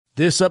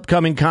This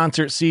upcoming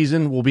concert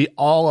season will be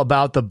all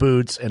about the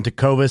boots, and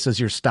Tecovas is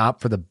your stop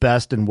for the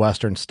best in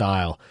Western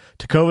style.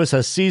 Tecovas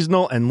has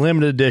seasonal and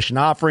limited edition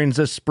offerings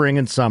this spring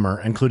and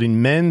summer,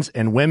 including men's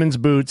and women's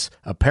boots,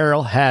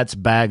 apparel, hats,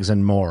 bags,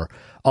 and more.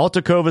 All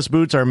Tecovas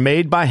boots are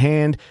made by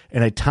hand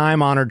in a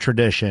time-honored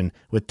tradition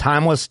with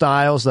timeless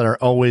styles that are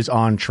always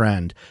on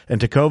trend. And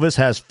Tecovas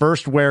has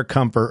first wear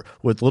comfort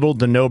with little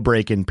to no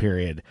break-in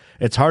period.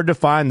 It's hard to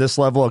find this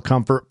level of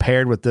comfort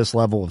paired with this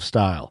level of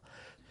style.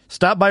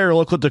 Stop by your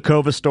local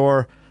Tecovas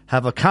store,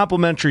 have a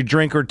complimentary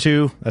drink or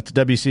two, that's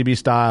WCB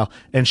style,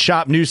 and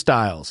shop new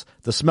styles.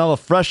 The smell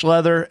of fresh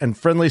leather and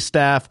friendly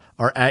staff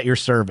are at your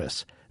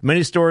service.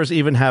 Many stores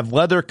even have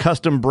leather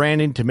custom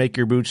branding to make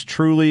your boots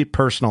truly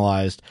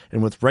personalized.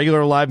 And with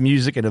regular live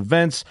music and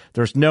events,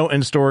 there's no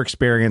in-store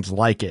experience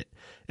like it.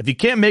 If you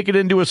can't make it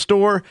into a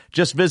store,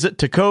 just visit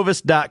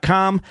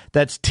tecovas.com.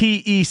 That's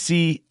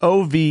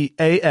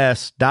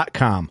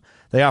TECOVAS.com.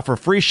 They offer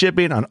free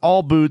shipping on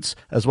all boots,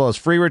 as well as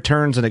free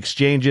returns and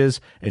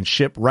exchanges, and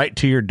ship right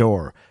to your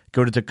door.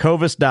 Go to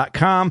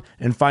tecovas.com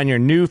and find your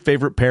new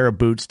favorite pair of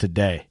boots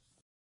today.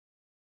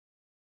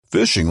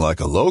 Fishing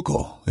like a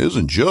local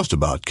isn't just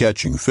about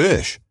catching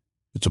fish.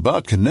 It's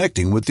about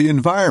connecting with the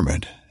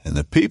environment and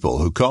the people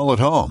who call it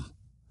home.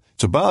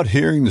 It's about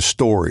hearing the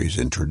stories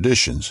and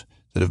traditions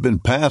that have been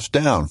passed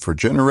down for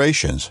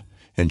generations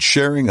and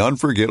sharing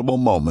unforgettable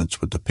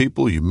moments with the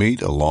people you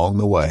meet along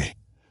the way.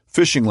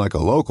 Fishing like a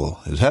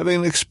local is having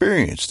an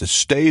experience that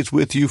stays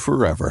with you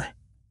forever.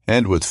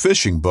 And with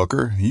Fishing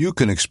Booker, you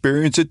can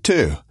experience it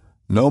too,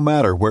 no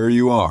matter where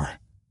you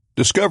are.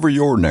 Discover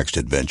your next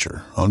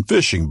adventure on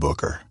Fishing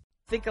Booker.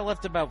 I think I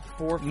left about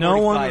 4:45. No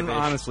one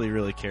honestly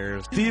really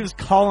cares. Steve's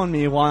calling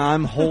me while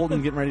I'm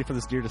holding, getting ready for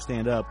this deer to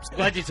stand up.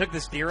 Glad you took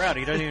this deer out.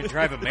 He doesn't even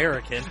drive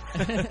American.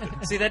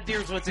 See, that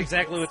deer's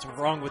exactly what's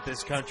wrong with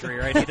this country,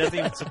 right? He doesn't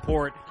even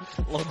support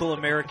local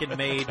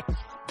American-made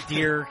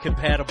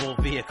deer-compatible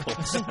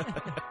vehicles.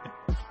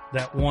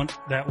 That one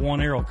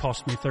arrow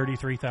cost me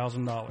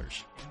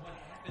 $33,000.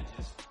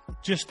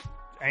 Just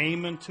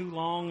aiming too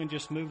long and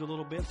just moved a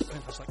little bit.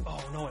 And it's like,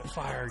 oh no, it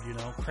fired,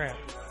 crap.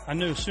 I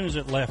knew as soon as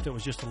it left, it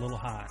was just a little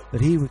high.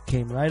 But he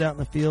came right out in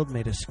the field,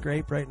 made a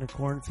scrape right in the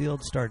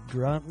cornfield, started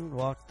grunting,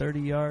 walked 30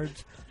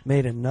 yards,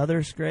 made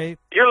another scrape.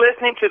 You're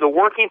listening to the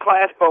Working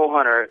Class Bow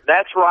Hunter.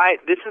 That's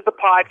right. This is the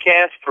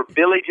podcast for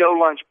Billy Joe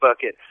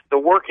Lunchbucket, the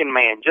working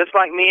man, just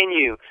like me and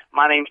you.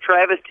 My name's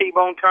Travis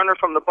T-Bone Turner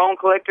from The Bone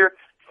Collector.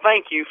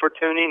 Thank you for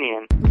tuning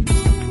in.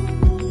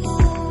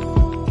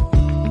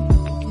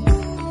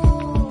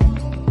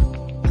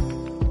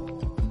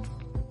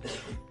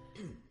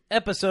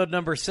 Episode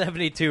number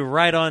 72,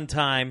 right on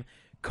time.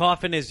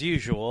 Coughing as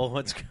usual.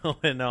 What's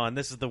going on?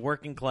 This is the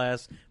Working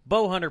Class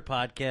Bow Hunter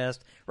podcast,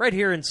 right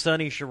here in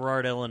sunny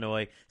Sherrard,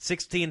 Illinois,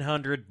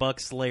 1600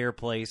 Buck Slayer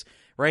Place,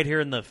 right here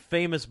in the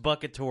famous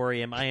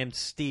Buckatorium. I am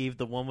Steve,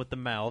 the one with the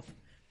mouth.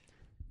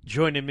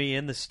 Joining me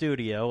in the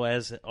studio,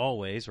 as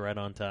always, right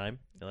on time.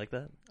 You like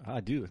that?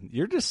 I do.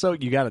 You're just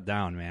you got it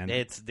down, man.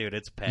 It's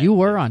packed. You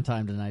were on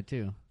time tonight,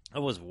 too. I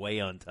was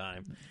way on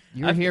time.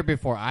 You were here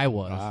before I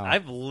was. Wow.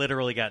 I've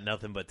literally got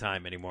nothing but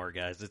time anymore,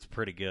 guys. It's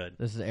pretty good.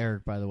 This is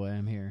Eric, by the way.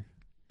 I'm here.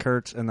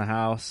 Kurt's in the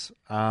house.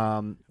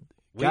 Guys,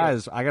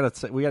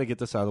 we gotta get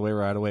this out of the way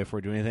right away before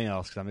we do anything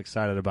else because I'm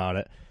excited about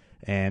it,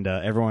 and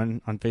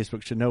everyone on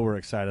Facebook should know we're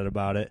excited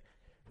about it.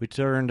 We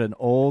turned an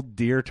old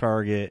deer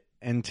target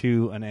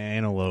into an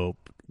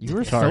antelope. You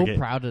were target so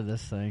proud of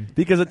this thing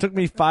because it took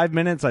me 5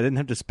 minutes. I didn't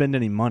have to spend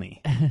any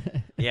money.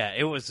 Yeah,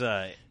 it was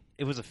a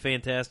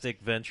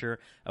fantastic venture.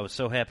 I was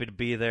so happy to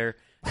be there.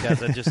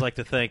 Guys, I'd just like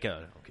to thank...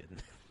 I'm kidding.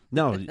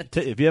 No,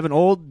 if you have an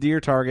old deer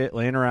target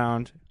laying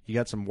around, you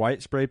got some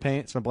white spray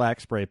paint, some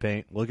black spray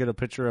paint, look at a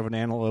picture of an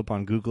antelope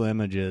on Google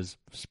Images,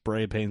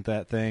 spray paint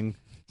that thing,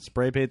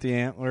 spray paint the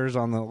antlers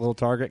on the little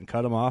target and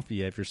cut them off.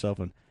 You have yourself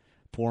a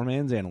poor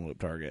man's antelope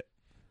target.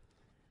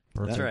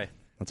 That's right.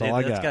 That's all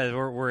I got. Guys,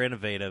 we're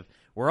innovative.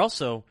 We're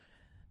also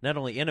not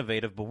only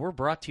innovative, but we're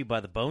brought to you by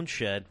the Bone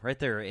Shed right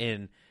there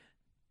in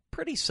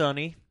pretty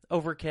sunny...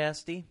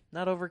 Overcasty,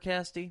 not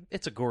overcasty.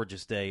 It's a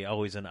gorgeous day,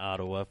 always in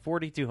Ottawa.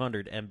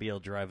 4200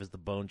 MBL Drive is the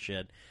Bone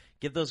Shed.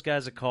 Give those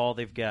guys a call.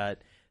 They've got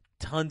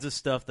tons of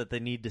stuff that they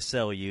need to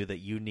sell you that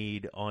you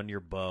need on your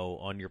bow,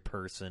 on your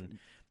person,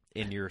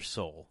 in your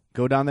soul.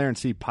 Go down there and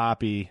see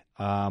Poppy.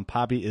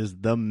 Poppy is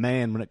the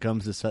man when it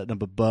comes to setting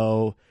up a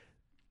bow.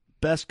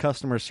 Best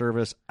customer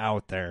service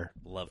out there.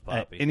 Love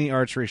Poppy. At any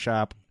archery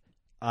shop,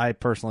 I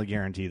personally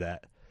guarantee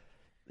that.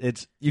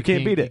 You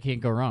can't beat it. You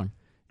can't go wrong.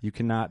 You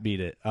cannot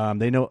beat it.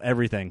 They know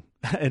everything,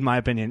 in my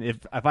opinion. If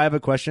I have a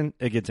question,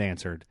 it gets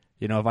answered.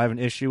 If I have an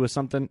issue with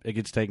something, it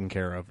gets taken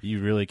care of. You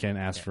really can't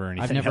ask for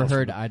anything. I've never else.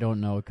 heard "I don't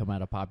know" come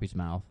out of Poppy's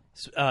mouth.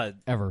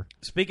 Ever.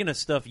 Speaking of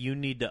stuff you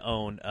need to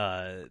own,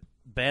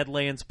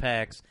 Badlands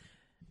Packs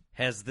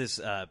has this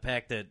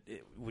pack that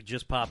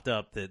just popped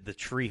up, the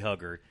Tree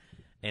Hugger,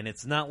 and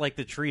it's not like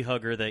the Tree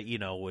Hugger that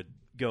would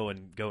go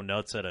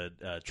nuts at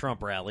a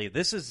Trump rally.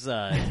 This is.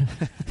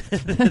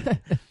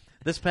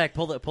 This pack,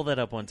 pull that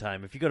up one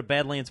time. If you go to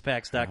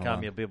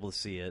badlandspacks.com, you'll be able to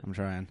see it. I'm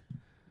trying.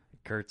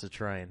 Kurt's a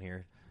trying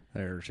here.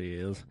 There she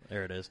is.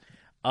 There it is.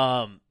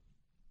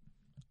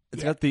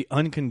 It's got the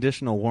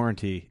unconditional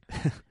warranty.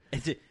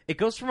 It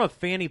goes from a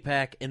fanny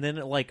pack, and then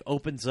it like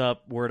opens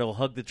up where it'll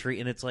hug the tree,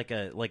 and it's like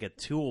a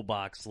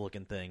toolbox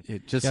looking thing.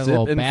 It just Got a zip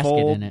little and basket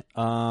fold. in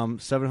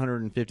it.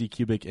 750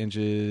 cubic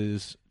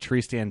inches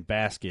tree stand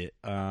basket.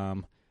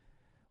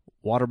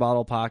 Water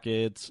bottle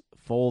pockets,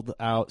 fold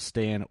out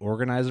stand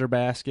organizer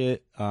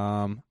basket.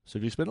 So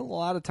if you spend a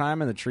lot of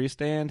time in the tree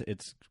stand,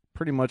 it's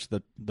pretty much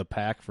the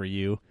pack for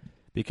you.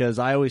 Because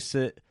I always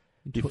sit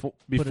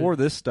before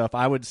this stuff,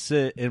 I would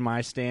sit in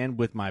my stand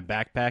with my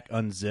backpack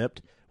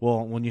unzipped.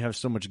 Well, when you have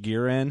so much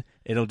gear in,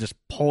 it'll just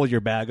pull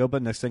your bag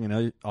open. Next thing you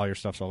know, all your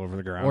stuff's all over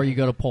the ground. Or you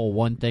go to pull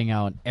one thing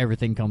out and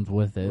everything comes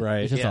with it.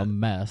 Right. It's just a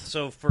mess.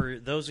 So for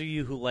those of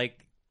you who like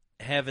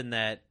having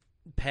that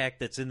pack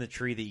that's in the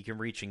tree that you can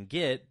reach and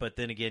get, but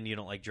then again, you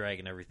don't like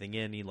dragging everything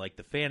in. You like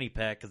the fanny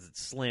pack because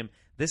it's slim.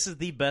 This is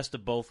the best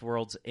of both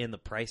worlds, and the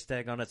price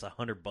tag on it's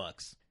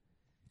 $100.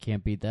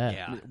 Can't beat that.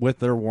 Yeah. With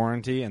their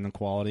warranty and the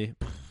quality,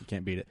 you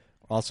can't beat it.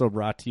 Also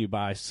brought to you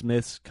by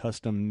Smith's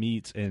Custom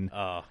Meats in,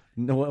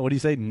 what do you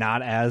say,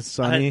 not as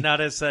sunny?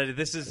 Not as sunny.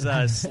 This is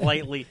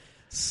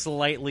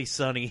slightly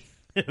sunny,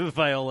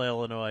 Viola,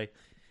 Illinois.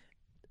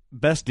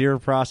 Best deer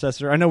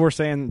processor. I know we're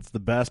saying it's the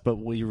best, but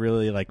we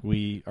really,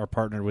 we are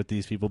partnered with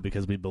these people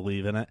because we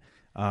believe in it.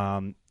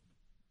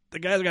 The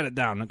guys got it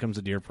down when it comes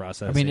to deer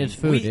processing. I mean, it's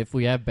food. If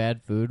we have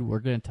bad food, we're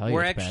going to tell you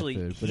We're it's actually-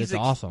 bad food, but he's it's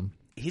awesome.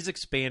 He's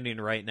expanding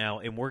right now,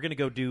 and we're going to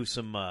go do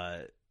some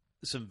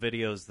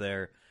videos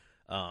there,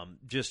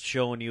 just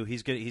showing you.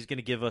 He's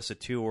gonna give us a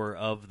tour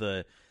of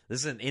the. This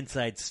is an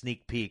inside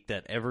sneak peek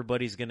that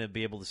everybody's going to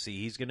be able to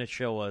see. He's going to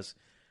show us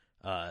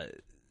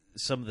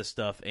some of the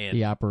stuff and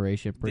The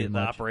operation, pretty the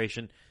much.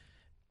 operation.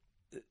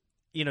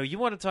 You know, you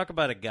want to talk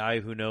about a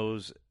guy who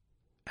knows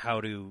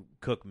how to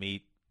cook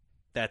meat.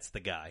 That's the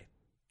guy.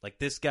 Like,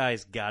 this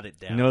guy's got it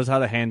down. He knows how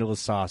to handle a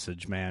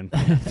sausage, man.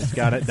 He's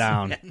got it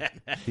down.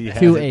 He has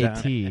To it a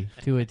down. T.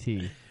 To a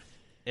T.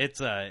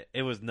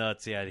 It was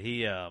nuts. Yeah,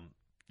 he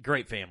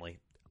great family.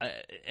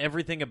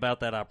 Everything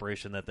about that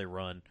operation that they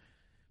run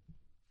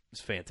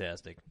is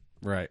fantastic.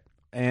 Right.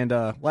 And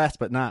last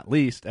but not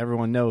least,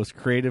 everyone knows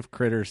Creative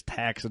Critters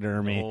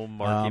Taxidermy. Oh,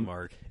 Marky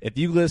Mark. If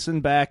you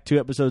listen back 2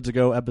 episodes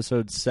ago,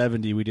 episode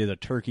 70, we did a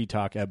Turkey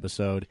Talk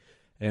episode,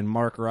 and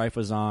Mark Reif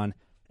was on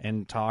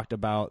and talked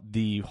about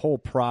the whole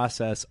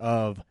process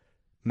of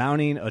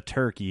mounting a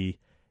turkey.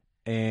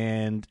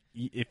 And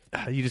if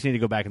you just need to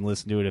go back and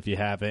listen to it if you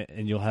haven't,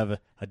 and you'll have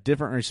a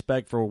different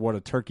respect for what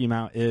a turkey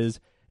mount is,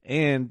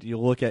 and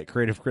you'll look at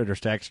Creative Critters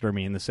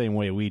Taxidermy in the same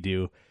way we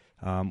do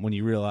when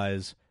you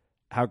realize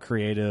how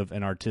creative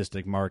and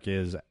artistic Mark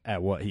is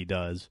at what he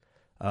does.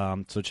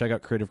 So check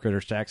out Creative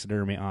Critters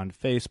Taxidermy on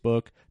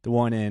Facebook, the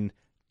one in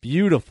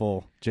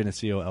beautiful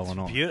Geneseo,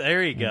 Illinois.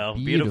 There you go.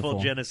 Beautiful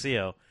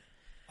Geneseo.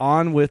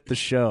 On with the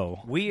show.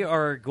 We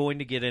are going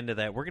to get into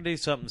that. We're going to do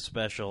something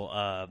special.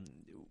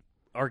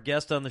 Our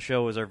guest on the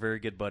show is our very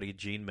good buddy,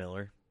 Gene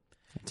Miller.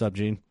 What's up,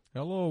 Gene?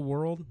 Hello,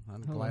 world.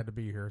 I'm glad to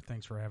be here.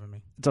 Thanks for having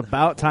me. It's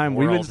about time.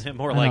 More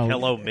like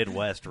hello,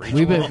 Midwest region.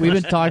 We've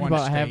been talking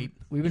about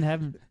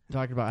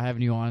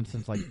having you on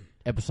since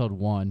episode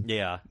 1.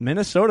 Yeah.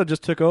 Minnesota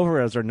just took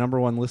over as our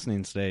 #1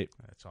 listening state.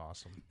 That's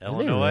awesome.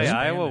 Illinois, really?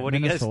 Iowa, what are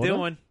you guys Minnesota?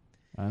 doing?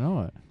 I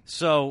know it.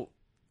 So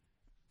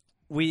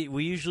we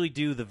usually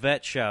do the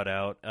vet shout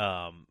out.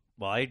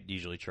 Well, I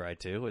usually try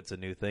to. It's a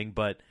new thing,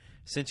 but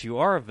since you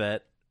are a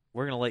vet,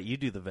 we're going to let you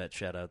do the vet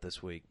shout out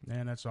this week.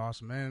 Man, that's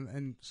awesome.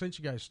 And since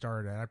you guys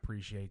started, I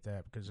appreciate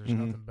that because there's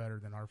nothing better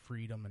than our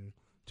freedom, and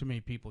too many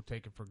people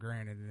take it for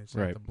granted, and it's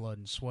like the blood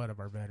and sweat of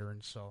our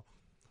veterans. So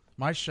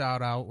my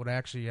shout out would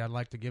actually, I'd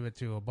like to give it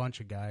to a bunch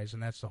of guys,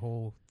 and that's the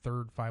whole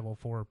 3rd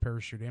 504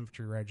 Parachute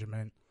Infantry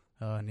Regiment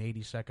in the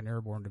 82nd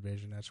Airborne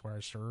Division. That's where I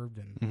served,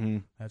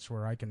 and that's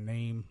where I can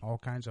name all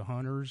kinds of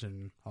hunters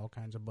and all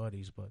kinds of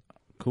buddies. But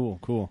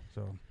Cool.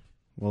 so.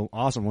 Well,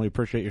 awesome. We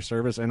appreciate your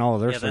service and all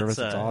of their service.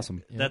 It's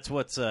awesome. That's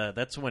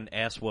when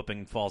ass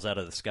whooping falls out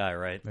of the sky,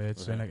 right?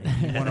 It's you want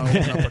to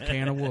open up a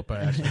can of whoop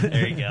ass.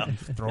 There you go.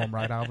 Throw them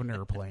right out of an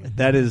airplane.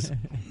 That is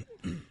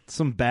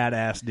some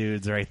badass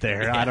dudes right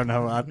there. Yeah. I don't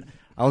know.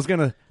 I was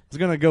gonna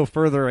go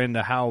further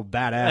into how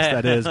badass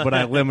that is, but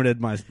I limited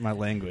my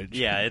language.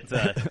 Yeah, it's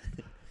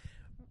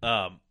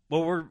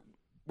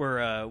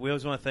well, we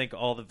always want to thank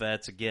all the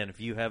vets. Again, if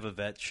you have a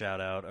vet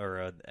shout out or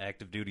an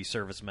active duty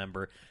service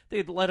member,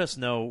 they'd let us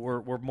know.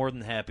 We're more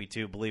than happy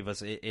to. Believe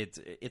us,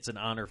 it's an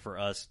honor for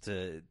us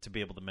to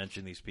be able to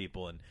mention these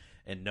people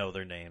and know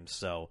their names.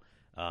 So,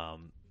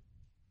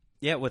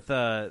 yeah.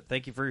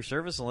 Thank you for your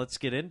service, and let's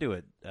get into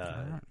it. All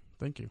right.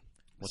 Thank you.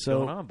 What's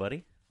going on,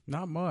 buddy?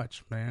 Not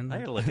much, man.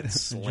 You're looking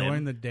slim.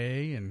 Enjoying the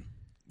day, and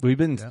we've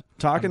been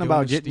talking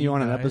about getting Steve you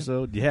on an diet.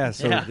 episode. Yeah.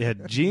 So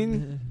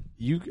Gene,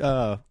 you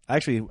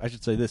actually, I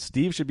should say this.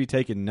 Steve should be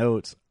taking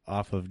notes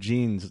off of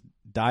Gene's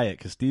diet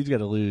because Steve's got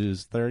to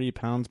lose 30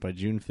 pounds by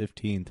June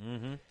 15th.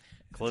 Mm-hmm.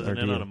 Closing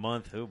in on a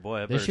month. Oh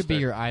boy, This should be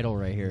your idol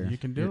right here. You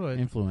can do it.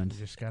 Influence.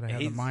 You just got to have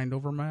the mind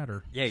over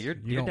matter. Yeah, you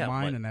don't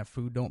mind, and that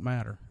food don't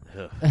matter.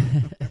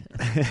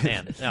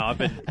 Man, no,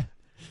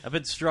 I've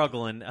been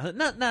struggling.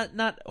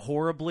 Not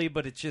horribly,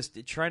 but it's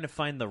just trying to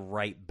find the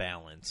right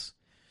balance.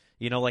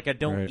 You know, like I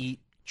don't eat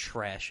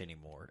trash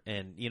anymore,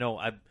 and you know,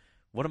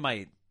 one of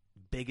my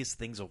biggest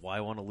things of why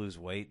I want to lose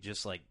weight,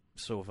 just like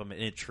so if I'm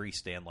in a tree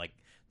stand, like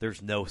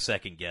there's no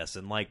second guess,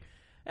 and like.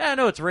 I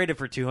know it's rated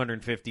for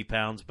 250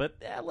 pounds, but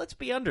let's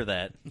be under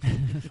that.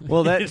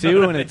 Well, that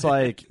too, and it's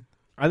like,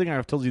 I think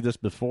I've told you this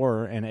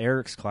before, and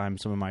Eric's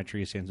climbed some of my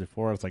tree stands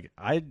before. It's like,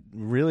 I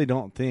really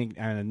don't think,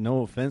 and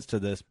no offense to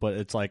this, but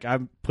it's like, I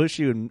push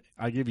you and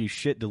I give you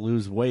shit to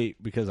lose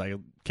weight because I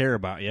care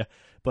about you,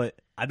 but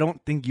I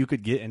don't think you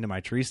could get into my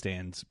tree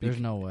stands.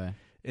 There's no way.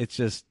 It's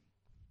just,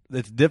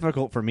 it's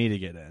difficult for me to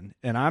get in.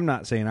 And I'm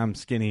not saying I'm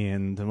skinny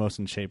and the most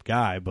in shape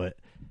guy, but,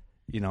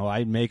 you know,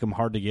 I make them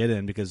hard to get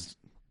in because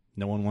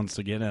no one wants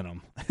to get in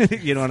them.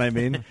 You know what I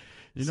mean?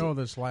 You know,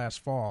 this last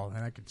fall,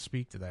 and I can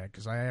speak to that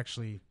because I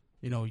actually,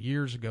 you know,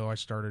 years ago I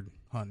started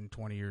hunting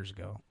 20 years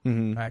ago.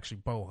 Mm-hmm. I actually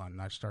bow hunting.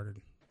 I started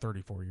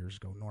 34 years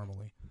ago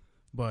normally.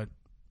 But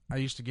I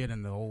used to get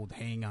in the old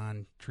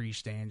hang-on tree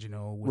stands, you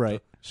know, with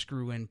the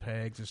screw-in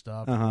pegs and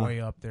stuff, and way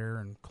up there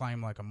and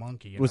climb like a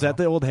monkey. Was that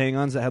the old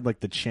hang-ons that had like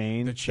the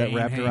chain that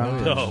wrapped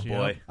around? Oh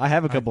boy, I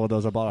have a couple of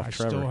those. I bought off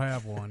Trevor. I still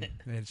have one.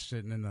 It's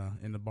sitting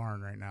in the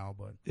barn right now.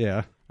 But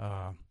yeah.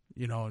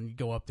 You know, and you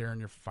go up there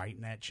and you're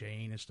fighting that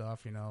chain and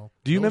stuff, you know.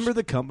 Do you remember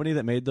the company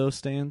that made those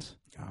stands?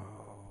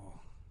 Oh,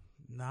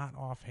 not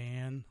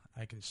offhand.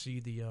 I can see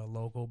the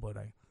logo, but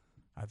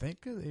I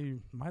think they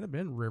might have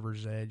been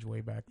River's Edge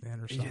way back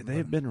then or something. Yeah,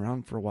 they've been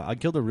around for a while. I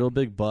killed a real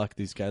big buck,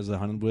 these guys that I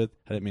hunted with.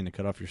 I didn't mean to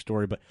cut off your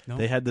story, but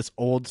they had this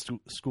old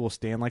school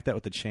stand like that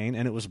with the chain,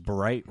 and it was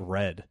bright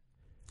red.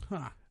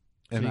 Huh.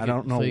 And I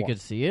don't know. So you could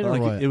see it, or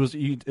like what? It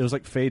was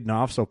like fading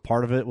off, so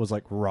part of it was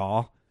like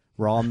raw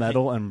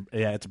metal, and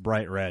it's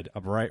bright red,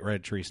 a bright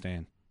red tree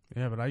stand.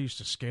 Yeah, but I used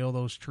to scale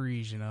those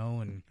trees, you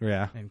know,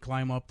 and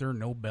climb up there,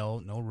 no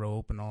belt, no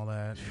rope, and all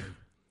that, and,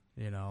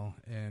 you know,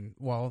 and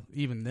well,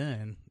 even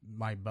then,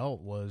 my belt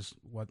was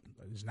what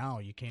is now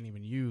you can't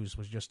even use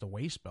was just a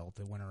waist belt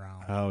that went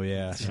around. Oh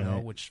yeah, you know,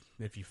 which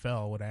if you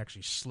fell would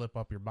actually slip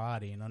up your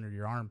body and under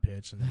your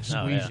armpits and then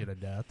squeeze you to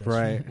death.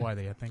 That's why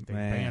I think they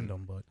banned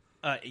them, but.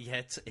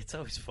 Yeah, it's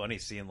always funny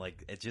seeing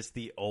like just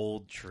the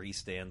old tree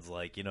stands,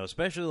 like, you know,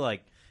 especially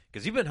like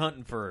because you've been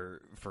hunting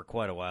for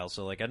quite a while,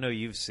 so like I know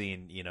you've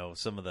seen, you know,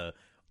 some of the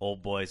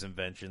old boys'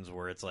 inventions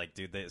where it's like,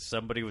 dude,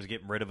 somebody was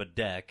getting rid of a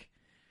deck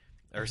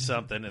or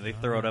something, and they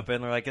throw it up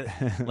in there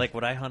like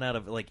what I hunt out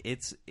of, like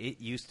it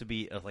used to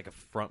be like a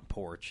front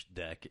porch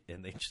deck,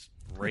 and they just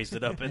raised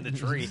it up in the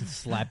tree,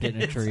 slapped it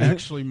in a tree.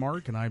 Actually,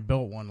 Mark and I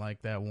built one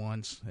like that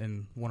once,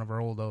 and one of our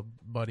old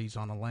buddies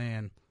on the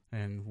land.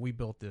 And we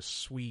built this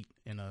suite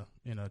in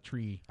a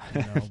tree,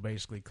 you know,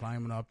 basically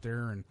climbing up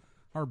there. And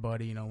our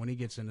buddy, you know, when he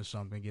gets into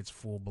something, he gets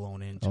full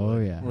blown into it. Oh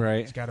yeah,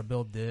 right. He's got to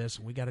build this,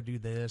 and we got to do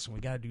this, and we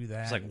got to do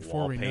that. It's like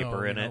before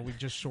wallpaper in it. We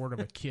just sort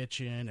of a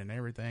kitchen and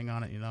everything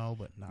on it, you know,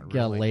 but not really.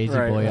 Got a lazy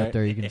boy up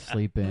there you can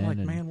sleep in. I'm like,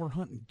 man, we're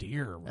hunting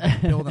deer. We're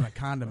building a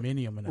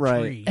condominium in a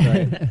tree.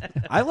 Right.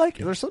 I like.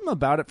 There's something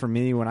about it for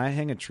me when I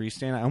hang a tree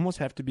stand. I almost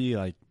have to be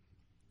like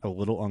a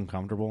little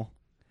uncomfortable.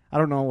 I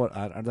don't know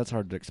what. That's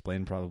hard to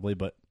explain, probably,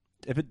 but.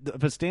 If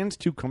it stands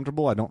too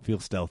comfortable, I don't feel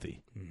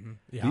stealthy. Mm-hmm.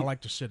 Yeah, I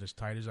like to sit as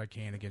tight as I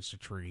can against a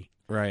tree.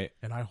 Right.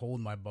 And I hold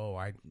my bow.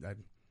 I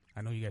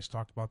know you guys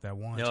talked about that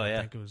once. Oh, I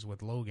think it was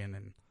with Logan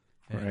and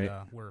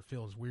where it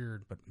feels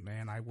weird. But,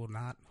 man, I will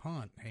not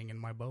hunt hanging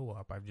my bow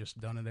up. I've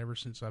just done it ever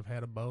since I've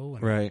had a bow.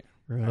 And right.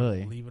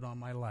 Really? I leave it on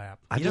my lap.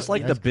 I just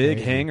like the big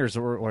hangers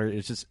where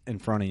it's just in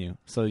front of you.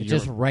 So it's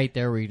just right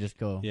there where you just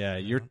go. Yeah,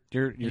 you're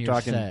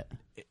talking set.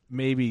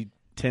 Maybe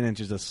 10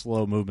 inches of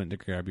slow movement to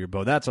grab your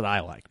bow. That's what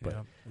I like. But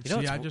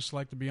I just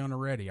like to be on the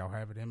ready. I'll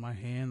have it in my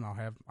hand.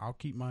 I'll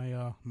keep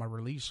my my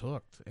release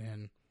hooked,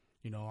 and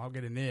you know I'll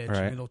get an itch.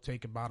 Right. And it'll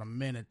take about a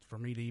minute for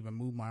me to even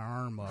move my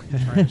arm up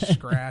and try to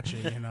scratch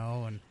it. You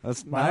know, and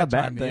that's by not that a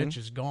bad time thing. the itch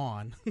is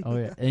gone. Oh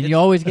yeah, and you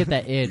always get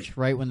that itch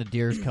right when the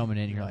deer's coming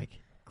in. You're like,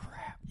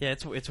 crap. Yeah,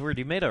 it's weird.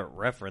 You made a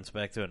reference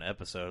back to an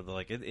episode.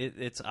 Like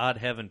it's odd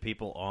having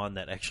people on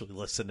that actually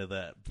listen to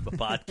that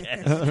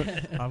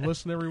podcast. I've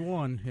listened to every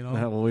one. You know,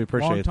 well, we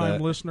appreciate long-time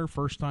that. listener,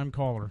 first-time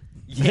caller.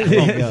 Yeah, there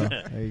you go.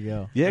 There you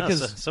go. Yeah, No,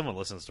 because someone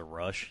listens to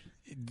Rush.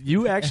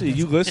 you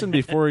listened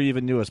before you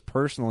even knew us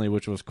personally,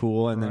 which was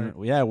cool. And then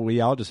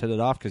we all just hit it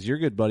off because you're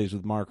good buddies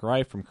with Mark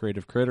Reif from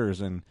Creative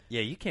Critters, and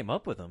Yeah, you came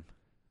up with him.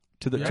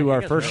 to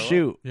our guys first know.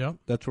 shoot. Yep.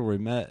 That's where we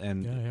met.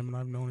 And Yeah, him and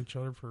I've known each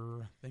other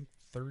for I think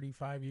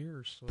 35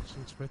 years, so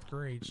since 5th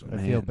grade. So.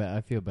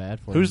 I feel bad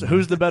for who's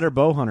him. the better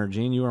bow hunter,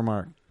 Gene, you or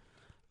Mark?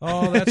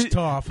 Oh, that's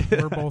tough.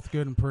 We're both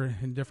good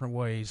in different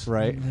ways.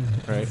 Right.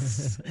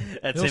 That's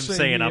He'll him say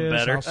saying he I'm is,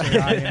 better. I'll say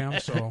I am.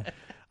 So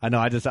I know.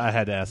 I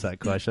had to ask that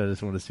question. I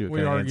just wanted to see what we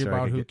kind of argue answer I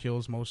about could who get.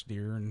 kills most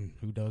deer and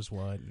who does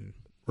what. And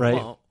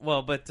right?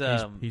 Well, but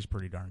he's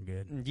pretty darn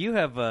good. You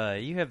have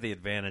the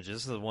advantage.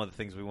 This is one of the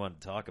things we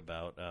wanted to talk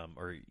about,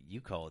 or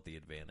you call it the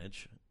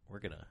advantage. We're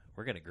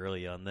gonna grill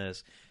you on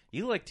this.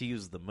 You like to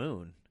use the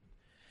moon.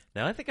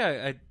 Now, I think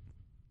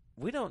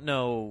we don't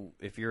know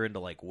if you're into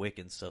like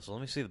Wiccan stuff. So let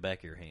me see the back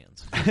of your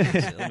hands.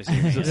 Let me see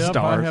your hands.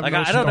 Stars. Like,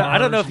 I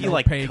don't know if you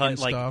like pagan cut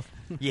like stuff.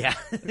 yeah,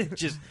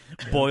 just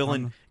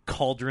boiling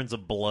cauldrons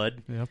of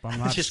blood. Yep, I'm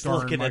not just scarring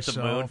looking at the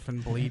moon myself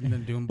and bleeding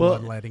and doing Well,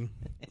 bloodletting.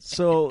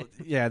 So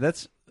yeah,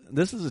 this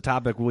is a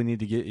topic we need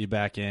to get you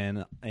back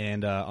in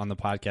and on the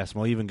podcast.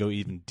 And we'll even go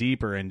even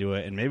deeper into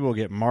it, and maybe we'll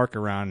get Mark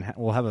around.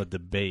 We'll have a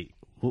debate.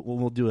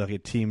 We'll do like a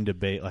team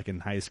debate, like in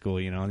high school,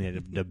 you know,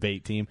 the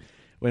debate team.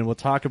 When we'll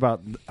talk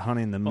about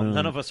hunting the moon. Well,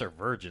 none of us are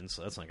virgins,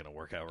 so that's not going to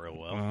work out real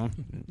well.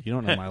 You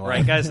don't know my life,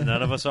 right, guys?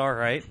 None of us are,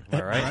 right?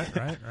 All right,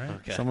 right.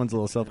 Okay. Someone's a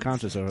little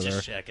self-conscious over there.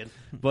 Just checking.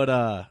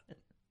 But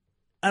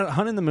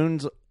hunting the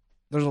moons,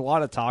 there's a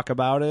lot of talk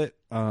about it.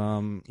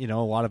 You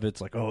know, a lot of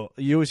it's like, oh,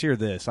 you always hear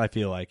this, I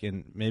feel like,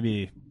 and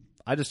maybe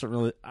I just don't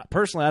really,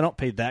 personally, I don't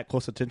pay that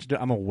close attention to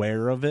it. I'm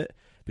aware of it,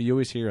 but you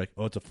always hear like,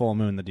 oh, it's a full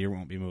moon, the deer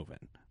won't be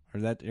moving.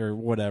 Or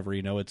whatever,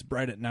 you know, it's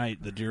bright at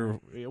night, the deer,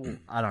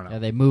 I don't know. Yeah,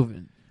 they move. A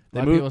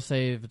lot of move- people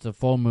say if it's a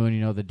full moon,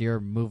 you know, the deer are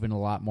moving a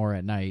lot more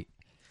at night.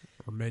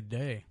 Or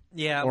midday.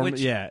 Yeah, Or, which,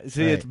 yeah,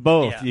 see, Right. it's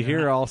both. Yeah. You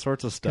hear all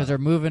sorts of Because stuff. they're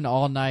moving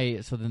all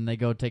night, so then they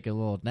go take a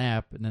little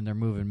nap, and then they're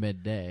moving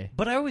midday.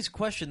 But I always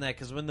question that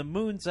because when the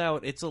moon's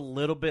out, it's a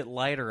little bit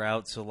lighter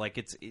out. So like,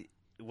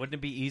 wouldn't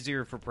it be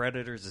easier for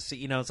predators to see?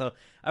 You know, so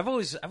I've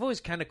always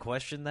kind of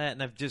questioned that,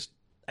 and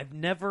I've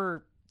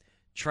never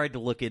tried to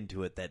look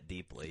into it that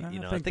deeply. You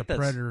know, I think the that's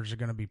predators are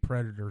going to be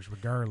predators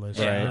regardless.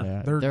 Right.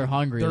 Yeah. They're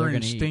hungry. They're They're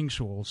gonna eat.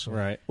 instinctual. So.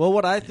 Right. Well,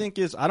 what I think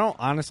is, I don't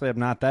honestly, I'm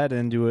not that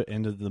into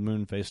the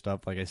moon phase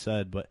stuff, like I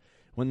said. But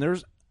when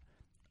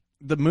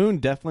the moon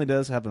definitely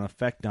does have an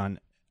effect on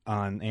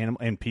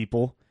animal and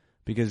people,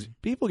 because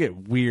people get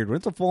weird when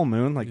it's a full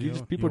moon. Like you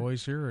people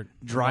always hear it.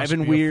 driving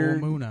Must be a weird.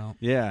 full moon out.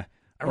 Yeah.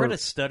 I read a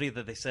study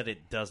that they said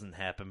it doesn't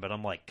happen, but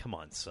I'm like, come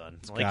on, son.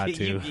 Like, got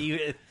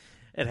to.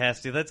 It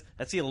has to. That's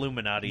the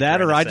Illuminati. That,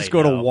 trying or to I say just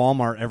go to no.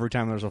 Walmart every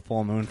time there's a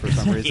full moon for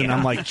some reason. Yeah.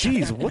 I'm like,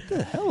 geez, what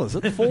the hell is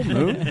it? The full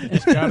moon?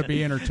 It's got to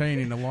be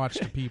entertaining to watch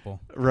the people.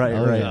 Right,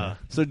 Oh, right. yeah.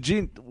 So,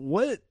 Gene,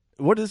 what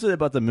is it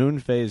about the moon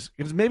phase?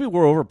 Because maybe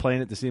we're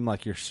overplaying it to seem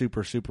like you're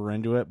super, super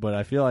into it, but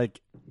I feel like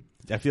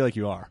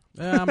you are.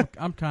 Yeah,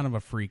 I'm kind of a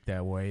freak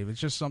that way. It's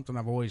just something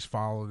I've always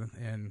followed,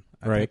 and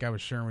I Right. think I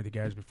was sharing with you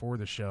guys before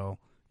the show.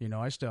 You know,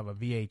 I still have a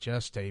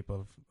VHS tape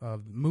of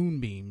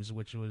moonbeams,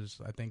 which was,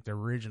 I think, the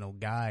original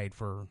guide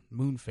for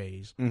moon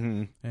phase.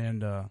 Mm-hmm.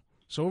 And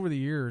so over the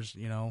years,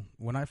 you know,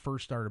 when I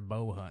first started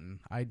bow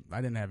hunting, I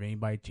didn't have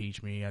anybody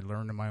teach me. I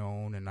learned on my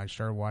own, and I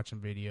started watching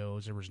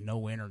videos. There was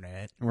no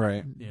internet,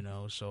 Right. you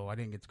know, so I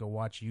didn't get to go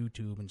watch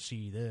YouTube and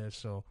see this.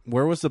 So,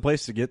 Where was the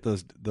place to get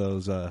those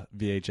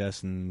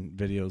VHS and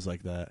videos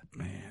like that?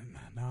 man,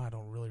 now I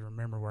don't really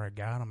remember where I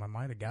got them. I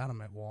might have got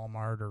them at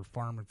Walmart or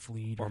Farm and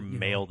Fleet. Or you know,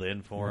 mailed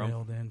in for them.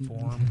 Mailed in for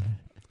them.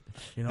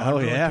 You know, Oh, I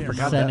really yeah, I can't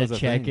forgot remember. Send that a was a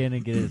check thing. in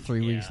and get it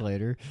 3 weeks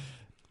later.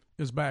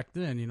 Because back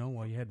then, you know,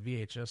 well, you had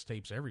VHS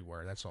tapes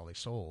everywhere. That's all they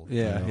sold.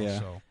 Yeah, you know, yeah.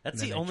 So That's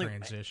and then the they only-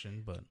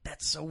 transition. But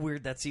That's so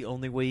weird. That's the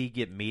only way you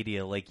get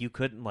media. Like, you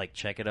couldn't like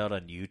check it out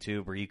on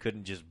YouTube, or you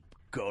couldn't just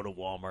go to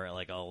Walmart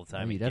like all the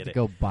I time. mean, and you'd have get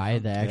to it. go buy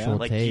the actual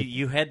Like tape.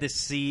 you had to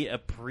see a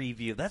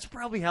preview. That's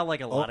probably how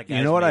like a lot of guys.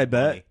 You know what I make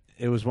bet? money.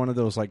 It was one of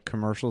those like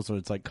commercials where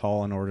it's like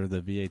call and order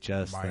the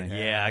VHS Might thing. have.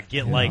 Yeah,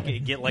 get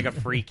like a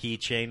free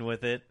keychain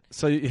with it.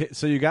 So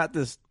you got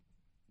this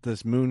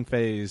moon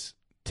phase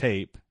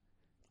tape.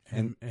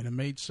 and it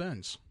made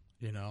sense,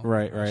 you know.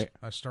 Right, right.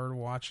 I started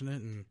watching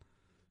it, and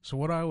so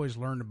what I always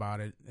learned about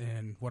it,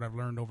 and what I've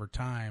learned over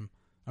time.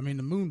 I mean,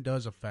 the moon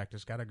does affect.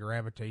 It's got a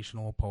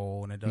gravitational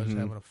pull, and it does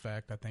have an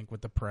effect, I think,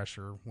 with the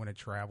pressure when it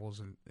travels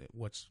in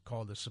what's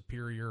called the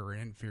superior or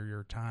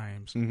inferior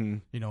times. Mm-hmm.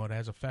 You know, it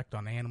has effect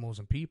on animals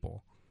and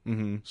people.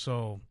 Mm-hmm.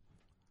 So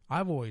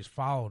I've always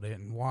followed it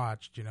and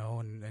watched, you know,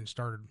 and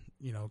started,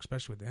 you know,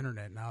 especially with the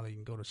internet now that you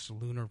can go to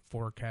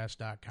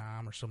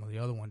salunarforecast.com or some of the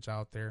other ones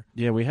out there.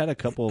 Yeah, we had a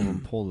couple of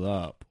them pulled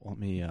up. Let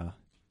me.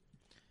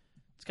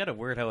 It's kind of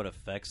weird how it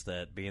affects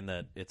that, being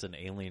that it's an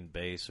alien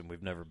base and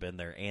we've never been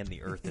there, and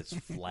the Earth is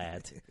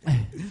flat.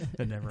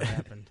 That never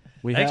happened.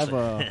 We have.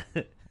 Actually-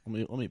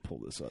 Let me pull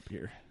this up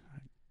here.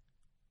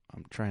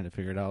 I'm trying to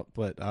figure it out,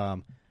 but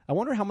I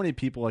wonder how many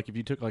people, like, if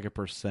you took like a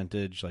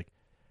percentage, like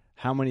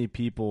how many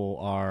people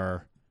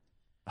are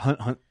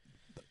hunt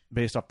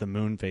based off the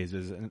moon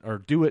phases, or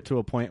do it to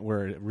a point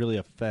where it really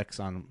affects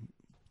on.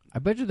 I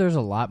bet you there's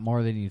a lot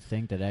more than you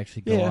think that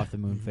actually go Yeah. off the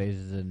moon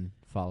phases and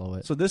follow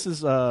it. So this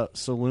is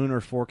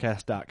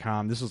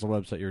salunarforecast.com. This is the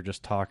website you were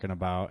just talking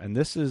about, and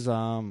this is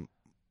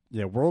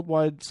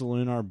worldwide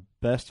Salunar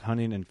best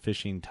hunting and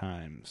fishing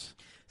times.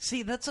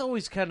 See, that's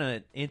always kind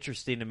of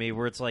interesting to me,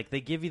 where it's like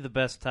they give you the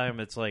best time.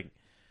 It's like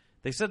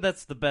they said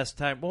that's the best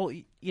time. Well,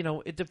 you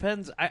know, it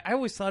depends. I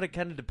always thought it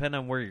kind of depended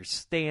on where your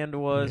stand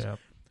was. Yep.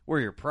 where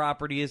your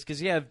property is.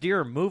 Because, if deer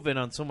are moving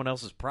on someone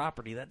else's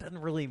property, that doesn't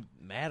really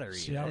matter.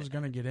 See, I was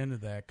going to get into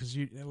that because,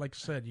 like I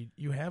said,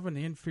 you have an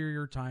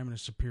inferior time and a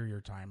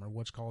superior time, or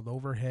what's called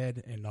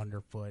overhead and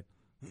underfoot.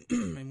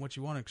 And what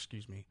you want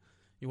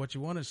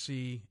to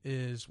see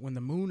is when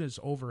the moon is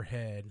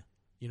overhead,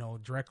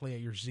 directly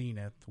at your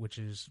zenith, which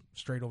is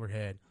straight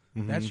overhead,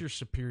 that's your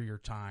superior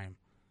time.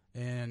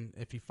 And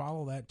if you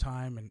follow that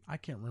time, and I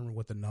can't remember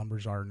what the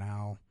numbers are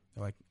now,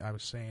 like I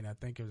was saying, I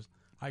think it was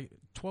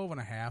 12 and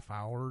a half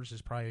hours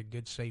is probably a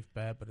good safe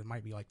bet, but it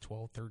might be like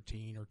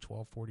 12:13 or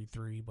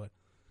 12:43. But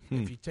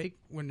if you take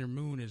when your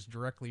moon is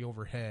directly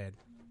overhead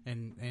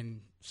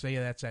and say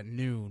that's at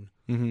noon,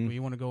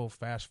 you want to go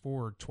fast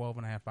forward 12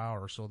 and a half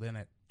hours. So then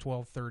at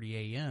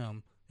 12:30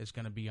 a.m., it's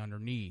going to be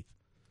underneath.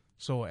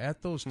 So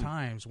at those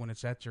times when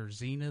it's at your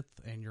zenith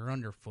and your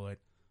underfoot,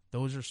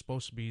 those are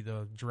supposed to be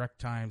the direct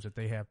times that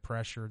they have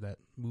pressure that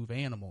move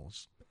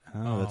animals.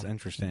 Oh, that's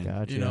interesting.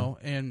 Gotcha.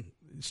 And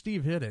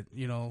Steve hit it.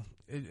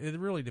 It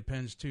really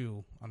depends,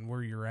 too, on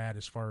where you're at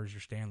as far as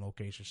your stand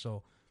location.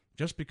 So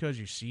just because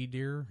you see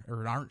deer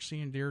or aren't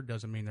seeing deer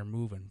doesn't mean they're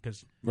moving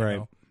because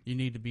you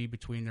need to be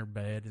between their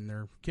bed and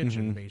their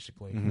kitchen,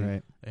 basically.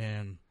 Right.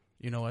 And,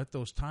 at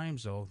those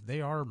times, though,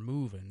 they are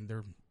moving.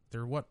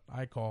 They're what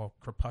I call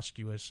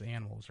crepusculous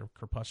animals or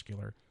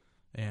crepuscular.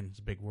 And it's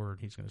a big word.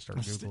 He's going to start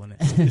Googling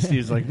it.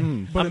 Steve's like,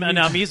 But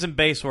I'm using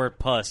base word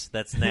pus.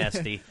 That's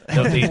nasty.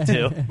 Don't need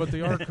to. But they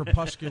are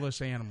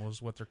crepusculous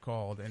animals, what they're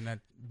called, and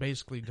that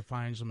basically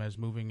defines them as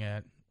moving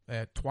at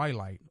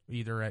twilight,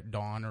 either at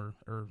dawn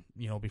or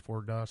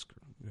before dusk,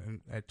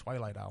 at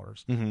twilight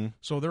hours.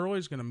 So they're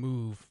always going to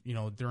move,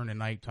 during the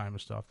nighttime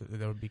and stuff.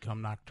 That would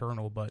become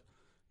nocturnal. But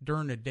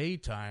during the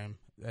daytime,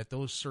 at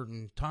those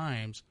certain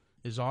times,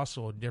 is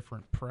also a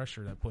different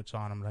pressure that puts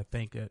on them. And I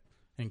think it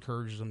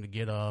encourages them to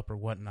get up or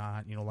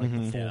whatnot, like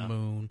the full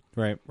moon.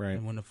 Right.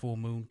 And when the full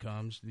moon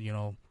comes,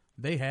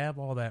 they have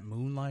all that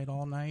moonlight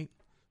all night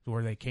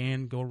where they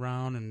can go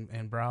around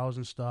and browse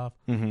and stuff.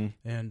 And,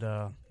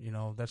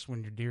 that's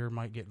when your deer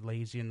might get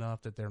lazy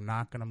enough that they're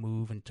not going to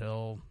move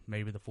until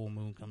maybe the full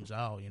moon comes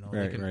out.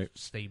 They can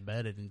stay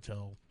bedded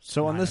until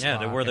on this,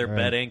 where their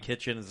bed and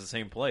kitchen is the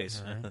same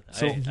place.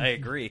 Right. I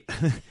agree.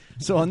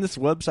 So on this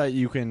website,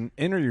 you can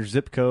enter your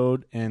zip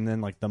code and then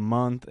like the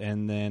month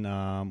and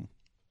then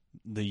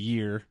the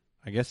year,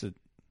 I guess it.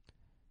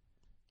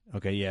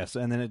 Okay, yes,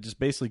 and then it just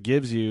basically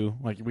gives you,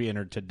 like we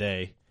entered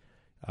today,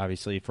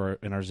 obviously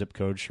in our zip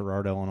code,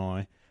 Sherrard,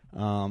 Illinois,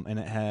 and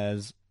it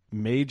has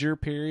major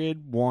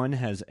period 1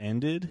 has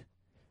ended,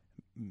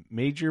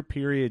 major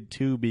period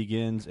 2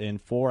 begins in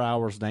 4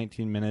 hours,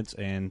 19 minutes,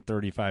 and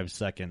 35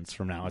 seconds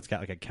from now. It's got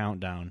like a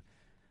countdown.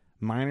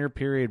 Minor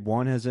period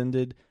 1 has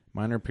ended,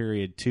 minor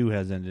period 2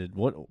 has ended.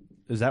 What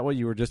is that? What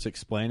you were just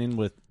explaining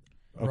with?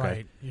 Okay.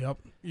 Right. Yep.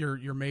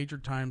 Your major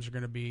times are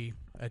going to be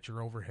at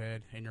your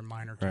overhead, and your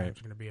minor times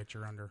are going to be at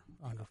your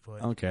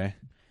underfoot. Okay.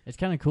 It's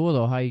kind of cool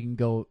though how you can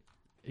go.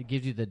 It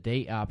gives you the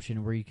date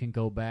option where you can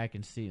go back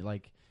and see.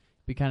 Like,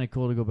 it'd be kind of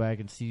cool to go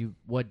back and see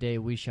what day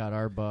we shot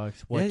our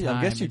bucks. What time?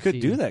 I guess you could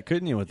do that,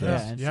 couldn't you? With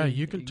this? Yeah,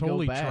 you can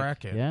totally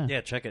track it.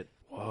 Yeah, check it.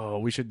 Whoa,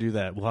 we should do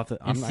that. We'll have to.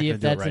 I'm not see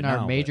if that's in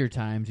our major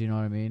times. You know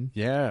what I mean?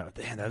 Yeah,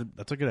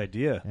 that's a good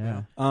idea.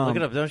 Yeah. Look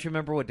it up. Don't you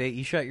remember what date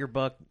you shot your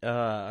buck?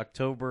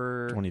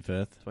 October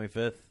 25th.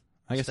 25th.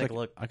 I guess I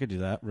could do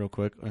that real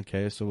quick.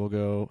 Okay, so we'll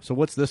go. So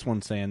what's this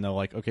one saying though?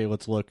 Like, okay,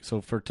 let's look.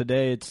 So for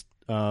today, it's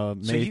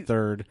May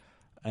 3rd,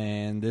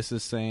 and this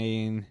is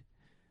saying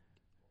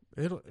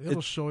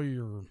it'll show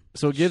your.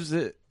 So it gives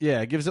it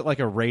like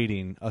a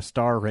rating, a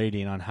star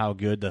rating on how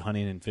good the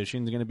hunting and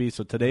fishing is going to be.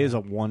 So today is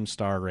a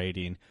 1-star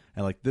rating,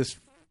 and like this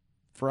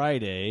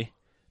Friday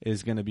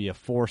is going to be a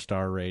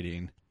 4-star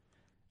rating.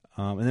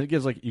 And then it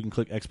gives you can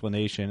click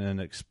explanation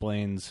and it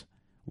explains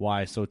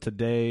why. So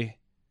today,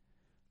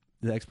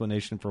 the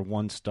explanation for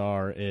 1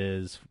 star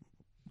is,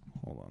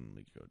 hold on, let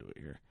me go to it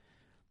here.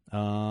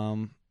 Let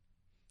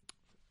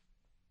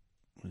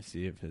me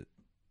see if it.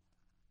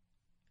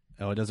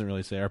 Oh, it doesn't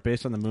really say.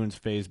 Based on the moon's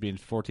phase being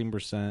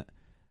 14%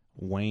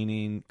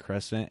 waning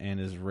crescent and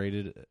is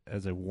rated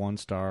as a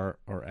 1-star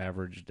or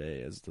average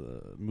day. As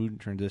the moon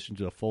transitions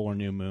to a full or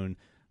new moon,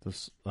 the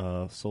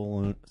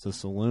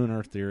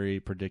Solunar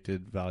theory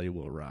predicted value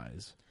will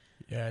rise.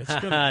 Yeah, it's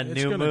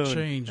going to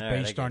change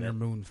based on your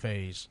moon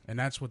phase, and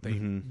that's what they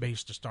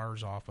base the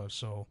stars off of.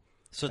 So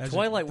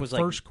twilight was the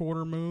first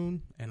quarter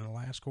moon and the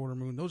last quarter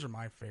moon. Those are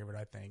my favorite,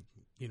 I think.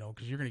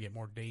 Because you're going to get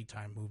more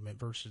daytime movement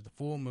versus the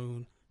full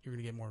moon. You're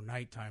going to get more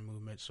nighttime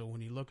movement. So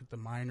when you look at the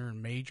minor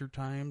and major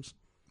times,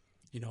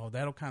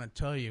 that'll kind of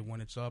tell you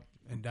when it's up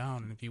and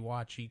down. And if you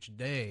watch each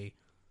day,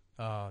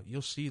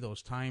 you'll see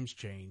those times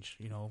change.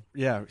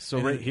 Yeah.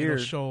 So and here,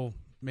 it'll show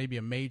maybe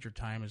a major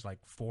time is like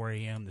 4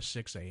 a.m. to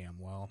 6 a.m.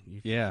 Well,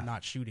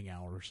 not shooting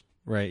hours.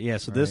 Right. Yeah.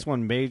 So this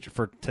one major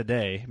for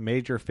today,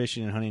 major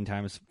fishing and hunting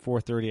time is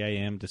 4:30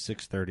 a.m. to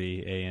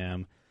 6:30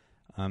 a.m.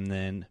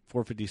 Then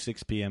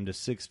 4:56 p.m. to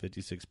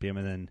 6:56 p.m.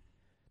 and then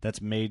that's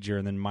major,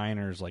 and then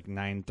minor is like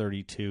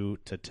 9:32 to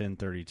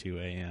 10:32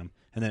 a.m.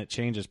 and then it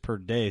changes per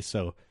day.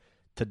 So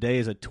today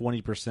is a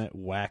 20%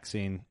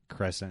 waxing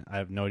crescent. I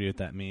have no idea what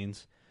that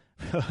means.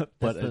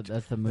 But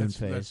that's the moon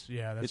phase.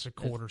 That's a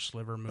quarter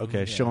sliver moon.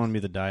 Okay, showing me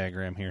the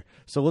diagram here.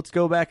 So let's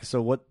go back.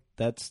 So what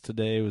that's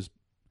today was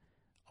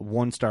a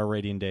 1-star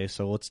rating day.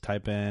 So let's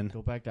type in.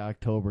 Go back to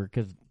October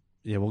because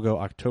we'll go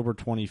October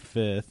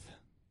 25th.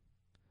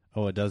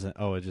 Oh, it doesn't.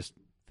 Oh, it just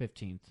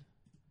 15th,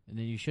 and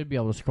then you should be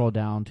able to scroll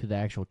down to the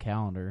actual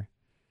calendar.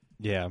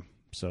 Yeah.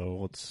 So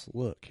let's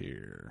look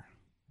here.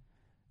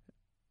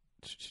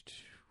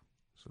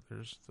 So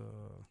there's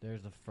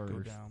the first.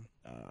 Go down.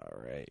 All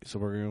right. So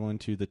we're going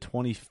to the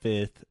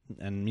 25th,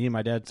 and me and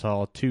my dad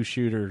saw 2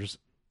 shooters,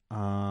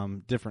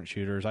 different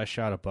shooters. I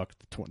shot a buck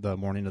the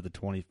morning of the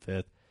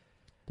 25th.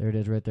 There it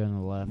is right there on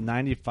the left.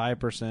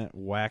 95%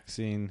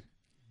 waxing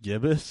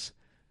gibbous,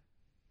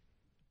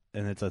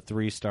 and it's a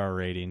 3-star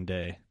rating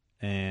day.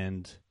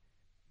 And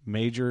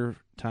major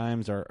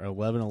times are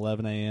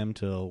 11:11 a.m.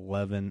 to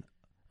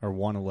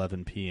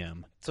 1:11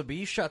 p.m. So, but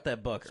you shot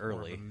that buck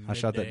early. I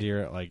shot that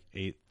deer at like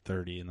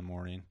 8:30 in the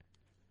morning.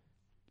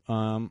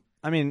 I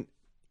mean,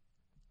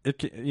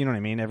 you know what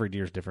I mean? Every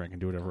deer's different. It can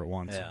do whatever it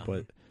wants. Yeah.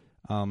 But,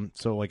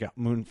 so like a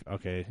moon.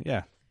 Okay,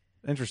 yeah,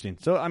 interesting.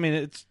 So I mean,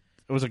 it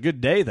was a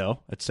good day though.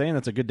 It's saying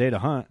it's a good day to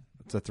hunt.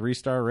 It's a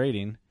 3-star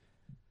rating.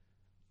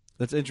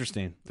 That's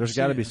interesting. There's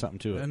got to be something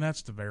to it. And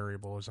that's the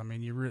variables. I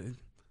mean,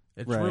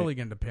 it's Right. really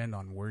going to depend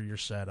on where you're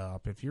set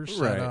up. If you're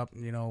set up,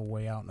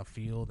 way out in the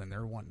field and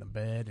they're wanting a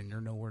bed and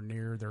you're nowhere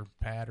near their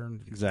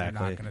pattern, Exactly.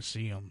 you're not going to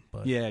see them.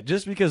 But Yeah,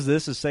 just because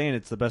this is saying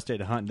it's the best day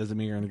to hunt doesn't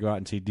mean you're going to go out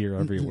and see deer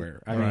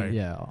everywhere. I mean,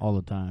 Yeah, all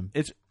the time.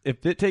 it's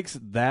if it takes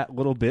that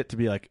little bit to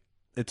be like,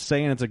 it's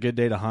saying it's a good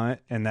day to hunt,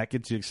 and that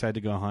gets you excited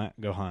to go hunt.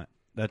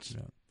 That's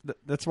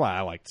why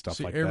I like stuff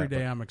like that. Every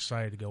day I'm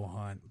excited to go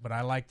hunt, but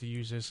I like to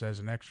use this as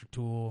an extra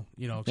tool,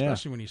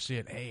 especially when you see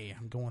it. Hey,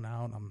 I'm going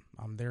out.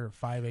 I'm there at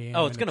 5 a.m.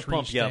 Oh, it's going to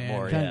pump you up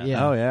more.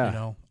 Yeah. Oh,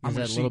 yeah. I'm going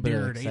that to see little bit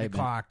deer of at 8 excitement.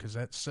 o'clock because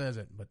that says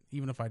it. But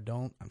even if I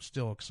don't, I'm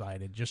still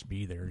excited. Just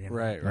be there.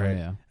 Right. Oh,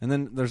 yeah. And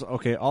then there's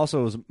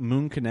also is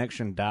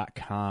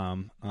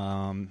moonconnection.com.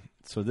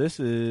 So this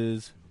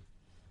is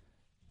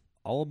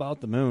all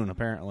about the moon,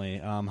 apparently.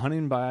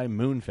 Hunting by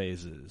moon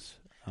phases.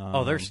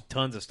 There's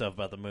tons of stuff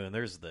about the moon.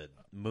 There's the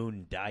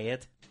moon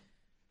diet.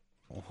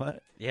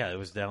 What? Yeah, it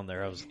was down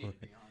there. I was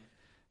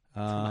I'm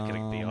not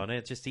going to be on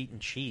it. Just eating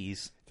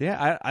cheese.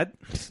 Yeah, I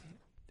bet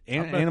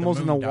animals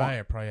the in the moon wild.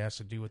 diet probably has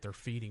to do with their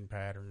feeding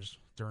patterns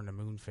during the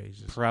moon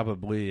phases.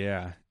 Probably,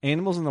 yeah.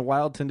 Animals in the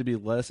wild tend to be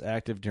less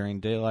active during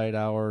daylight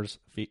hours,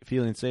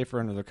 feeling safer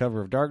under the cover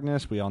of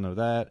darkness. We all know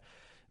that.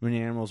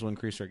 Many animals will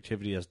increase their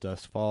activity as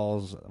dusk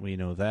falls. We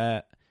know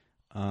that.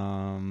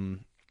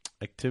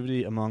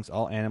 Activity amongst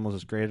all animals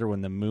is greater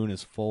when the moon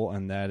is full,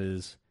 and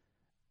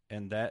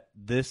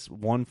this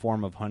one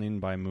form of hunting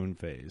by moon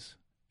phase.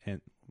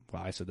 And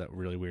well, I said that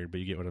really weird,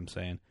 but you get what I'm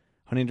saying.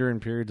 Hunting during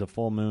periods of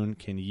full moon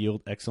can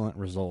yield excellent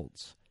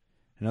results.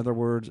 In other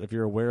words, if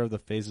you're aware of the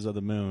phases of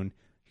the moon,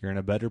 you're in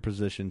a better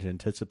position to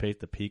anticipate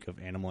the peak of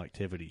animal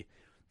activity.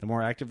 The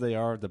more active they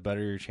are, the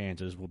better your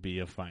chances will be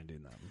of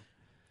finding them.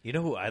 You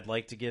know who I'd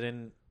like to get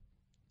in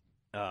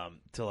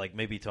to like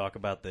maybe talk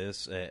about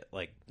this?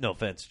 No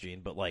offense,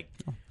 Gene, but like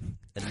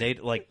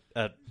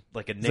a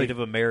Native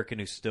American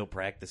who still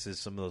practices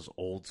some of those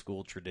old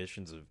school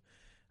traditions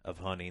of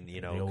hunting.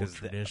 The old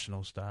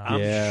traditional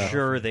style. I'm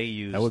sure they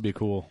use that would be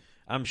cool.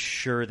 I'm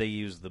sure they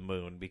use the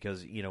moon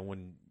because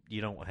when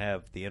you don't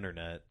have the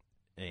internet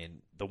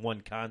and the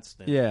one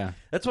constant. Yeah,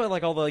 that's why I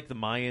like all the the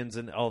Mayans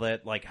and all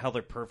that, like how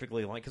they're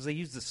perfectly aligned because they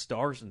use the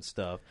stars and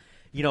stuff.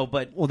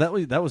 But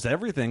that was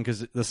everything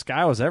because the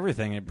sky was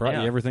everything. It brought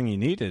you everything you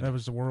needed. That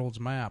was the world's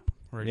map.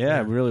 Right yeah,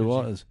 there. it really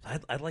was.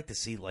 I'd like to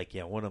see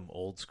one of them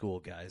old school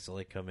guys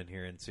to come in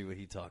here and see what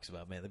he talks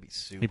about. Man, that'd be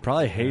super. He'd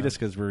probably cool. hate us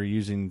because we're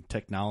using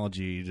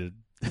technology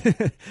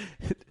to.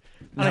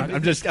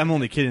 I'm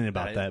only kidding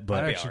about that.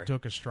 But I actually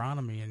took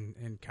astronomy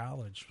in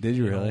college. Did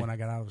you really? When I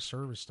got out of the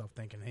service stuff,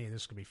 thinking, hey,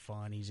 this could be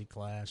fun, easy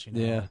class.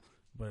 Yeah.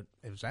 But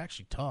it was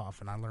actually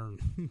tough, and I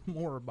learned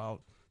more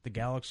about the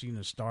galaxy and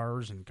the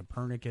stars and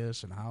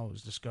Copernicus and how it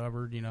was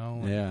discovered.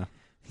 Yeah.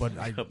 But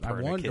I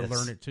wanted to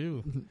learn it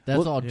too.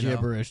 That's all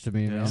gibberish to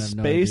me, man. I have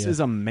no Space idea.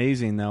 is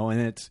amazing though, and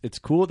it's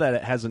cool that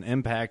it has an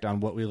impact on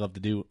what we love to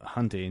do,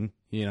 hunting.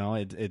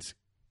 It's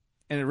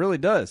and it really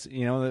does.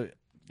 It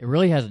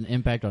really has an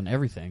impact on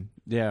everything.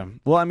 Yeah.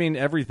 Well, I mean,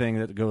 everything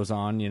that goes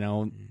on.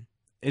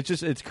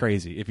 It's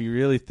crazy. If you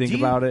really think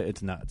about it,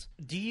 it's nuts.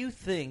 Do you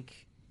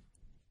think?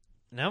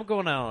 Now I'm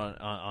going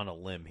out on a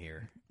limb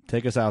here.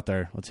 Take us out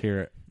there. Let's hear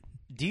it.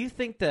 Do you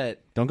think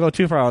that don't go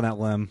too far on that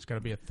limb? It's got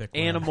to be a thick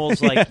animals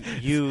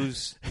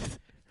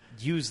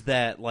use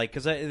that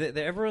because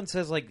everyone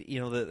says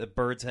the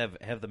birds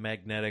have the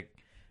magnetic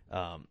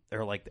or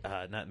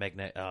not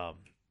magnetic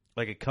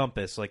like a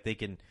compass, like they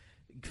can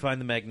find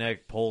the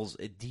magnetic poles.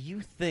 Do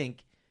you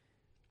think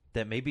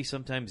that maybe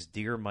sometimes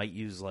deer might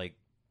use the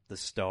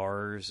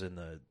stars and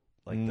the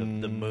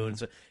moon?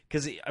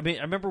 Because I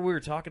remember we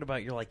were talking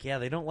about, you're like, yeah,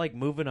 they don't like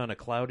moving on a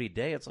cloudy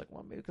day. It's like,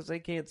 well, maybe because they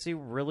can't see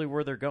really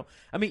where they're going.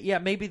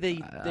 Maybe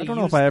they I don't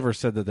know if I ever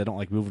said that they don't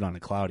like moving on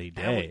a cloudy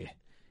day.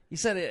 He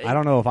said it. I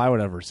don't know if I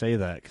would ever say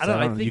that. 'Cause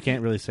I think you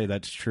can't really say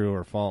that's true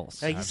or false.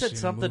 He I've said seen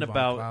something them move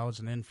about on clouds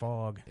and in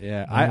fog.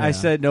 Yeah, I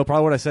said no.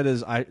 Probably what I said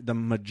is the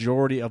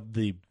majority of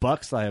the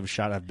bucks I have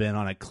shot have been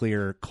on a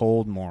clear,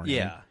 cold morning.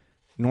 Yeah.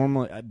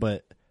 Normally,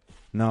 but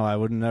no, I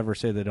would never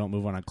say they don't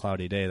move on a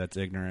cloudy day. That's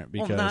ignorant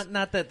because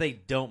not that they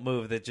don't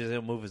move, they just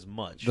don't move as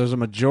much. there's a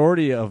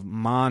majority of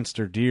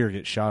monster deer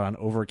get shot on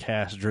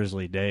overcast,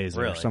 drizzly days.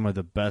 They're Really? some of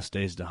the best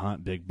days to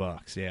hunt big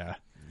bucks. Yeah,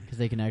 Because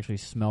they can actually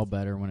smell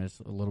better when it's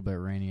a little bit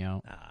rainy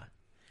out.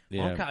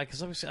 yeah.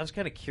 Because I was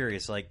kind of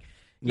curious. Like,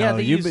 No,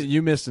 they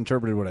you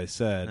misinterpreted what I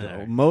said. All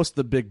right. Most of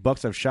the big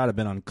bucks I've shot have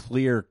been on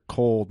clear,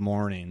 cold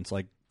mornings,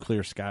 like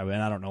clear sky.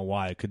 And I don't know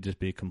why. It could just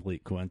be a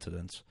complete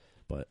coincidence.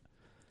 But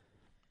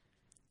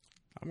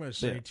I'm going to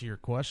say to your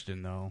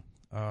question though,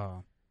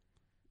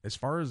 as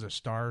far as the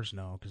stars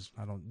know, because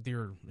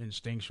deer are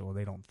instinctual,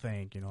 they don't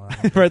think, I don't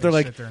think Right, they they're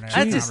like, sit there and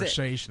have a "Geez,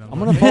 conversation. I'm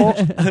gonna follow-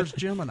 There's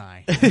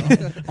Gemini.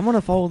 I'm going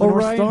to follow the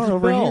North Star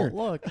over here.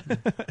 Look.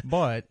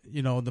 But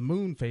the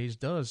moon phase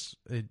does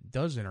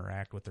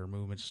interact with their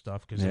movement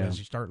stuff because Yeah. as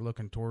you start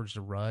looking towards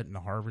the rut and the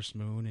harvest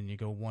moon, and you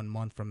go 1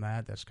 month from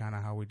that, that's kind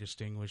of how we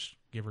distinguish,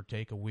 give or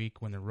take a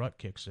week, when the rut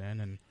kicks in.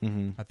 And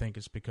Mhm. I think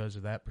it's because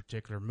of that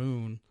particular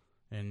moon,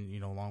 and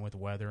along with the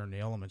weather and the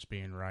elements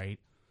being right.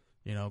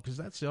 Because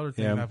that's the other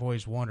thing Yeah. that I've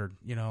always wondered.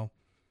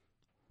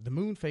 The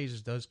moon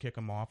phases does kick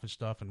them off and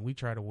stuff, and we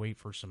try to wait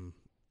for some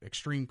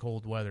extreme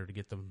cold weather to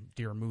get the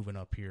deer moving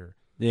up here.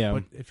 Yeah.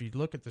 But if you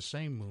look at the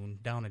same moon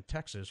down in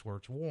Texas where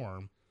it's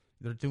warm,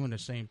 they're doing the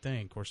same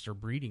thing. Of course, their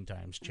breeding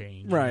times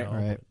change. Right.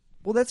 Right.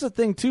 Well, that's the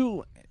thing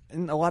too,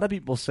 and a lot of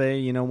people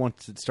say,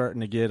 once it's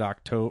starting to get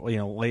October,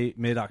 late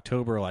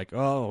mid-October, like,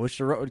 oh, I wish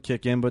the rut would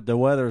kick in, but the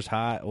weather's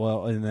hot.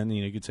 Well, and then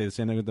you could say the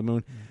same thing with the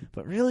moon,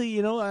 but really,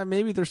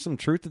 maybe there's some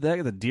truth to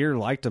that. The deer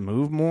like to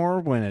move more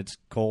when it's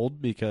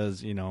cold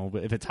because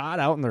if it's hot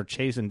out and they're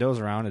chasing does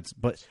around,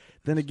 but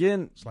then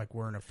again, It's like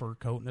wearing a fur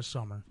coat in the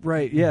summer.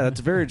 right? Yeah,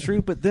 that's very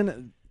true. But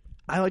then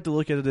I like to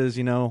look at it as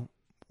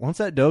once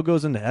that doe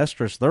goes into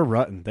estrus, they're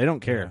rutting. They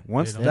don't care. Yeah,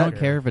 Once they They that don't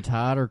care if it's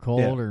hot or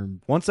cold or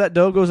once that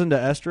doe goes into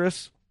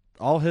estrus,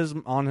 all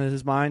on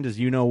his mind is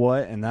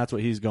what, and that's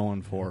what he's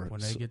going for. When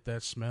they get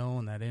that smell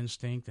and that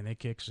instinct and it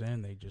kicks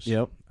in, they just,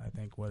 Yep. I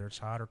think whether it's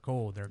hot or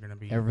cold, they're going to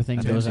be. everything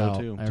I think goes so, out.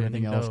 too. Everything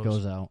Tending else does.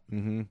 goes out.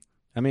 Mm-hmm.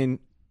 I mean,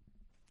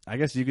 I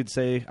guess you could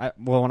say,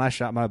 when I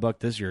shot my buck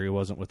this year, he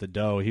wasn't with the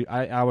doe. You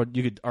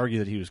could argue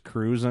that he was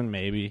cruising,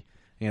 maybe.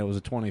 It was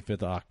the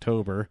 25th of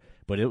October,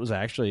 but it was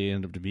actually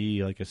ended up to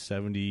be like a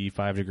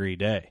 75-degree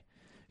day,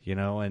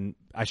 and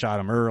I shot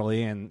him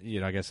early, and,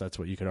 I guess that's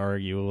what you could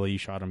argue. Well, you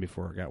shot him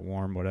before it got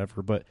warm,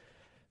 whatever. But,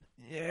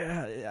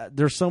 yeah,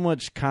 there's so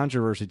much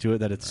controversy to it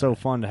that it's so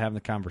fun to have the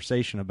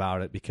conversation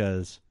about it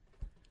because,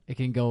 It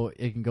can go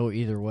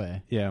either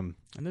way. yeah.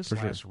 And this For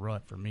last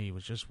rut for me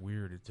was just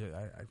weird.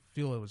 I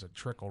feel it was a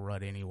trickle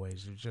rut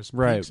anyways. It was just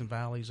Right. peaks and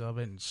valleys of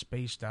it and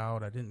spaced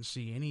out. I didn't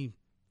see any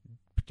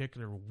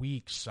particular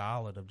week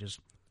solid of just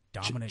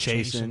dominant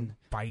chasing,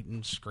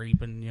 fighting,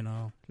 scraping,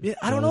 Yeah,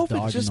 I don't know if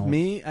Those it's just dog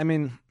me. I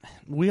mean,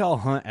 we all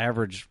hunt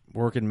average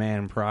working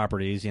man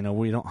properties.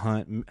 We don't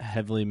hunt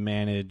heavily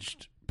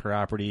managed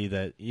property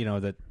that we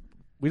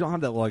don't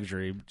have that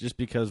luxury just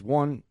because,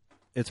 one,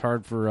 it's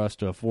hard for us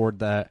to afford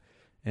that,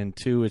 and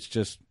two, it's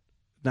just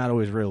not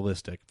always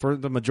realistic. For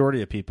the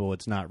majority of people,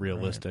 it's not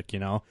realistic,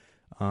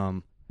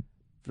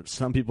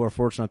 Some people are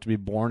fortunate enough to be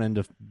born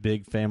into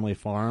big family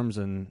farms,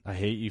 and I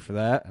hate you for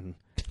that, and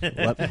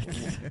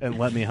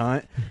let me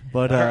hunt.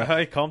 But All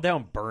right, calm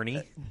down,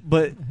 Bernie.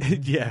 but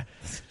yeah,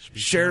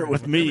 share it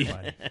with me.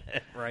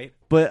 Right?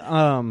 But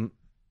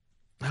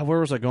where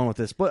was I going with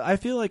this? But I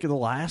feel like in the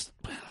last,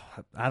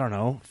 I don't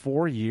know,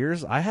 4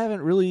 years, I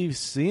haven't really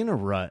seen a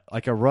rut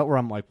where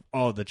I'm like,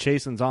 oh, the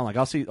chasing's on. Like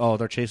I'll see, oh,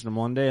 they're chasing them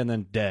one day and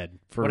then dead.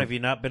 What, have you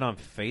not been on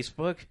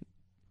Facebook?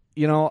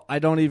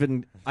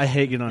 I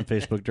hate getting on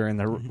Facebook during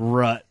the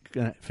rut,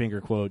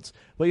 finger quotes.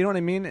 But you know what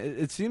I mean?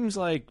 It seems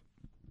like,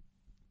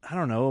 I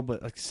don't know,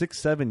 but like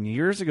 6-7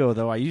 years ago,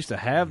 though, I used to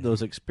have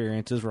those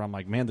experiences where I'm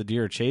like, man, the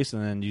deer are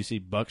chasing, and you see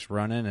bucks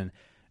running,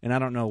 and I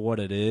don't know what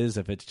it is,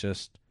 if it's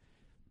just,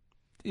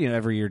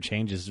 every year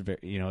changes, it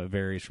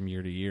varies from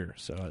year to year.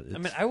 So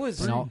I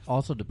was... And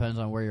also depends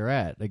on where you're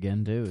at,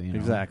 again, too.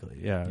 Exactly,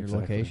 yeah. Your exactly.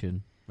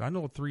 location. I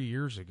know 3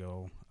 years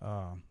ago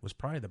was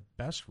probably the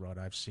best rut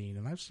I've seen,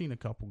 and I've seen a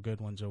couple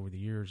good ones over the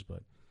years,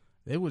 but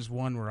it was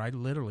one where I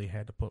literally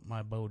had to put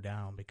my bow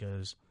down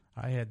because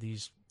I had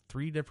these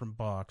 3 different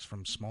bucks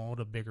from small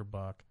to bigger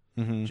buck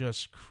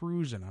just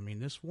cruising. I mean,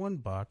 this one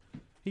buck,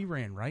 he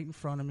ran right in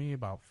front of me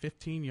about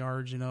 15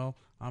 yards,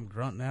 I'm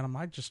grunting at him.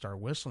 I just start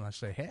whistling. I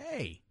say,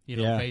 hey,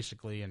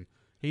 basically, and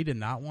he did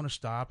not want to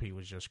stop. He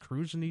was just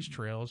cruising these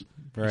trails.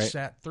 Right. He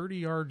sat 30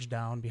 yards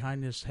down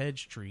behind this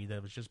hedge tree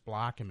that was just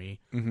blocking me,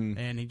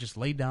 and he just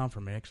laid down for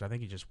a minute because I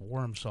think he just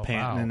wore himself out.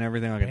 Panting and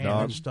everything like a Panting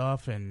dog. and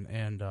stuff,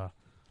 and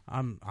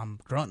I'm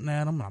grunting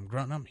at him, and I'm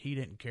grunting at him. He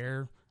didn't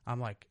care. I'm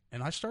like,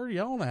 and I started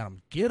yelling at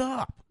him, get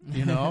up.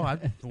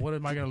 What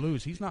am I going to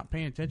lose? He's not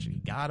paying attention. He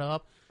got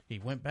up. He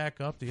went back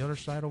up the other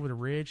side over the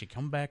ridge. He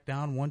come back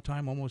down one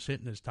time, almost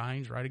hitting his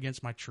tines right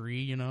against my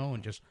tree, you know,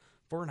 and just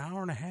for an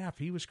hour and a half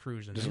he was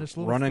cruising. Just and this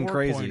little running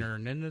crazy. Pointer,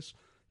 and then this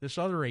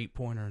other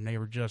 8-pointer, and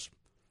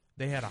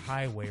they had a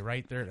highway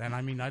right there. And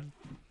I mean,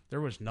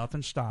 there was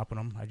nothing stopping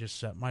them. I just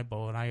set my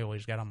bow, and I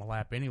always got on my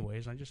lap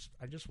anyways. I just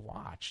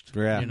watched.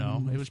 Yeah. You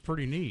know, it was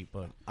pretty neat.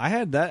 But I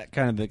had that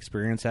kind of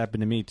experience happen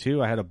to me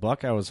too. I had a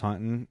buck I was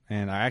hunting,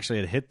 and I actually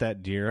had hit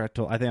that deer. I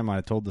think I might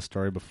have told the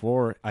story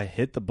before. I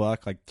hit the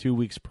buck like 2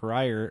 weeks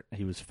prior.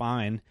 He was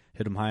fine.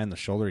 Hit him high in the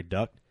shoulder. He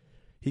ducked.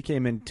 He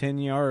came in 10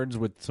 yards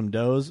with some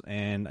does,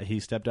 and he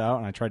stepped out,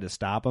 and I tried to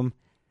stop him.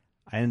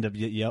 I ended up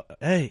yelling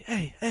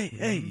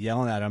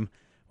at him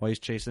while he's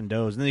chasing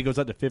does. And then he goes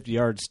up to 50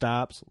 yards,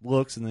 stops,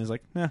 looks, and then he's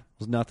like, it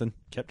was nothing.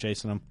 Kept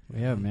chasing him.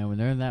 Yeah, man, when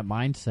they're in that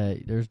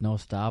mindset, there's no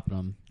stopping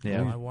them.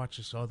 Yeah. Well, I watched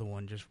this other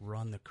one just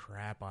run the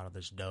crap out of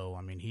this doe.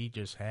 I mean, he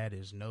just had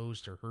his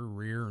nose to her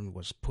rear and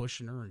was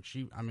pushing her, and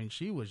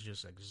she was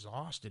just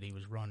exhausted. He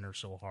was running her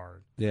so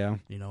hard. Yeah.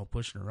 You know,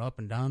 pushing her up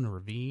and down the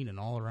ravine and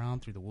all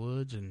around through the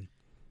woods. And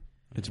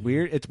It's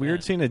weird. It's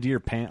weird seeing a deer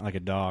pant like a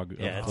dog.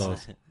 Yeah, up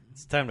close.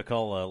 It's time to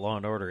call Law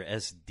and Order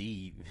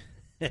SDU,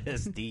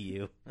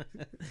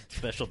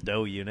 Special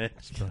Doe Unit.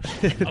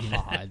 Come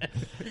on.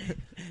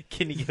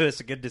 Can you give us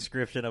a good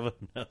description of him?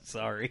 No,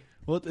 sorry.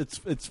 Well,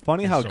 it's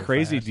funny how so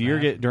crazy fast, deer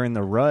man. get during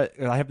the rut.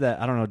 I have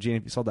that. I don't know, Gene,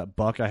 if you saw that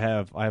buck I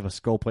have a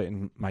skull plate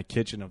in my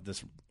kitchen of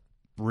this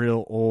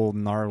real old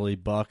gnarly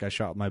buck I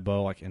shot with my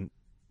bow like in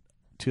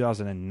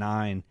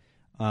 2009.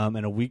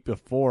 And a week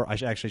before, I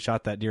actually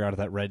shot that deer out of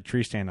that red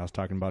tree stand I was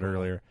talking about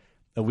earlier.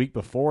 A week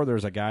before, there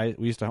was a guy,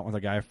 we used to hunt with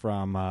a guy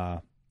from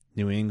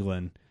New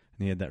England,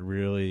 and he had that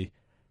really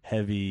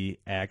heavy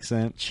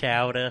accent.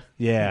 Chowder.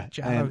 Yeah.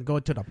 go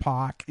to the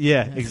park.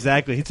 Yeah,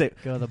 exactly. He'd say,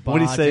 Go to the bar,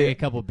 what'd he say? drink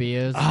a couple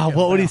beers.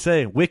 What would he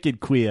say?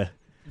 Wicked queer.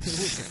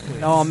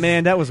 Oh,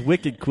 man, that was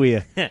wicked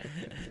queer.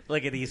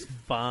 Look at these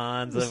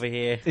fawns over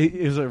here. He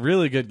was a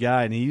really good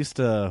guy, and he used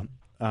to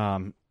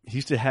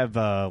have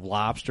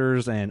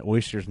lobsters and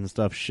oysters and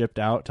stuff shipped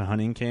out to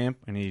hunting camp,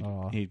 and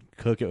he'd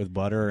cook it with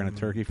butter and a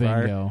turkey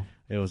fryer. Bingo.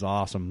 It was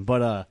awesome.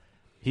 But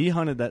he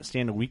hunted that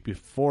stand a week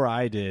before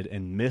I did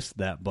and missed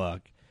that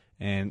buck.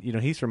 And, you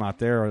know, he's from out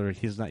there, or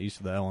he's not used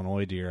to the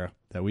Illinois deer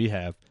that we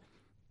have.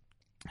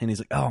 And he's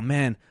like, oh,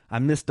 man, I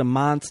missed a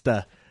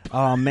monster.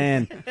 Oh,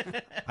 man.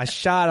 I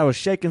was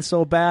shaking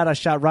so bad, I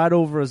shot right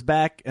over his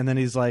back. And then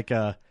he's like,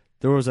 there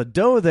was a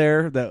doe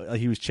there that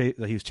he was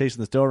chasing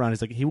this doe around.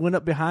 He's like, he went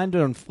up behind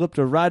her and flipped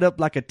her right up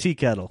like a tea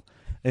kettle.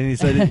 And he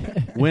said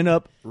he went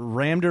up,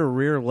 rammed her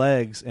rear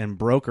legs, and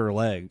broke her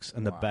legs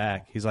in the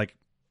back. He's like,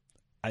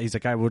 I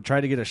would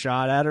try to get a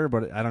shot at her,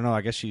 but I don't know.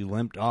 I guess she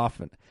limped off,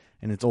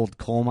 and it's old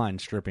coal mine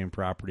stripping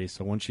property.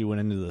 So once she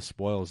went into the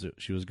spoils,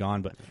 she was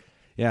gone. But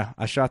yeah,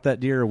 I shot that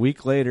deer a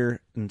week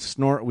later and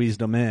snort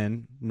wheezed him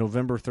in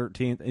November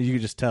 13th. And you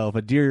could just tell if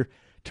a deer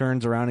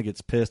turns around and gets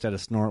pissed at a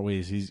snort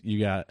wheeze, you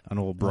got an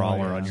old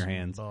brawler on your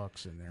hands.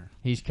 Bucks in there.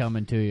 He's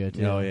coming to you,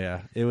 too. Oh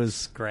yeah, it was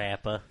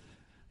Scrappa.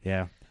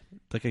 yeah,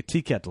 like a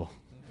tea kettle.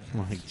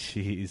 I'm like,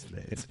 jeez,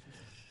 man.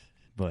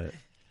 But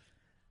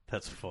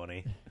That's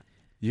funny.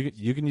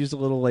 you can use the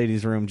little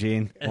ladies' room,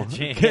 Gene.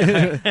 Gene.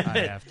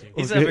 I have to.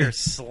 He's over here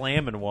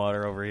slamming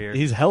water over here.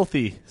 He's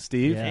healthy,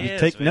 Steve. Yeah. He You is,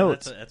 take man.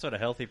 notes. That's what a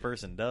healthy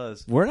person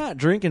does. We're not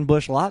drinking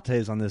Busch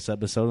lattes on this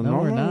episode. No,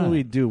 we're Normally not.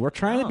 we do. We're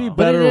trying to be Oh. But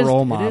better it is,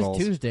 role models.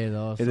 It is Tuesday,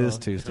 though. It so is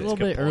It's Tuesday. a little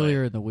Good bit point.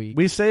 earlier in the week.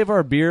 We save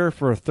our beer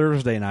for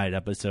Thursday night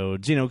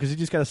episodes, because you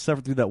just got to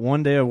suffer through that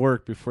one day of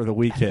work before the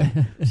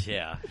weekend.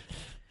 Yeah.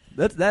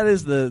 that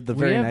is the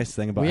very have- nice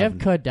thing about we having.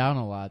 have cut down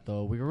a lot,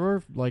 though. We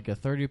were like a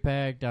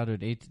 30-pack down to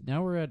an 18.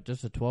 Now we're at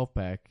just a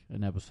 12-pack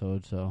an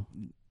episode, so.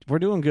 We're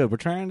doing good. We're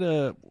trying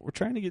to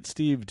get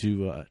Steve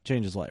to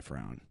change his life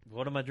around.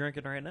 What am I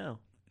drinking right now?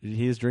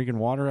 He is drinking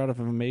water out of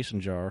a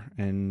mason jar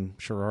in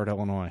Sherrard,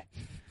 Illinois.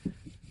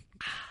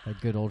 That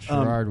good old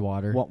Sherrard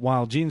water.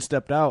 While Gene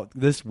stepped out,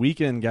 this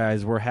weekend,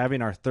 guys, we're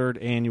having our 3rd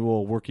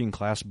annual Working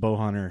Class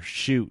Bowhunter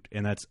Shoot,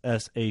 and that's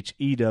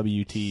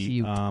SHEWT.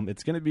 Shoot.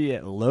 It's going to be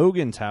at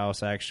Logan's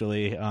house,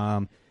 actually.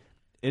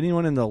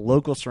 Anyone in the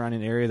local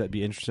surrounding area that'd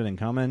be interested in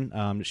coming,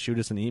 just shoot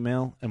us an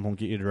email, and we'll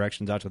get you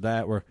directions out to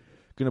that. We're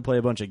going to play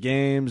a bunch of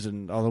games,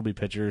 and there'll be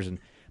pictures, and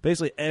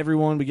basically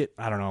everyone we get,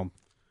 I don't know,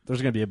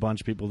 there's going to be a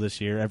bunch of people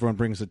this year. Everyone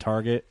brings a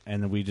target,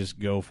 and then we just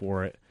go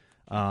for it.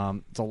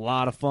 It's a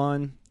lot of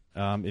fun.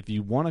 If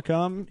you want to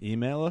come,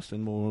 email us,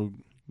 and we'll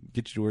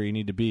get you to where you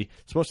need to be.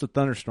 It's supposed to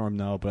thunderstorm,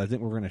 though, but I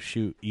think we're going to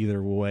shoot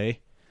either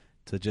way.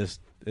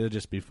 It'll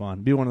just be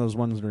fun. Be one of those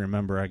ones to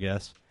remember, I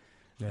guess.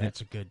 Yeah,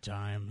 it's a good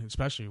time,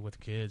 especially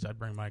with kids. I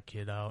bring my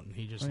kid out, and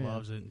he just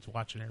loves it. And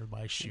watching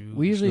everybody shoot.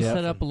 We usually Yeah.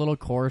 set up a little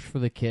course for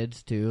the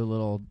kids,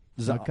 too.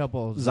 A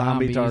couple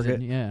zombie zombies target.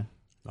 And, yeah.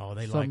 Oh,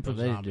 they Something like for those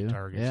they to zombie do.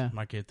 targets. Yeah.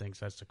 My kid thinks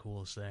that's the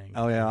coolest thing.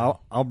 Oh yeah,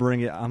 I'll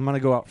bring it. I'm gonna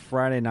go out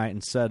Friday night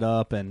and set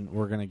up, and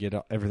we're gonna get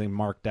everything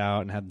marked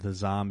out and have the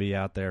zombie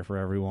out there for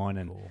everyone.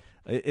 And Cool.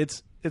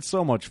 it's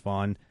so much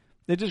fun.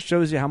 It just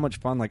shows you how much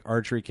fun like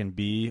archery can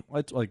be.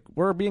 It's like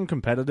we're being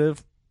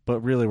competitive, but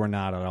really we're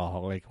not at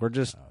all. Like we're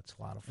just it's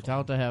a lot of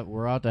fun.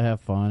 We're out to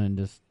have fun and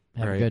just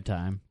have a good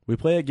time. We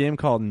play a game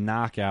called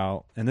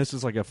Knockout, and this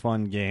is like a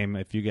fun game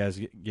if you guys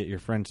get your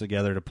friends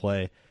together to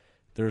play.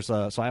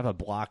 So I have a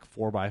block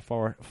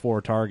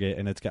 4x4 target,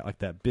 and it's got like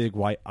that big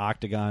white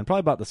octagon, probably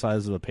about the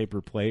size of a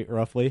paper plate,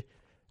 roughly.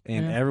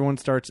 And everyone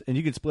starts, and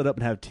you can split up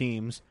and have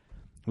teams.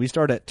 We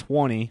start at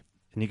 20,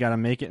 and you got to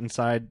make it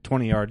inside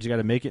 20 yards. You got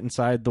to make it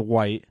inside the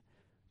white.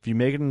 If you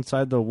make it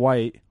inside the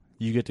white,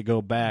 you get to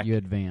go back. You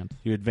advance.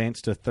 You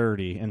advance to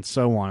 30, and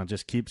so on. It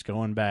just keeps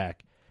going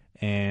back.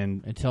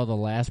 And until the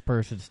last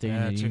person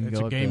standing, it's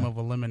a game of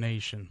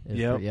elimination.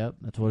 Yep,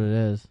 that's what it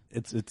is.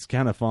 It's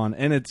kind of fun,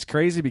 and it's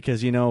crazy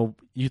because you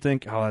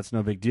think, oh, that's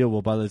no big deal.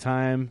 Well, by the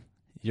time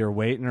you're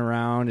waiting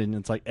around and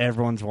it's like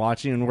everyone's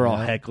watching and we're all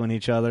heckling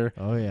each other.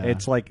 Oh yeah,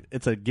 it's like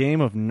it's a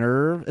game of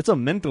nerve. It's a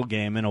mental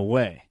game in a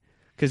way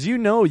because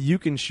you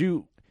can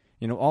shoot.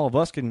 All of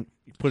us can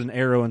put an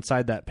arrow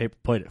inside that paper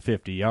plate at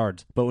 50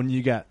 yards, but when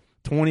you got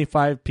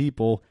 25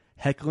 people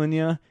heckling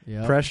you,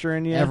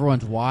 pressuring you,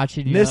 everyone's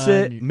watching you, miss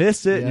it,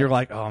 and you're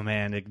like, oh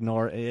man,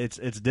 ignore it.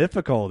 It's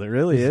difficult. It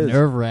really is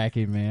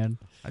nerve-wracking, man.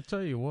 I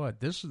tell you what,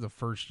 this is the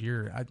first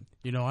year.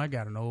 I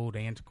got an old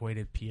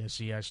antiquated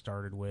PSE I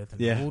started with,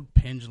 an old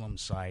pendulum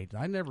sight.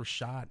 I never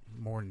shot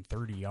more than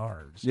 30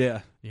 yards.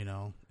 Yeah,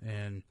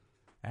 and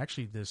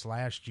actually this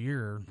last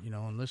year,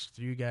 and listened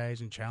to you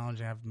guys and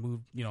challenge. I've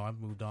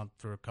moved on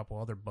for a couple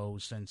other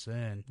bows since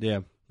then. Yeah.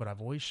 But I've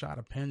always shot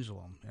a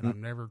pendulum, and I've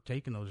never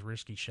taken those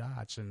risky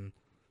shots. And,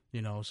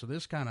 so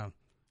this kind of,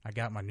 I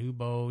got my new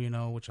bow,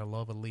 which I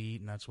love Elite,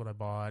 and that's what I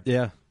bought.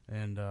 Yeah.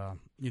 And,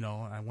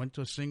 I went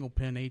to a single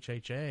pin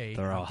HHA.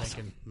 They're I'm awesome.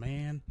 thinking,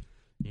 man,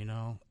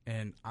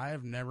 and I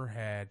have never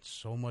had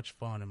so much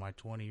fun in my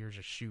 20 years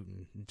of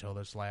shooting until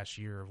this last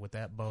year with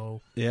that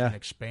bow. Yeah. And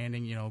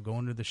expanding,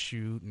 going to the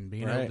shoot and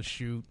being able to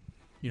shoot,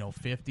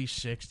 50,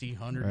 60,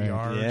 100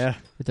 yards. Yeah.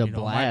 It's a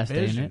blast, my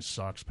vision ain't it?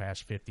 sucks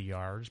past 50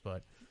 yards,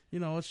 but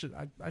it's just,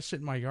 I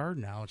sit in my yard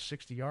now. It's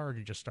 60 yards.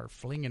 You just start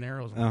flinging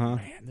arrows. I'm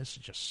like, man, this is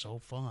just so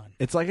fun.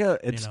 It's like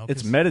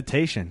it's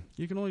meditation.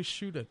 You can only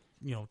shoot at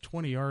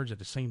 20 yards at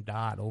the same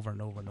dot over and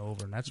over and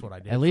over, and that's what I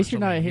did. At least you're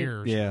not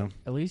hitting. Yeah.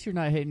 At least you're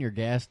not hitting your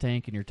gas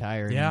tank and your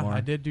tire anymore. Yeah,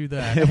 I did do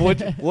that. what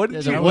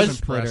did you? It was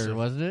splitter,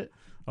 wasn't it?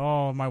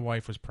 Oh, my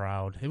wife was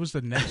proud. It was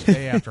the next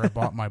day after I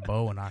bought my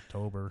bow in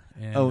October.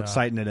 And,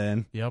 sighting it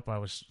in. Yep, I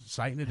was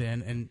sighting it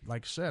in, and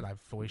like I said, I've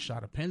always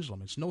shot a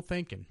pendulum. It's no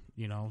thinking,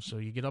 So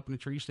you get up in the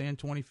tree stand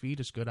 20 feet,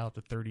 it's good out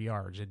to 30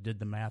 yards. It did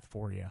the math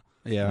for you.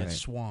 Yeah, and it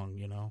swung,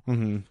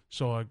 Mm-hmm.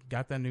 So I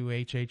got that new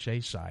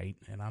HHA sight,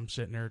 and I'm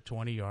sitting there at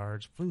 20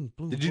 yards. Boom,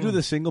 boom. Did you do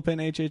the single pin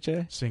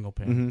HHA? Single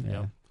pin? Mm-hmm.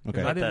 Yeah.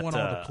 Okay. I didn't want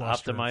all the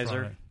cluster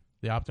optimizer.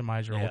 The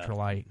optimizer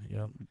ultralight.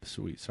 Yep.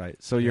 Sweet sight.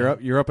 So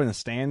you're up in a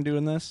stand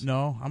doing this?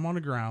 No, I'm on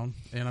the ground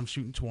and I'm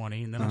shooting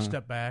 20, and then I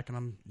step back and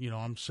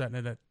I'm setting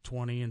it at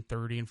 20 and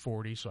 30 and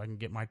 40 so I can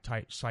get my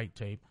tight sight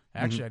tape.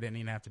 Actually, I didn't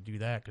even have to do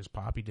that because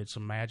Poppy did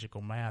some magical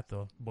math,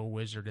 the bow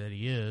wizard that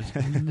he is,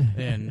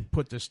 and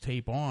put this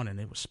tape on, and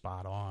it was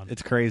spot on.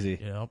 It's crazy.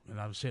 Yep. And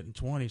I was hitting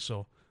 20,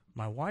 so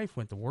my wife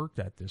went to work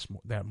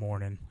that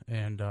morning,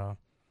 and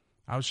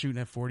I was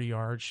shooting at 40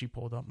 yards. She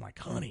pulled up. I'm like,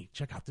 honey,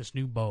 check out this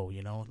new bow,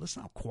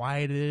 Listen how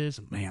quiet it is.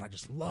 And, man, I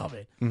just love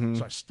it. Mm-hmm.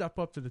 So I step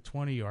up to the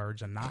 20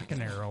 yards and knock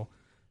an arrow.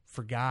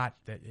 Forgot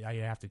that I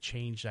have to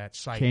change that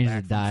sight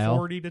back from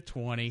 40 to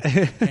 20.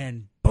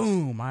 And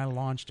boom, I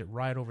launched it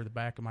right over the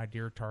back of my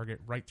deer target,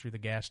 right through the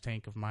gas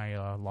tank of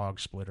my log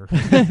splitter.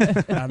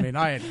 I mean,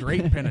 I had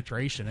great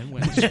penetration. It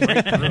went straight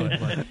through it.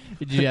 But,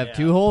 did you have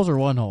 2 holes or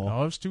 1 hole?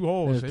 No, it was 2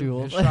 holes.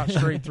 It shot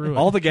straight through it.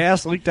 All the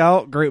gas leaked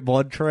out. Great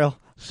blood trail.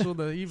 So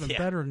even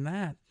better than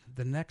that,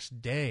 the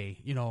next day,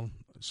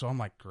 so I'm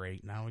like,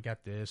 great, now we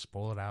got this,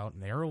 pull it out,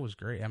 and the arrow was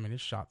great. I mean, it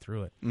shot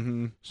through it.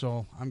 Mm-hmm.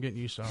 So I'm getting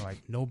used to it, like,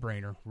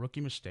 no-brainer,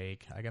 rookie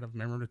mistake. I got to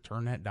remember to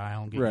turn that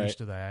dial and get used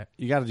to that.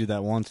 You got to do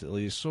that once at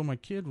least. So my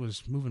kid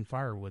was moving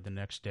firewood the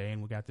next day,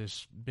 and we got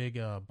this big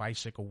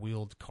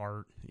bicycle-wheeled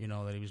cart,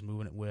 that he was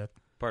moving it with.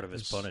 Part of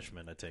his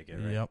punishment, I take it,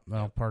 right? Yep.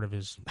 Well, part of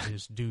his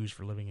dues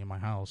for living in my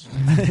house.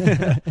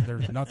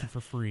 There's nothing for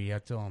free. I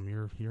tell him,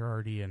 you're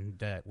already in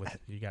debt.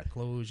 You got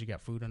clothes, you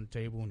got food on the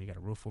table, and you got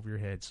a roof over your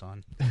head,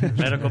 son.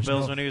 Medical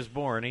bills when he was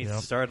born. He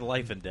started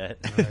life in debt.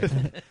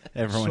 Right.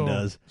 Everyone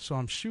does. So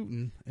I'm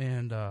shooting,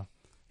 and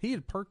he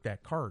had parked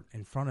that cart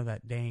in front of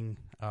that dang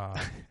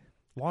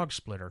log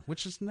splitter,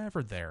 which is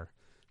never there.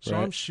 So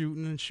I'm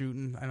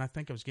shooting, and I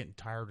think I was getting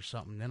tired or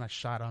something. Then I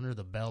shot under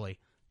the belly.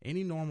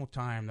 Any normal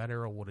time, that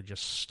arrow would have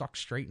just stuck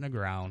straight in the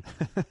ground.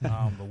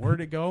 But where'd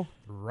it go?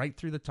 Right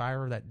through the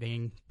tire of that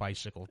dang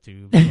bicycle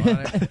tube.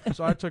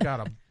 So I took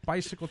out a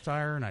bicycle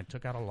tire, and I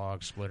took out a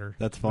log splitter.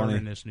 That's funny.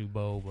 In this new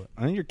bow. But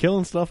I think you're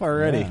killing stuff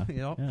already.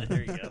 Yep.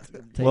 There you go.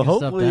 Taking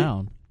hopefully stuff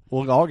down.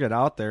 We'll all get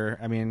out there.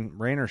 I mean,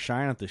 rain or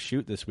shine at the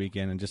shoot this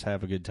weekend and just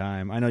have a good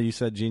time. I know you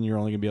said, Gene, you're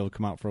only going to be able to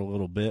come out for a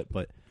little bit,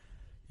 but,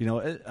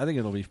 I think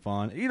it'll be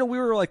fun. We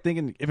were like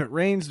thinking, if it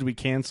rains, do we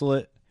cancel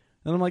it?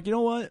 And I'm like, you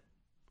know what?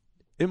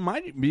 It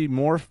might be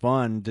more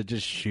fun to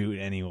just shoot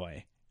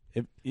anyway.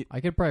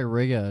 I could probably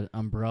rig an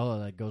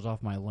umbrella that goes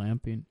off my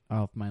limb,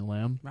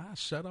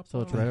 Set up.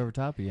 so it's right over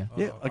top of you.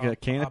 Yeah, like a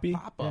canopy? A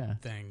pop-up Yeah.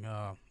 thing.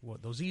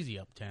 What, those Easy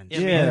Up tents.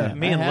 Yeah.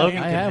 Me and I have- Logan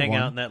I can have hang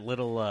one. out in that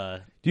little.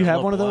 Do you that have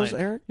little one of those,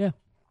 blind. Eric? Yeah.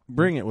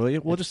 Bring it, will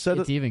you? We'll just set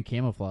It's it. even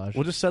camouflage.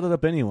 We'll just set it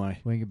up anyway.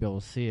 We ain't gonna be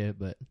able to see it,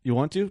 but You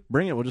want to?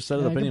 Bring it. We'll just set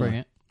it yeah, up I can anyway. bring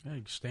it. Yeah,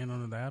 you can stand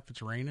under that if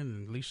it's raining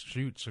and at least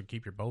shoot, so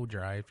keep your bow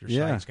dry if your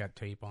Yeah. sights got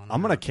tape on it.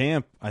 I'm gonna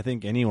camp. I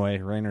think anyway,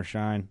 rain or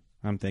shine.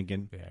 I'm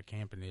thinking Yeah,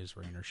 camping is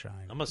rain or shine.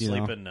 I'm gonna You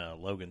sleep know.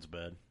 in Logan's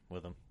bed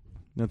with him.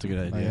 that's a good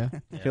Oh,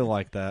 idea. yeah? He'll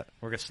like that.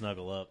 We're gonna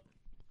snuggle up.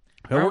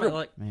 Oh, Or we're I, gonna-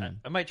 like, Man.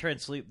 I might try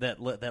and sleep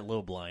that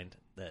low blind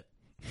that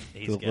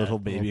he's The got. little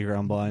baby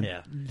ground blind.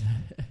 Yeah.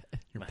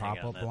 Your I'm gonna hang out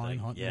in pop-up that blind, thing.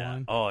 hunting Yeah.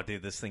 blind. Oh,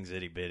 dude, this thing's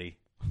itty bitty.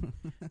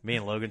 Me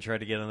and Logan tried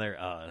to get in there.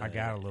 I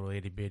got a little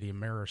itty bitty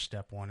mirror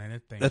step one in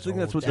it. I think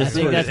that's what I That's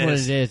think what that's it what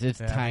is. it is. It's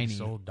yeah, tiny.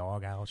 It's old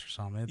doghouse or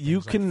something. That You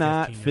thing's like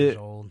cannot 15 fit- years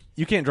old.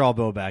 You can't draw a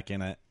bow back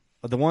in it.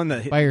 The one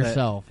that By that-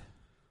 yourself.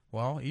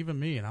 Well, even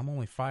me, and I'm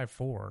only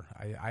 5'4".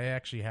 I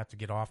actually have to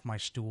get off my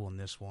stool in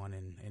this one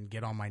and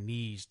get on my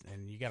knees,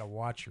 and you got to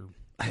watch your.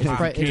 It's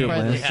probably the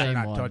You're same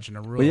not one. touching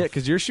the roof. Well, yeah,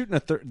 because you're shooting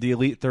the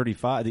Elite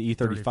 35, the E35,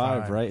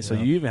 35, right? So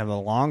yeah. you even have a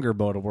longer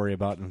bow to worry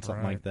about and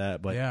something Right. like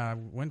that. But yeah, I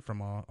went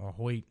from a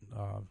Hoyt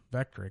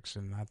Vectrix,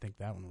 and I think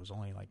that one was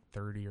only like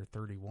 30 or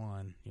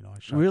 31. You know, I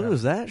shot really, that.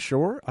 was that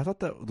short? I thought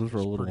those were a It's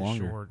little pretty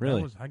longer. short.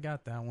 Really? I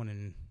got that one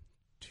in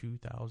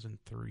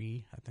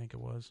 2003, I think it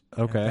was.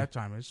 Okay. And at that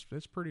time, it's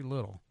pretty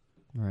little.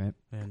 Right.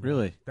 And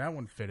Really? that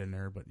one fit in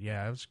there, but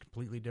yeah, it was a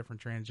completely different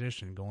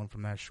transition going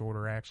from that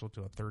shorter axle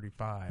to a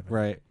 35.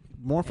 Right.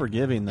 More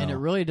forgiving though. And it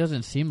really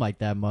doesn't seem like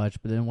that much,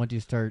 but then once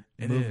you start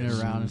It moving is.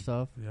 it around and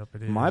stuff, Yep,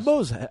 it is. My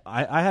bow's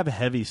I have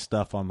heavy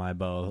stuff on my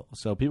bow,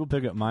 so people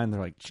pick up mine.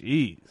 They're like,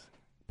 "Geez,"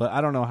 but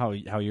I don't know how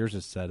yours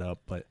is set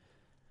up. But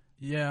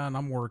Yeah, and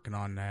I'm working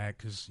on that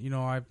because you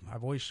know I've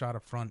always shot a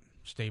front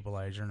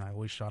stabilizer, and I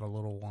always shot a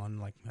little one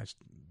like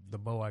the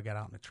bow I got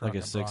out in the truck.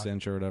 like a I brought.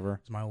 6-inch or whatever.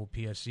 It's my old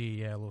PSE,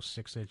 yeah, a little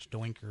 6-inch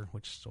doinker,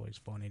 which is always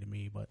funny to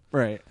me. But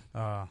Right.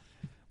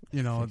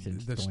 you know,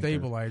 6-inch the doinker.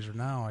 stabilizer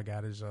now I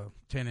got is a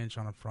 10-inch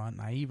on the front,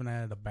 and I even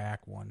added a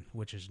back one,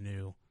 which is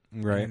new.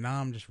 Right. And now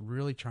I'm just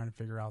really trying to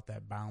figure out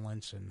that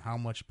balance and how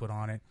much to put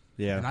on it.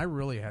 Yeah. And I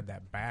really had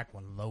that back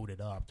one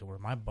loaded up to where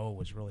my bow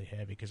was really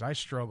heavy because I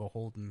struggle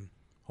holding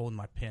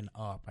my pin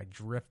up. I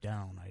drift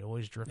down. I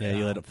always drift Yeah, down.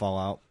 you let it fall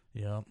out.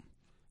 Yep.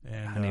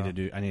 And I need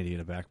to get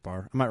a back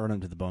bar. I might run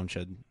up to the bone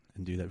shed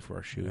and do that before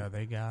I shoot. Yeah,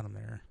 they got them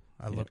there.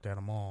 I looked at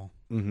them all.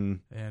 Mm-hmm.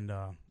 And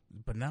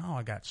but now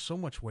I got so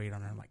much weight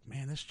on there. I'm like,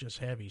 man, this is just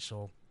heavy.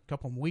 So a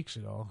couple of weeks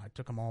ago, I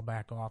took them all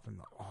back off, and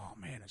oh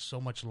man, it's so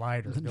much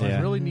lighter. Do Yeah.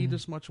 I really need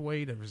this much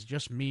weight? It was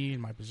just me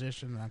and my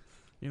position. I'm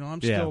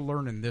Yeah. still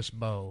learning this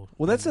bow.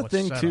 Well, that's and the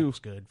thing, what too. setup's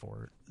good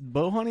for it.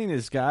 Bow hunting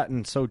has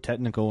gotten so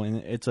technical, and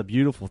it's a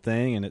beautiful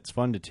thing, and it's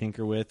fun to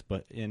tinker with.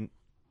 But in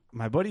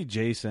my buddy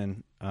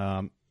Jason,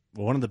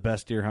 one of the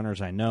best deer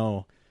hunters I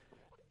know,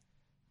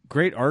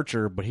 great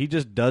archer, but he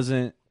just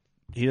doesn't.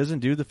 He doesn't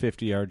do the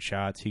 50-yard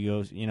shots. He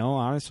goes,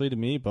 honestly, to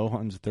me, bow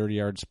hunting's a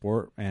 30-yard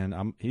sport,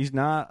 and he's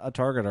not a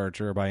target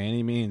archer by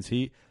any means.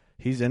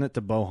 He's in it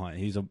to bow hunt.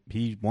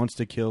 He wants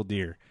to kill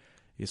deer.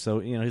 So,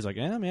 he's like,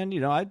 yeah, man,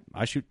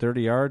 I shoot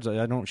 30 yards.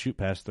 I don't shoot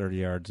past 30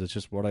 yards. It's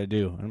just what I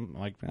do. And I'm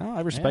like,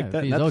 I respect yeah, that.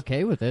 if he's That's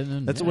okay with it.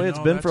 Then, that's the yeah. way it's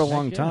No, been for a that's-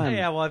 long yeah. time.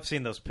 Yeah, well, I've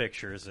seen those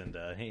pictures, and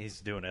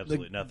he's doing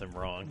absolutely nothing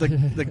wrong.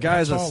 The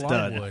guy's a That's all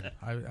stud.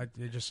 I would.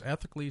 It just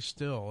ethically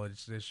still,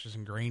 it's just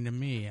ingrained in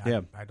me.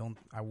 Yeah.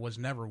 I was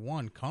never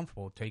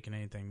comfortable taking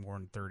anything more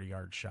than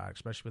 30-yard shot,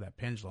 especially with that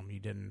pendulum.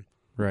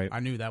 Right. I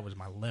knew that was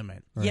my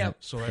limit. Yeah.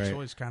 So that's Right.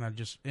 always kind of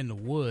just in the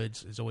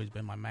woods has always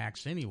been my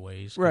max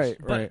anyways. 'cause- Right.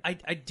 But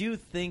I do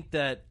think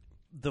that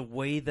the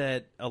way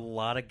that a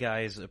lot of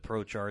guys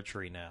approach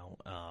archery now,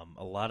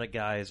 a lot of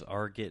guys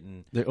are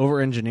getting They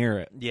over-engineer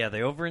it.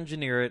 they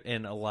over-engineer it,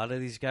 and a lot of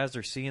these guys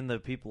are seeing the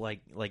people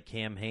like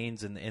Cam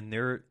Haynes, and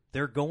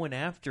they're going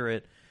after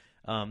it.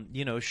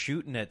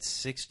 Shooting at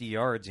 60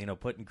 yards,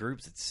 putting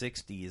groups at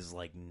 60 is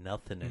like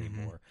nothing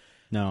anymore.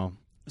 No,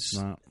 it's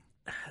not.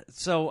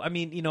 So, I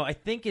mean, I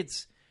think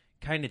it's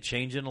kind of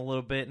changing a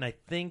little bit, and I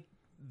think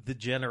the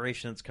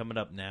generation that's coming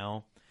up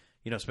now,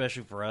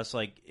 especially for us,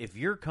 like, if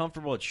you're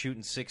comfortable at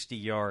shooting 60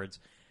 yards,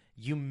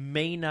 you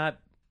may not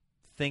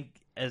think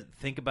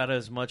about it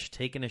as much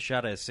taking a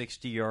shot at a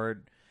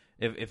 60-yard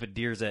if a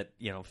deer's at,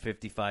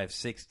 55,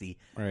 60.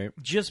 Right.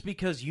 Just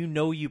because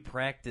you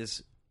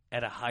practice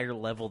at a higher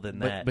level than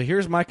that. But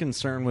here's my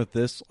concern with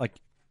this. Like,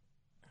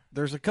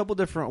 there's a couple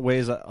different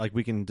ways like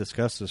we can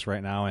discuss this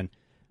right now, and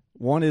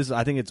one is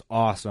I think it's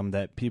awesome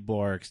that people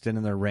are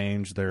extending their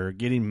range. They're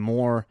getting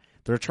more.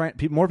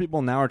 More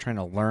people now are trying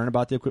to learn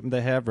about the equipment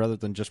they have rather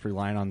than just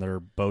relying on their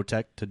bow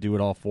tech to do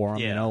it all for them.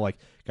 Yeah. Like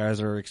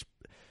guys are,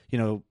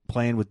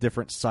 playing with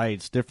different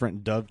sights,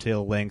 different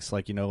dovetail lengths.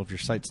 Like, if your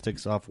sight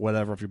sticks off,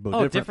 whatever. If your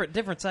bow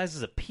different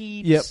sizes of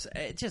peeps.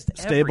 Yep. Just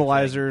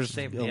stabilizers,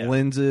 everything.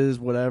 lenses,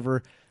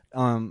 whatever.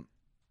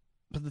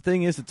 But the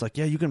thing is, it's like,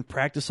 yeah, you can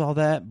practice all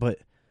that, but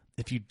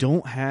if you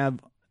don't have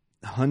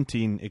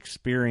hunting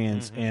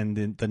experience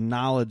and the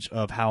knowledge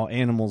of how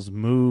animals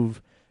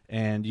move,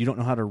 and you don't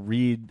know how to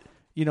read.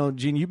 You know,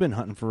 Gene, you've been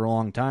hunting for a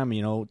long time.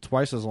 You know,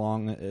 twice as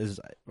long as,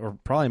 or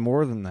probably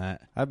more than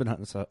that. I've been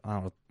hunting. So, I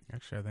don't know.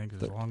 Actually, I think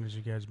as long as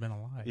you guys been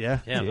alive. Yeah,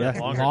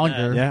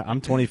 longer. Yeah,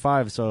 I'm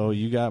 25, so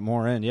you got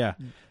more in. Yeah,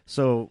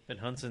 so been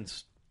hunting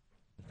since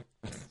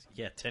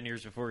 10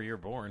 years before you were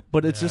born.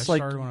 But it's just I like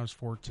started when I was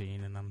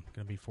 14, and I'm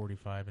going to be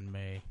 45 in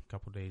May. A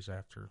couple weeks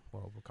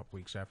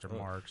after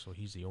Mark. So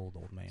he's the old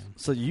man.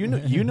 So you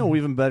know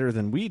even better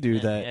than we do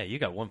that. Yeah, you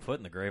got 1 foot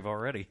in the grave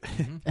already.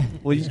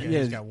 Well, he's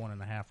got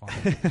 1.5 on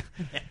him.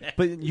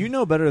 But you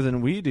know better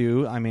than we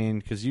do. I mean,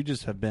 because you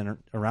just have been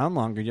around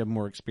longer. You have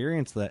more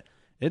experience. That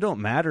it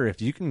don't matter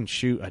if you can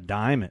shoot a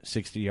dime at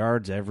 60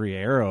 yards every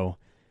arrow,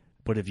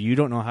 but if you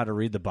don't know how to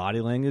read the body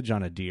language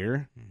on a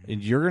deer,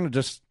 you're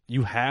gonna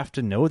you have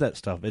to know that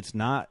stuff. It's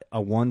not a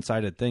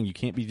one-sided thing. You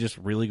can't be just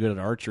really good at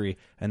archery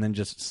and then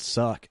just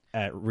suck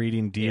at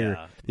reading deer.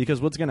 Yeah.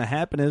 Because what's going to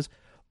happen is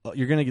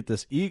you're going to get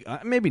this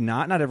maybe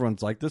not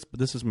everyone's like this, but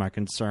this is my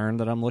concern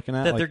that I'm looking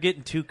at. That like, they're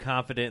getting too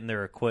confident in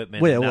their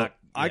equipment.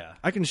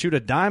 I can shoot a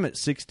dime at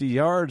 60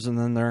 yards, and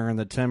then they're in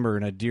the timber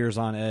and a deer's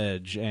on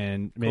edge,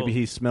 and maybe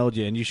he smelled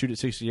you, and you shoot at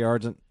 60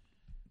 yards, and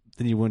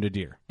then you wound a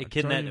deer.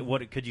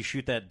 Could you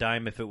shoot that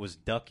dime if it was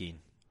ducking?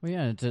 Well,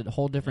 yeah, it's a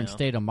whole different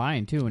state of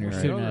mind too when you're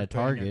shooting at a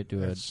target.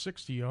 At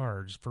 60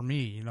 yards, for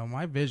me, you know,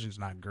 my vision's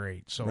not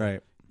great. So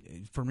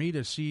for me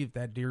to see if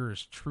that deer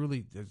is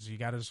truly, he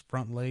got his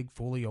front leg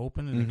fully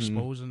open and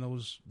exposing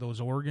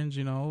those organs,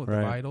 you know, the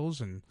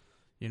vitals, and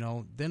you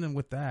know, then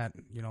with that,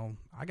 you know,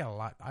 I got a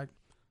lot.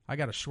 I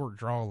got a short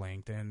draw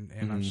length, and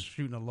I'm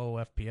shooting a low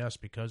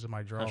FPS because of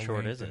my draw length. How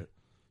short is it?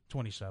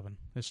 27.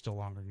 It's still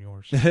longer than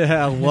yours.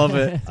 I love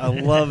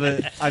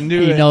it. I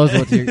knew he it. knows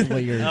what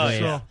you're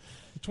so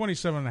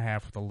 27 and a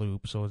half with a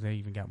loop, so they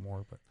even got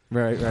more. But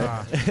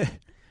right.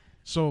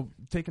 So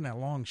taking that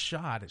long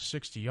shot at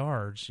 60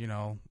 yards, you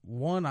know,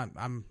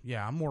 I'm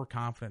more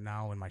confident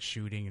now in my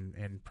shooting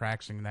and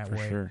practicing that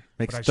way. Sure.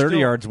 Makes 30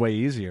 yards way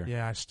easier.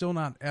 Yeah, I'm still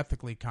not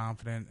ethically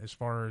confident as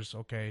far as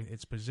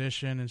its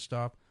position and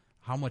stuff.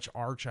 How much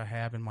arch I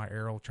have in my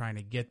arrow trying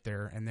to get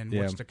there, and then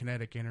what's the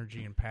kinetic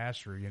energy and pass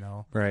through, you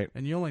know? Right.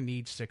 And you only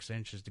need 6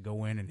 inches to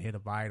go in and hit a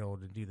vital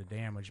to do the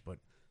damage, but,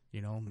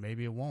 you know,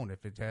 maybe it won't.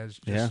 If it has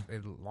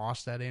it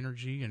lost that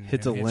energy and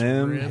hits and a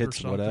limb,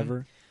 hits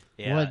whatever.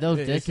 Yeah. Well, those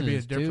it could be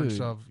a difference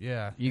too. of,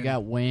 You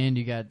got wind,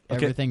 you got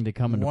everything to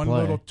come into one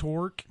play. little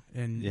torque,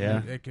 and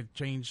it could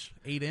change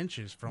 8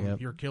 inches from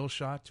your kill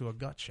shot to a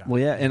gut shot.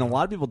 Well, yeah, and a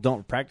lot of people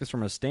don't practice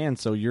from a stand,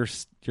 so your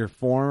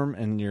form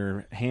and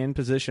your hand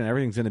position,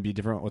 everything's going to be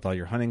different with all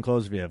your hunting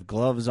clothes. If you have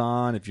gloves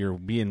on, if you're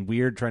being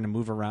weird trying to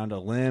move around a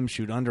limb,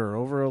 shoot under or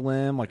over a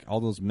limb, like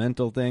all those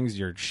mental things,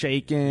 you're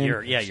shaking.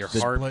 Your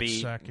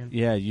heartbeat. Second.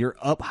 Yeah, you're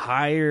up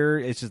higher.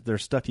 It's just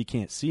there's stuff you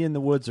can't see in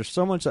the woods. There's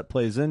so much that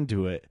plays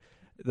into it.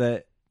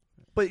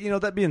 But, you know,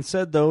 that being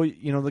said, though,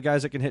 you know, the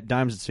guys that can hit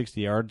dimes at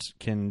 60 yards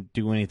can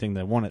do anything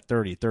they want at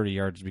 30. 30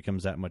 yards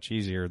becomes that much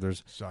easier.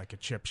 It's like a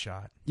chip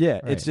shot. Yeah,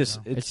 right. It's just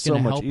it's so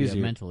gonna much help easier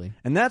you mentally.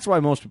 And that's why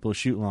most people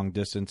shoot long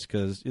distance,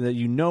 because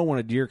you know when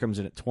a deer comes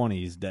in at 20,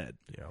 he's dead.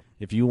 Yeah.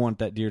 If you want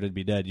that deer to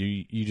be dead,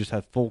 you just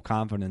have full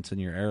confidence in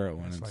your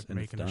arrow. It's like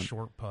making a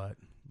short putt.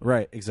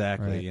 Right,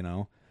 exactly, you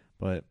know.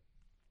 But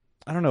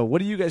I don't know.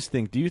 What do you guys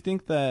think? Do you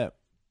think that,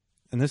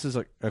 and this is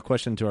a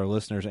question to our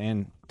listeners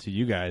and to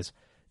you guys,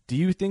 do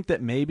you think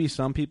that maybe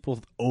some people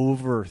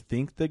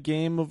overthink the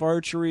game of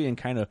archery and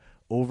kind of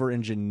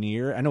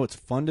over-engineer? I know it's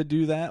fun to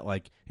do that.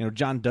 Like, you know,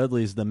 John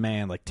Dudley's the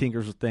man, like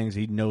tinkers with things.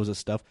 He knows his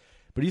stuff.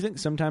 But do you think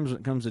sometimes when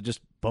it comes to just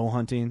bow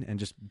hunting and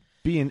just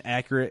being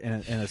accurate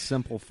in a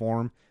simple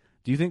form,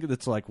 do you think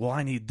it's like, well,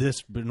 I need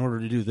this in order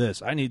to do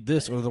this. I need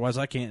this, otherwise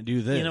I can't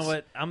do this. You know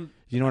what?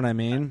 You know what I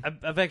mean?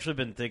 I've actually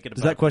been thinking about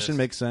Does that question this.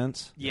 make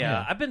sense?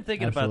 Yeah, I've been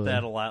thinking absolutely.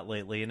 about that a lot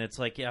lately, and it's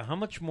like, how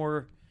much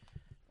more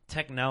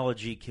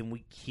technology can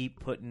we keep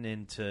putting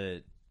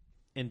into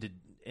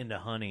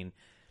hunting?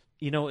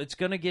 You know, it's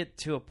going to get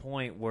to a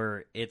point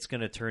where it's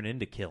going to turn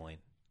into killing.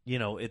 You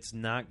know, it's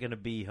not going to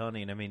be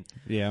hunting. I mean,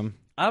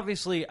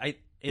 obviously,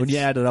 when you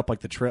add it up, like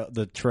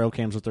the trail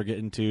cams that they're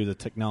getting to, the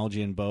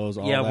technology and bows,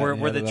 all that.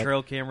 Where the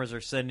trail cameras are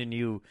sending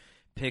you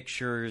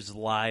pictures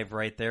live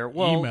right there.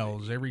 Well,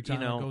 emails every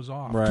time it goes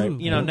off. Right.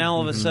 You know, now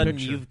all of a sudden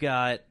you've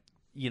got,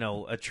 you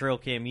know, a trail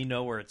cam, you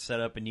know where it's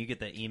set up, and you get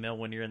that email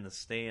when you're in the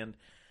stand.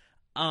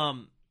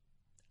 I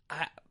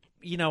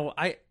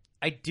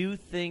do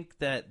think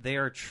that they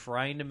are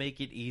trying to make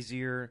it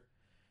easier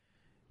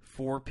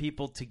for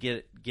people to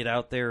get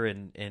out there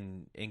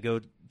and go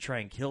try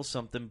and kill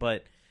something,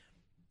 but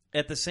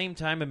at the same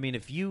time, I mean,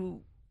 if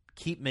you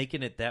keep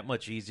making it that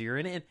much easier,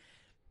 and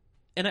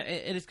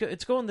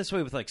it's going this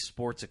way with like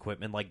sports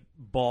equipment, like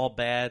ball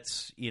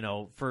bats, you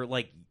know, for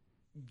like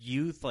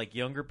youth, like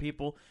younger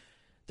people,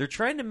 they're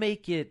trying to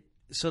make it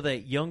so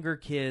that younger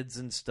kids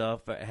and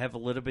stuff have a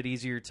little bit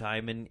easier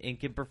time and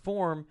can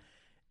perform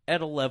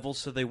at a level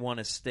so they want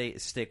to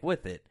stick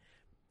with it.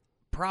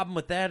 Problem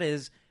with that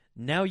is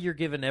now you're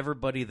giving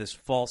everybody this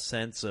false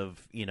sense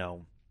of, you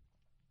know,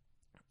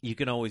 you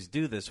can always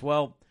do this.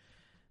 Well,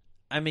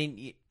 I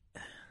mean,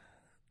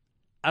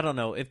 I don't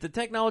know. If the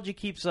technology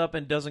keeps up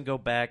and doesn't go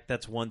back,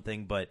 that's one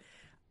thing. But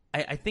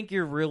I think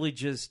you're really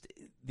just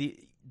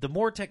the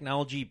more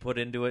technology you put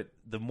into it,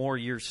 the more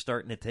you're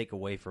starting to take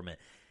away from it.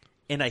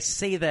 And I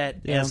say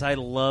that as I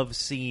love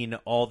seeing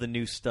all the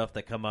new stuff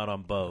that come out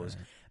on bows.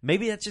 Right.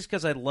 Maybe that's just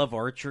because I love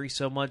archery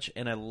so much,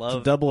 and I love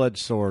it's a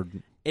double-edged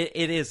sword. It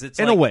is. It's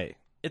in like, a way.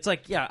 It's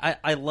like, yeah,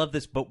 I love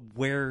this, but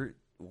where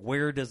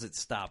does it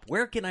stop?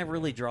 Where can I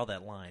really draw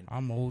that line?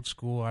 I'm old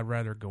school. I'd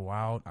rather go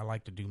out. I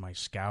like to do my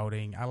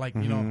scouting. I like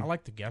I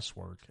like the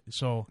guesswork.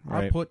 So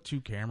I put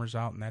 2 cameras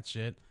out, and that's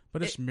it.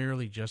 But it's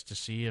merely just to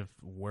see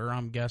where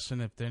I'm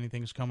guessing, if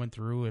anything's coming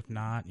through, if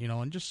not,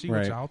 and just see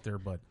what's out there.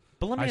 But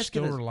let me I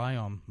still rely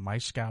on my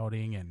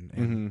scouting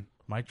and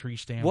my tree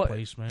stand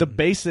placement. The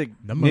basic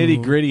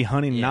nitty-gritty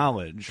hunting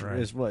knowledge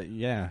is what,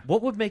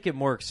 What would make it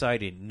more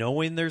exciting?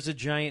 Knowing there's a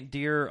giant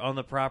deer on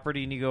the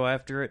property and you go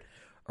after it,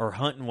 or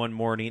hunting one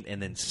morning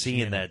and then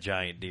seeing that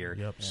giant deer?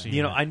 Yep,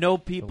 I know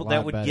people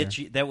that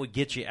would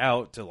get you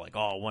out to like,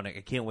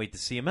 I can't wait to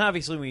see him.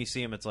 Obviously, when you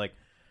see him, it's like,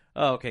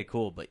 oh, okay,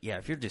 cool. But yeah,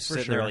 if you're just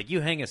sitting there, like you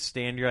hang a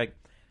stand, you're like,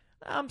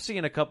 I'm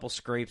seeing a couple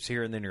scrapes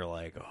here, and then you're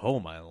like, oh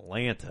my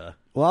Lanta.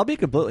 Well, I'll be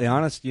completely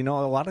honest. A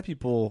lot of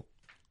people,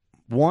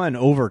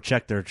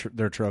 overcheck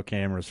their trail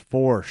cameras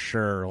for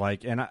sure.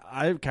 Like, and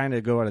I kind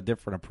of go at a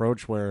different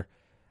approach where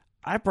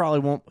I probably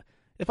won't.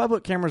 If I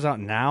put cameras out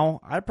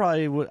now, I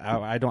probably would.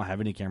 I don't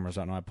have any cameras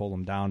out now. I pull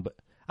them down, but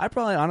I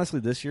probably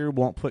honestly this year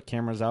won't put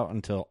cameras out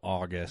until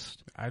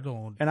August. I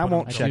don't, and I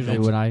won't check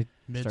them when I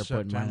start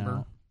putting mine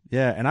out.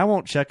 Yeah, and I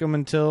won't check them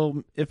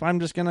until if I'm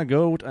just gonna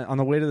go on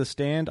the way to the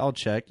stand, I'll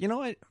check.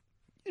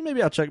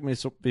 Maybe I'll check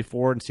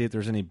before and see if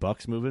there's any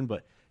bucks moving.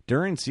 But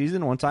during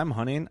season, once I'm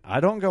hunting, I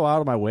don't go out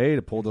of my way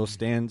to pull those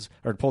stands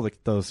or pull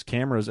those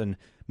cameras and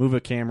move a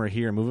camera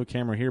here,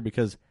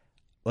 because,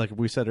 like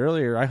we said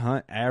earlier, I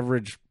hunt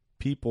average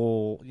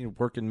people,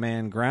 working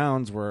man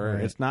grounds where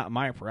it's not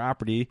my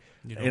property.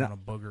 You don't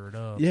want to booger it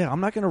up. Yeah,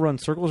 I'm not going to run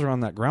circles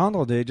around that ground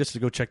all day just to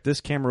go check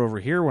this camera over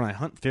here when I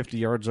hunt 50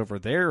 yards over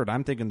there, and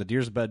I'm thinking the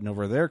deer's bedding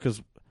over there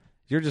because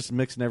you're just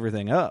mixing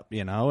everything up,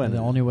 And the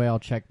only way I'll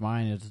check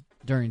mine is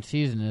during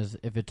season is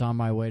if it's on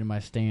my way to my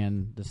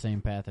stand, the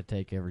same path I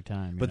take every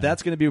time. But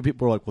that's going to be where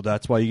people are like, well,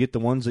 that's why you get the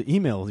ones that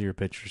email your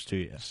pictures to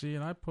you. See,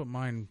 and I put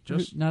mine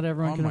just not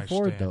everyone on can my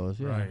afford stand. those.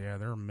 Yeah. Right, yeah,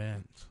 they're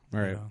mint.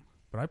 Right.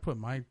 But I put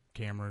my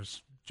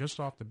cameras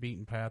just off the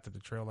beaten path of the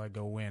trail I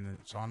go in, and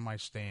it's on my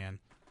stand.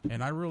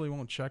 And I really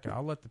won't check it.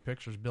 I'll let the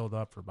pictures build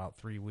up for about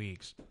 3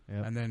 weeks.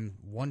 Yep. And then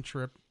one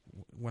trip,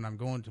 when I'm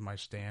going to my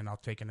stand, I'll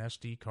take an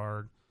SD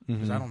card,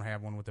 because I don't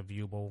have one with a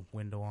viewable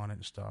window on it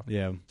and stuff.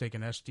 Yeah. Take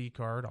an SD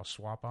card. I'll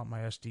swap out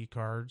my SD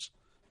cards,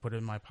 put it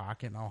in my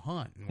pocket, and I'll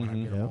hunt. And when I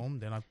get home,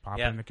 then I pop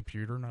it in the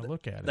computer and I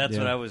look at it. That's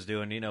what I was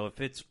doing.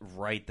 If it's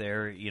right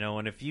there,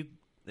 and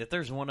if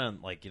there's one on,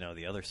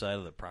 the other side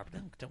of the property,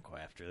 don't go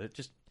after it.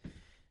 Just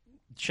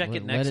check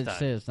it next time. Let it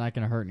sit. It's not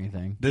going to hurt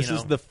anything. This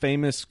is the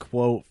famous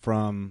quote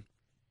from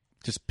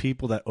just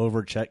people that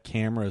overcheck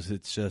cameras.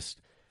 It's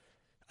just,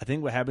 I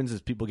think what happens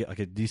is people get like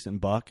a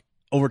decent buck,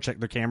 overcheck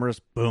their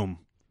cameras, boom.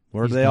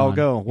 Where do they all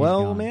go?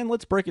 Well, man,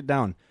 let's break it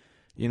down.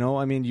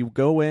 You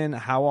go in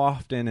how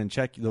often and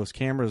check those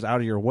cameras out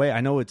of your way.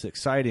 I know it's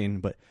exciting,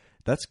 but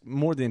that's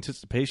more the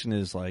anticipation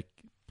is like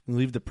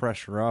leave the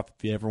pressure off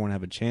if you ever want to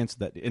have a chance.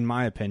 That, in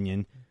my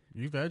opinion,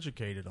 you've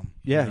educated them.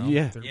 Yeah,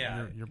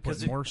 You're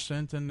putting more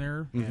scent in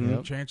there,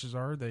 and chances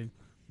are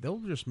they'll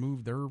just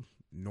move their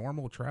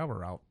normal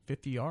traveler out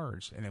 50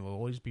 yards, and it will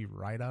always be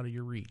right out of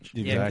your reach.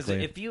 Exactly. Yeah, because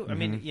if you,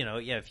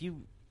 if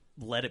you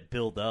let it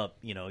build up,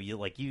 you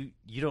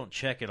don't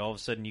check it. All of a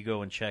sudden, you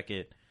go and check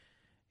it.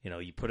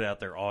 You put it out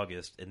there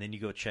August, and then you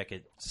go check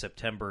it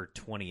September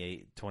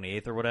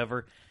 28th or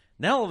whatever.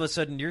 Now, all of a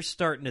sudden, you're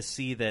starting to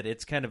see that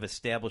it's kind of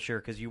established here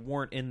because you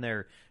weren't in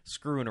there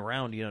screwing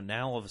around.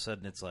 Now, all of a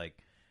sudden, it's like,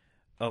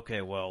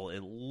 okay, well,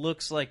 it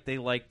looks like they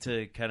like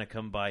to kind of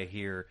come by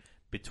here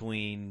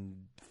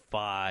between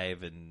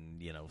 5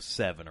 and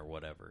 7 or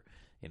whatever.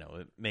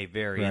 It may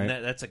vary, and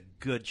that's a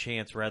good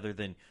chance rather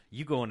than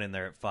you going in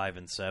there at 5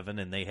 and 7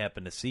 and they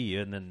happen to see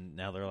you, and then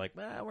now they're like,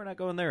 we're not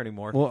going there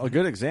anymore. Well, a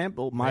good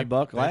example, my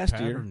buck last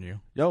year.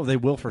 Oh, they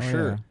will for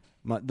sure.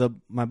 Yeah.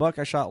 My buck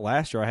I shot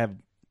last year, I have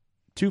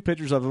 2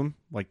 pictures of them,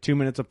 like 2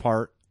 minutes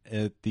apart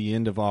at the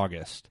end of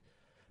August.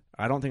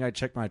 I don't think I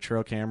checked my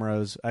trail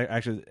cameras.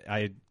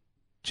 I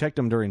checked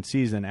them during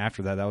season.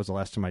 After that was the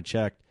last time I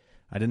checked.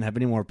 I didn't have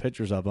any more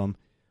pictures of them.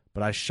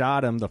 But I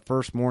shot him the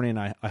first morning.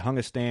 I hung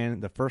a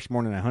stand. The first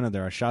morning I hunted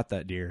there, I shot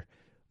that deer.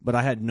 But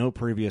I had no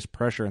previous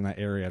pressure in that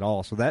area at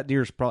all. So that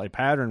deer's probably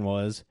pattern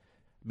was,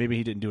 maybe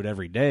he didn't do it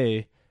every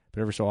day,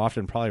 but every so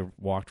often probably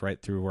walked right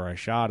through where I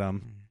shot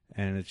him.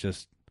 And it's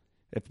just,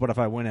 if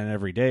I went in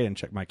every day and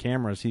checked my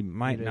cameras, he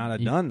might not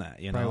have done that.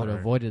 Probably would have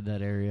avoided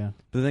that area.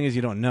 But the thing is,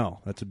 you don't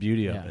know. That's the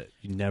beauty of it.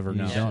 You never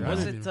know.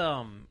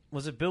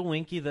 Was it Bill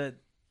Winke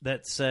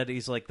that said,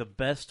 he's like, the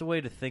best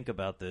way to think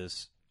about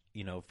this,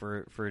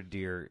 for a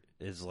deer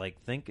is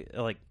think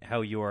like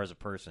how you are as a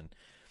person.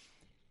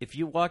 if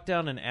you walk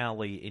down an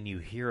alley and you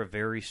hear a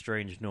very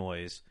strange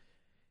noise,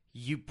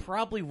 you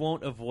probably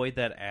won't avoid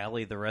that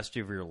alley the rest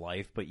of your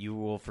life, but you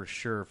will for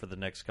sure for the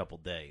next couple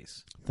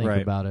days. Think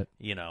Right. about it.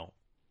 You know,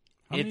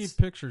 How many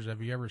pictures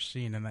have you ever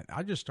seen? And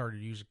I just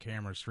started using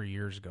cameras 3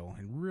 years ago,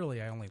 and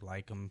really I only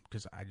like them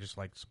because I just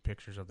like some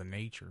pictures of the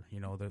nature, you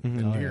know, the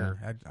Oh,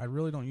 deer. I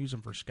really don't use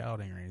them for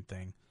scouting or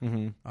anything.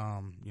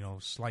 Mm-hmm. You know,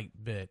 slight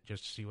bit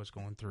just to see what's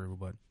going through,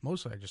 but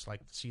mostly I just like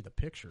to see the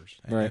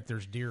pictures and Right. if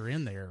there's deer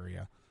in the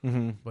area.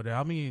 Mm-hmm. But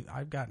I mean,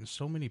 I've gotten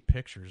so many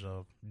pictures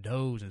of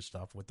does and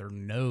stuff with their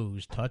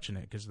nose touching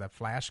it because that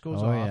flash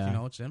goes Oh, off. yeah. You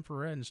know, it's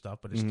infrared and stuff,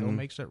 but it still Mhm.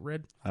 makes that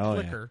red Oh,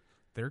 yeah. flicker.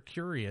 They're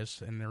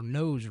curious and their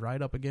nose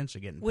right up against it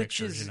getting which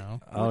pictures. is You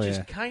know, Oh, which is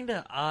yeah. kind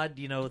of odd,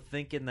 you know,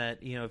 thinking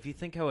that, you know, if you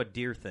think how a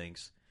deer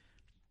thinks,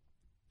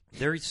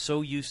 they're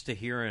so used to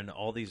hearing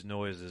all these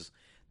noises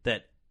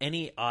that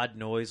any odd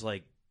noise,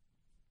 like,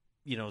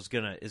 you know, is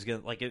gonna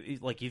like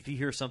if you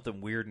hear something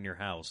weird in your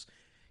house,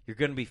 you're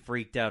gonna be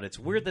freaked out. It's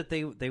weird that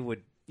they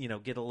would, you know,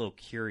 get a little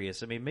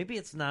curious. I mean, maybe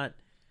it's not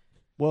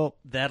Well,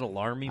 that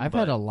alarming. I've but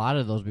had a lot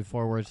of those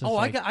before where it's just Oh,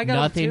 I like got 'em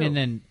nothing too. and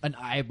then an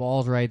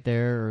eyeball's right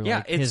there or Yeah,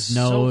 like it's his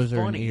so nose or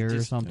an funny. ear or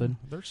Just- something.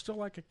 they're still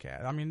like a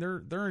cat. I mean,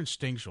 they're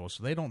instinctual,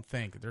 so they don't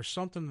think. There's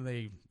something that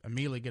they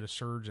immediately get a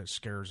surge that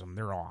scares them.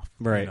 They're off.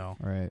 Right. You know?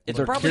 Right. It's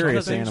They're probably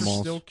curious because Things are animals.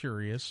 still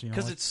curious. You know,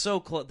 because it's so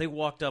close. They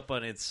walked up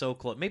on it so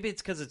close. Maybe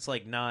it's because it's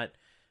like not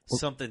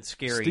something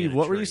scary. Steve, in a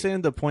what were you tree. saying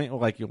at the point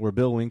like where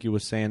Bill Winke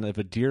was saying if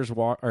a deer's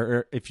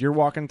or if you're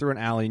walking through an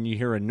alley and you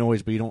hear a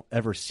noise but you don't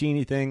ever see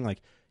anything, like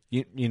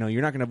you know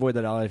you're not going to avoid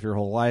that alley for your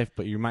whole life,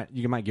 but you might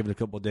give it a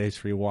couple of days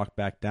before you walk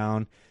back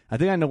down. I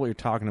think I know what you're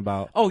talking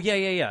about. Oh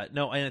yeah.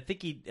 No, and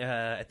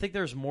I think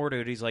there's more to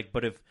it. He's like,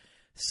 but if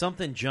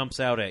something jumps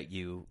out at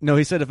you, No,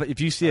 he said if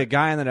you see a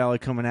guy in that alley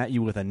coming at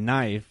you with a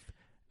knife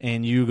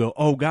and you go,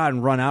 oh God,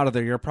 and run out of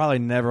there, you're probably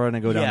never going to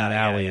go down Yeah, that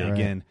yeah, alley yeah.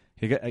 again.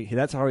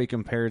 That's how he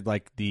compared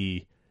like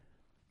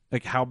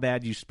how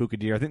bad you spook a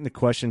deer. I think the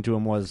question to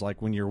him was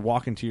like when you're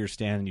walking to your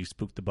stand and you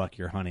spook the buck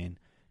you're hunting. And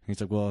he's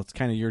like, well, it's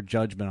kind of your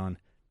judgment on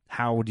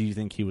how do you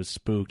think he was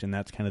spooked, and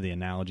that's kind of the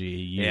analogy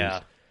he used.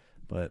 Yeah.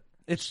 But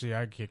See,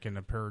 I kick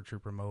into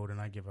paratrooper mode and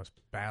I give a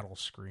battle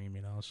scream.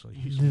 You know, so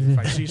usually if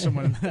I see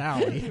someone in the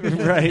alley,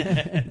 right,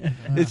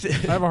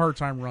 I have a hard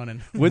time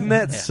running. wouldn't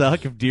that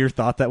suck if deer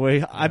thought that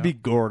way? I'd be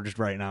gorged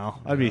right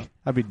now. I'd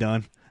be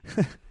done.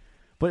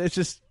 But it's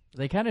just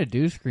They kind of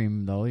do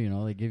scream though, you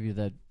know. They give you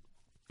that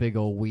big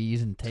old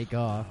wheeze and take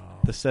off.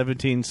 the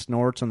 17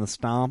 snorts and the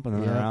stomp, and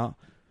then they're Yeah. out.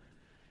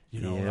 You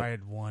know, Yep. I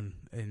had one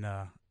in,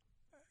 it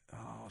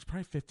was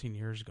probably 15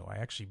 years ago. I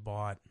actually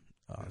bought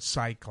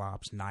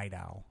Cyclops Night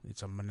Owl.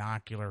 It's a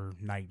monocular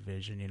night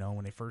vision, you know,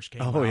 when they first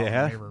came out. Oh,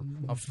 yeah? They were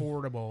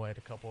affordable at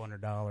a couple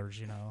 $100,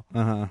 you know,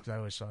 Uh-huh. 'cause I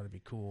always thought it'd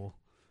be cool.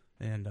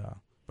 And, but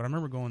I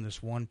remember going to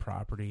this one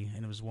property,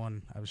 and it was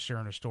one, I was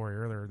sharing a story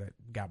earlier that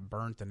got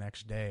burnt the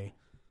next day.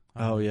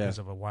 Oh, yeah. Because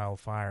of a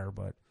wildfire,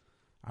 but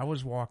I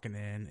was walking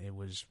in. It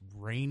was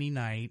rainy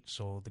night,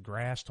 so the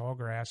tall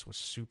grass was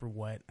super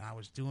wet. I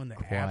was doing the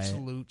Quiet.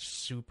 absolute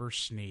super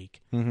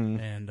sneak. Mm-hmm.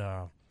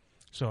 And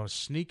so I was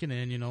sneaking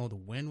in, you know, the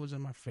wind was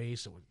in my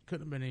face. It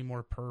couldn't have been any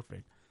more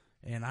perfect.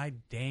 And I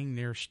dang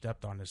near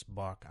stepped on this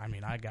buck. I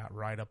mean, I got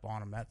right up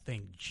on him. That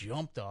thing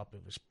jumped up.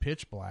 It was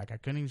pitch black. I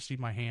couldn't even see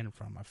my hand in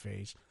front of my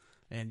face.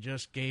 And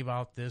just gave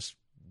out this,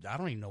 I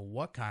don't even know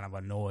what kind of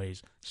a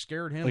noise.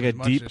 Scared him Like as a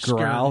much deep as it scared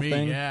growl me.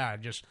 thing? Yeah,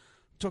 just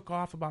took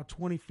off about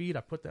 20 feet.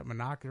 I put that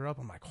monocular up.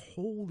 I'm like,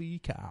 holy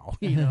cow,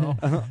 you know?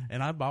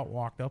 And I about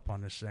walked up on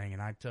this thing,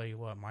 and I tell you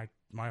what,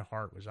 my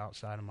heart was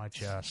outside of my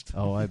chest.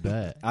 Oh, I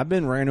bet. I've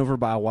been ran over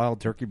by a wild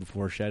turkey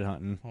before shed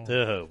hunting.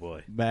 oh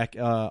boy, Back,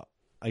 I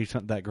used to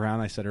hunt that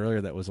ground I said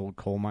earlier that was old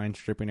coal mine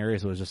stripping area,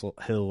 so it was just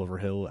hill over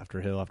hill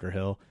after hill after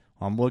hill.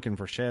 I'm looking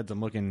for sheds. I'm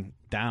looking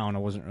down. I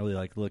wasn't really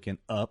like looking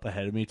up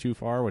ahead of me too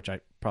far, which I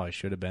probably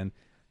should have been.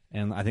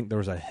 And I think there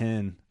was a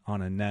hen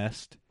on a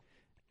nest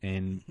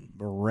and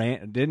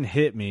didn't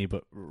hit me,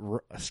 but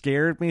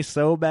scared me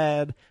so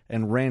bad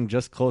and ran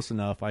just close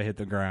enough. I hit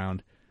the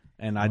ground.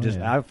 And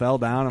I fell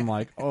down. I'm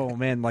like, oh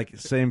man, like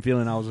same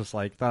feeling. I was just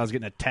like, thought I was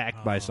getting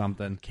attacked by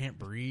something. Can't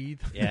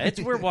breathe. yeah, it's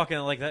weird walking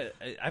like that.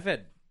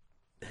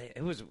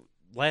 It was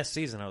last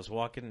season. I was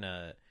walking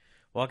the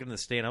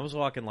stand. I was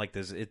walking like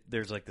this.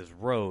 There's like this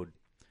road,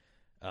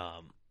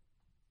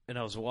 and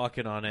I was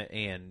walking on it,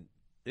 and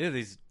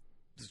this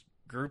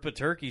group of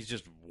turkeys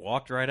just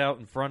walked right out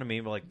in front of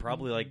me, like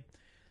probably like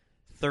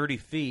 30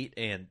 feet,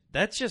 and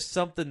that's just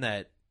something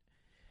that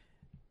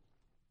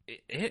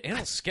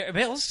it'll scare.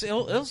 It'll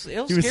scare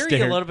you a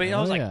scared. little bit.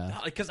 I was Oh, like, yeah.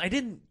 because I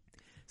didn't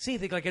see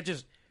anything. Like it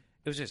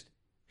was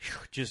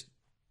just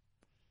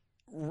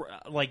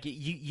like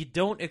you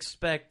don't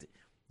expect.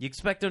 You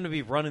expect them to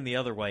be running the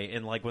other way,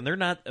 and like when they're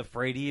not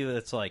afraid of you,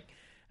 it's like,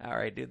 all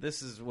right, dude,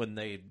 this is when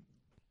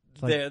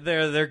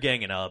they're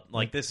ganging up.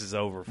 Like this is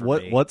over for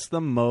me. What's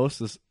the most?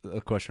 This is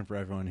a question for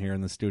everyone here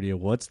in the studio.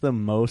 What's the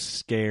most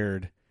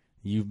scared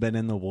you've been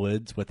in the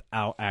woods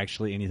without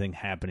actually anything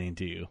happening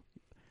to you,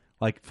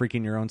 like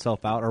freaking your own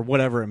self out or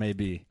whatever it may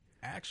be?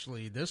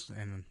 Actually,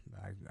 and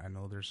I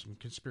know there's some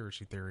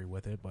conspiracy theory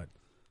with it, but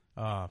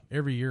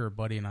every year, a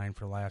buddy and I,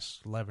 for the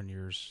last 11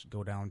 years,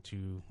 go down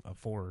to a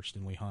forest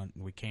and we hunt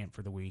and we camp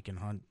for the week and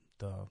hunt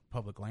the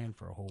public land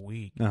for a whole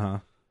week. Uh-huh.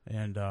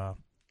 And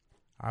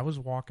I was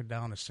walking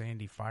down a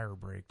sandy fire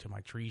break to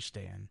my tree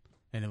stand,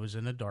 and it was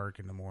in the dark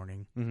in the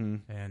morning.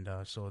 Mm-hmm. And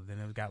so then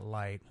it got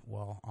light.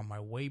 Well, on my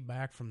way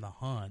back from the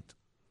hunt,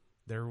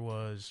 there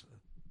was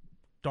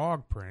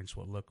dog prints,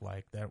 what looked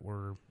like, that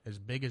were as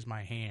big as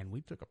my hand.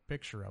 We took a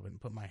picture of it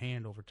and put my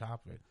hand over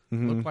top of it.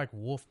 Mm-hmm. It looked like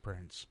wolf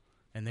prints.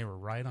 And they were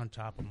right on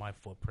top of my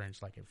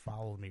footprints, like it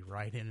followed me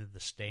right into the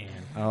stand.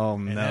 Oh,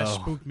 and no. that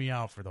spooked me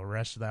out for the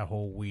rest of that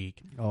whole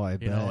week. Oh, I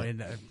bet. You know,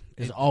 and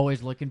It's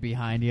always looking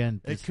behind you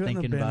and it just couldn't have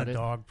thinking been about a it.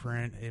 dog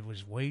print. It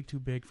was way too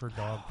big for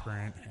dog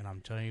print, and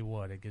I'm telling you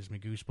what, it gives me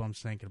goosebumps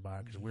thinking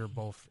about it because we were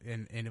both,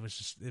 and it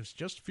was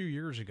just a few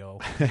years ago.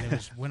 And it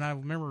was when I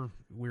remember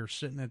we were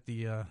sitting at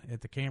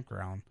the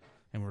campground.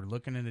 And we're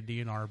looking in the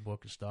DNR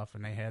book and stuff,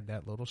 and they had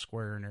that little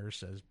square in there that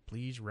says,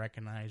 "Please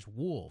recognize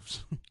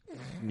wolves,"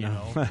 you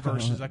know,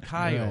 versus a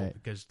coyote Right.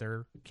 because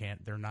they're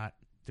not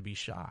to be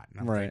shot.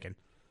 And I'm Right. thinking,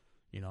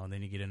 you know, and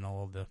then you get into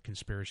all the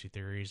conspiracy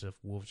theories of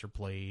wolves are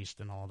placed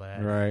and all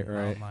that, Right, and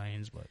right.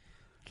 lines. But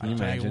Can I'll you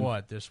tell imagine? you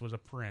what, this was a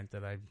print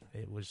that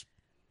it was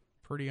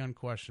pretty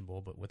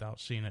unquestionable, but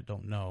without seeing it,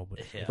 don't know. But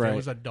if Right. it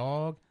was a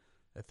dog,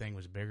 that thing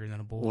was bigger than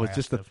a bull. Well, it's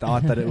just the mastiff.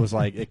 thought that it was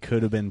like it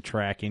could have been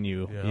tracking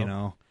you, Yeah. you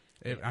know?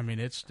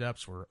 Its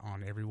steps were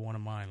on every one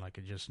of mine, like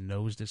it just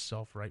nosed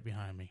itself right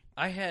behind me.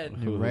 I had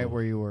Knew right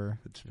where you were.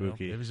 It's You know,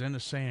 spooky. it was in the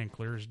sand,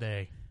 clear as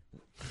day.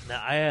 now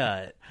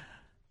I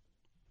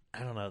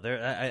don't know.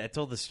 I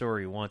told the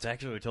story once.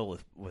 Actually, I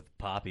told with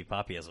Poppy.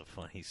 Poppy has a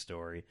funny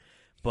story,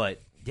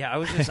 but yeah,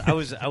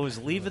 I was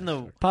leaving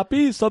the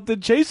Poppy,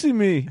 something chasing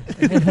me.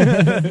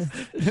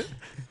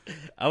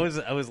 I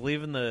was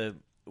leaving the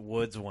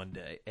woods one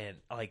day, and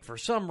like for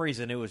some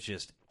reason it was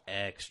just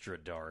extra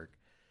dark,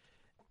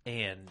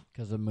 and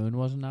Because the moon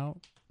wasn't out?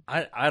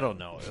 I don't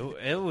know.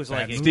 It was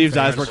like Steve's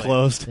eyes were like-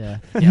 closed. Yeah.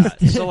 Yeah.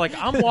 So like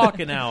I'm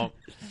walking out,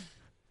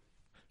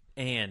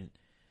 and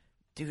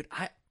dude,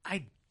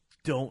 I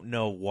don't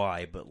know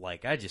why, but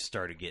like I just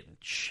started getting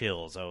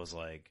chills. I was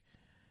like,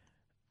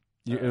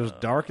 It was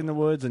dark in the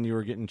woods, and you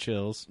were getting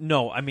chills.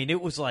 no, I mean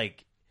it was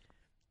like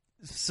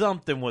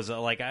something was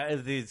like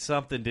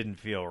something didn't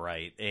feel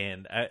right,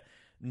 and I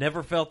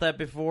never felt that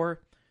before.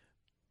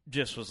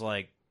 Just was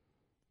like,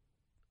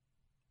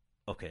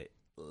 okay,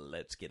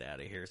 let's get out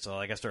of here. So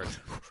like I started.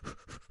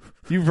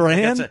 You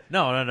ran?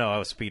 No. I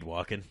was speed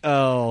walking.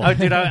 Oh,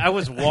 Dude, I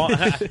was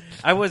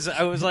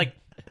I was like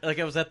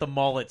I was at the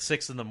mall at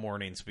 6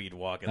 a.m. speed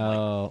walking.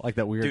 Like, like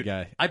that weird dude,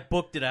 guy. I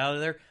booked it out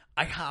of there.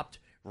 I hopped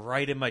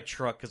right in my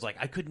truck because like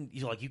I couldn't,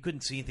 you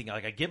couldn't see anything.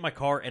 Like I get in my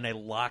car and I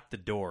locked the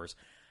doors,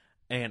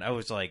 and I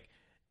was like,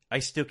 I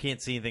still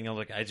can't see anything. I was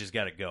like, I just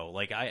gotta go.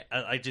 Like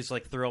I just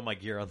like throw my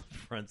gear on the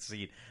front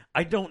seat.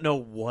 I don't know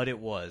what it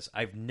was.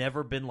 I've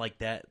never been like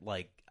that.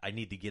 Like I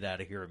need to get out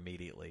of here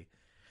immediately.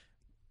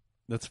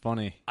 That's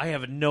funny. I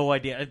have no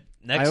idea.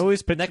 I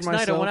always picture next night I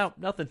myself- went out,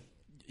 nothing.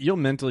 You'll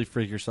mentally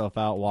freak yourself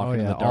out walking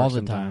in yeah, the dark all the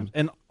sometimes. time.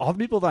 And all the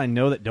people that I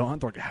know that don't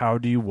hunt, they're like, how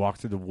do you walk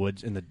through the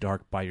woods in the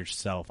dark by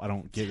yourself? I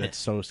don't get it. It's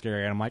so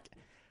scary. And I'm like,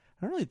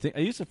 I don't really think.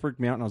 It used to freak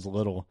me out when I was a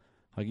little,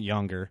 like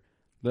younger.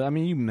 But I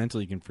mean, you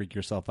mentally can freak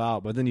yourself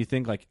out. But then you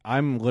think, like,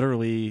 I'm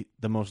literally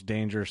the most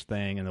dangerous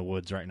thing in the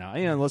woods right now.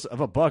 Unless if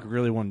a buck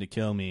really wanted to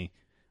kill me,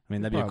 I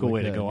mean, that'd be a cool Probably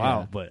way to could, go yeah.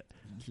 out. But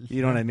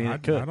you know what I mean? I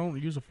It could.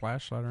 don't use a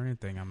flashlight or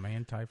anything. I'm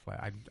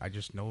anti-flash. I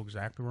just know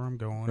exactly where I'm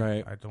going.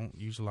 Right. I don't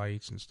use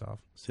lights and stuff.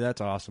 See, that's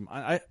awesome.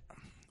 I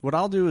what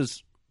I'll do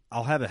is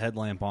I'll have a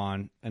headlamp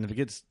on, and if it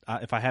gets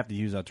if I have to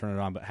use it, I'll turn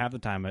it on. But half the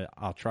time,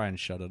 I'll try and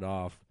shut it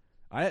off.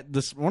 One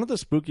of the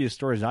spookiest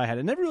stories I had.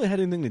 It never really had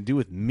anything to do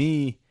with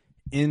me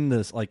in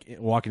this, like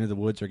walking into the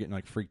woods or getting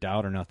like freaked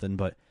out or nothing.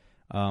 But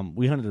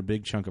we hunted a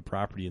big chunk of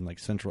property in like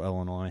central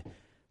Illinois,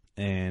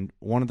 and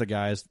one of the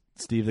guys,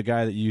 Steve, the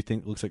guy that you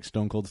think looks like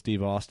Stone Cold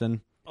Steve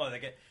Austin. Oh,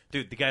 that guy,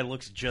 dude, the guy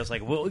looks just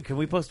like. Well, can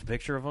we post a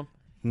picture of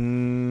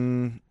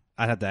him?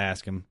 I'd have to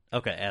ask him.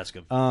 Okay, ask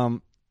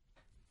him.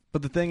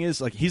 But the thing is,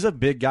 like, he's a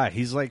big guy.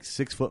 He's like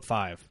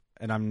 6'5",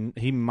 and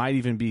he might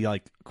even be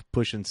like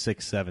pushing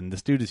 6'7".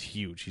 This dude is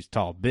huge. He's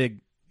tall, big.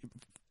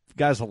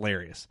 Guy's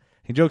hilarious.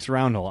 He jokes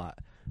around a lot,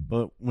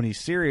 but when he's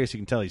serious, you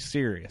can tell he's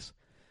serious.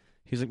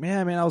 He's like,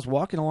 man, I was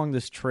walking along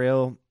this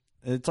trail.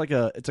 It's like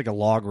a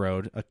log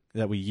road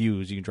that we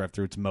use. You can drive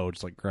through. It's mowed.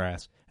 It's like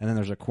grass, and then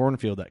there's a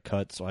cornfield that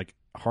cuts like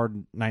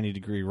hard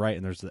 90-degree right,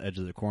 and there's the edge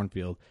of the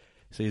cornfield.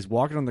 So he's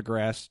walking on the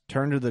grass,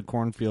 turned to the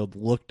cornfield,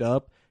 looked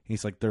up.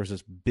 He's like, there's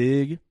this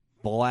big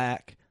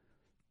black,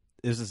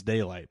 this is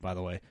daylight, by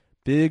the way,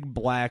 big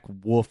black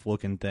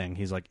wolf-looking thing.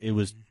 He's like, it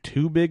was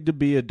too big to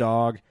be a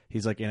dog.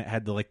 He's like, and it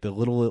had the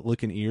little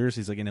looking ears.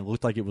 He's like, and it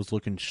looked like it was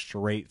looking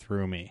straight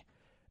through me.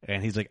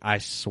 And he's like, I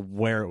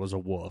swear it was a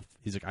wolf.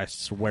 He's like, I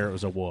swear it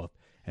was a wolf.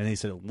 And he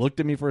said it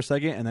looked at me for a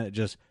second, and then it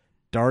just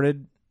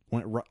darted,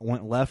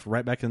 went left,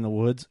 right back in the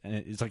woods. And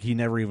it's like he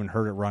never even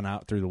heard it run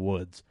out through the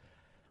woods.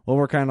 Well,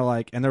 we're kind of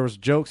like, and there was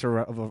jokes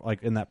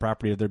like in that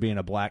property of there being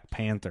a Black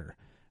Panther,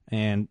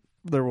 and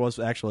there was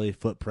actually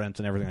footprints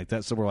and everything like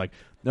that. So we're like,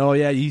 oh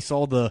yeah, you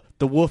saw the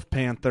Wolf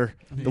Panther,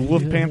 the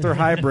Wolf Panther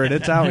hybrid.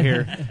 It's out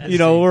here. You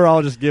know, we're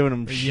all just giving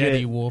them shit.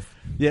 Yeti wolf.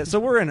 Yeah, so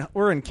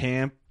we're in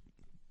camp,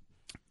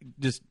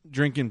 just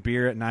drinking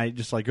beer at night,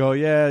 just like, oh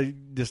yeah,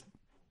 just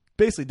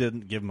basically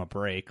didn't give him a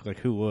break. Like,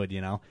 who would,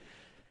 you know?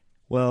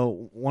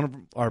 Well, one of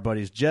our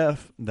buddies,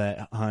 Jeff,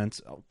 that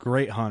hunts,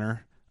 great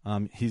hunter.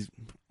 He's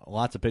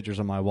lots of pictures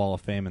on my wall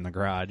of fame in the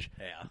garage.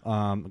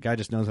 Yeah. The guy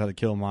just knows how to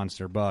kill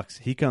monster bucks.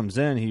 He comes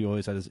in. He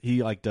always has.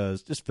 He like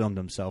does just filmed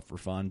himself for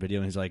fun video.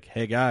 And he's like,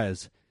 "Hey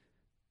guys,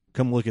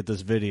 come look at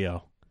this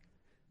video."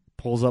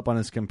 Pulls up on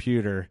his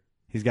computer.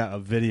 He's got a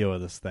video of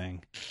this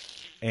thing,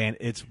 and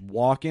it's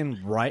walking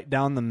right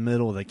down the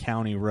middle of the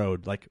county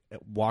road, like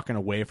walking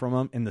away from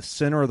him in the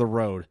center of the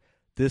road.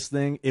 This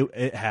thing,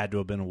 it had to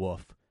have been a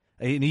wolf,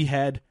 and he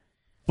had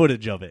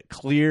footage of it,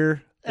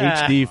 clear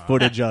HD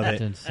footage of it.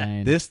 That's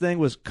insane. This thing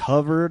was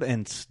covered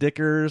in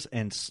stickers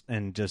and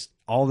just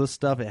all this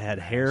stuff. It had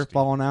hair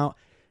falling out.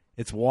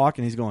 It's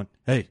walking. He's going,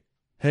 hey,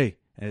 and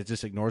it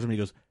just ignores him. He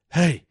goes,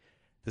 hey.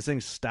 This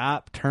thing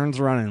stops, turns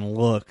around, and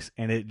looks,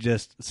 and it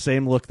just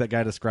same look that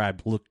guy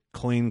described. Look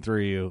clean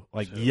through you,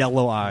 like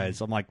yellow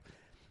eyes. I'm like,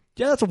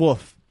 yeah, that's a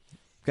wolf.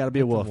 Got to be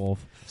a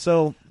wolf.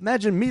 So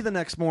imagine me the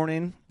next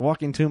morning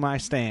walking to my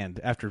stand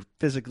after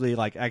physically,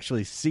 like,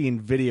 actually seeing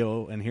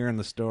video and hearing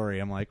the story.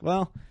 I'm like,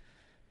 well.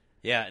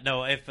 Yeah,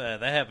 no, if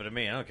that happened to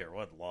me, I don't care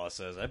what the law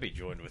says. I'd be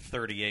joined with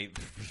 38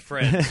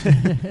 friends.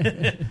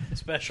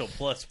 Special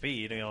plus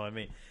speed, you know what I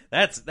mean?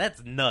 That's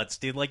nuts,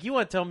 dude. Like, you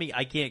want to tell me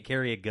I can't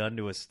carry a gun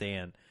to a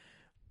stand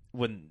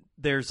when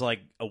there's, like,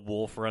 a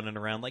wolf running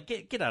around? Like,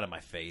 get out of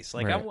my face.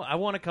 Like, right. I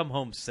want to come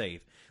home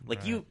safe.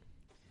 Like, right.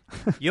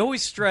 You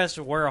always stress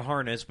to wear a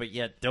harness, but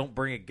yet don't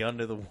bring a gun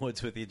to the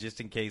woods with you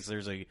just in case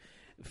there's a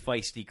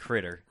feisty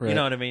critter. Right. You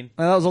know what I mean?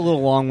 Well, that was a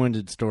little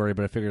long-winded story,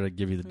 but I figured I'd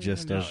give you the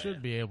gist of it. You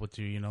should be able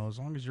to, you know, as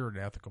long as you're an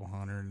ethical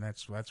hunter, and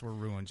that's where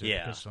ruins it.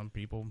 Yeah. Because some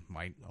people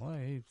might,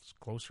 hey, it's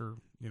closer,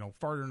 you know,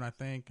 farther than I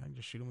think. I can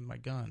just shoot him with my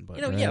gun. But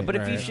you know, right, yeah. But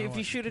right. if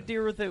you shoot a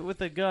deer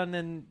with a gun,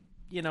 then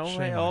you know,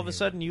 hey, all of a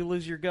sudden you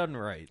lose your gun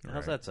right.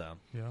 How's that sound?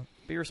 Yeah.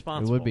 Be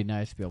responsible. It would be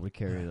nice to be able to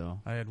carry, though.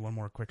 I had one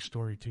more quick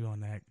story, too, on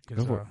that.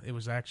 Because it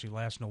was actually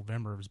last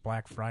November. It was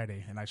Black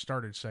Friday. And I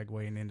started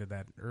segueing into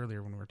that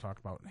earlier when we were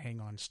talking about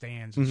hang-on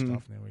stands and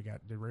stuff. And then we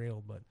got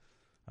derailed. But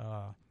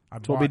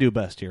that's what we do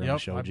best here on the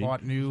show, I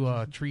bought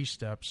new tree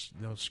steps,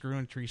 those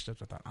screw-in tree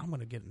steps. I thought, I'm going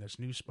to get in this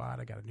new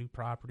spot. I got a new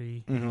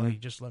property. You know, you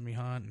just let me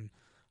hunt. And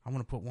I'm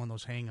going to put one of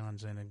those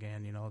hang-ons in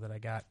again, you know, that I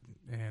got.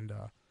 And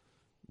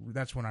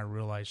that's when I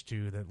realized,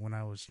 too, that when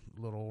I was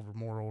a little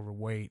more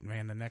overweight,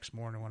 man, the next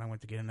morning when I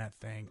went to get in that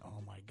thing,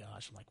 oh, my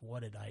gosh, I'm like,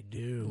 what did I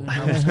do?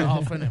 I was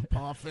huffing and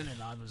puffing,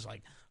 and I was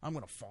like, I'm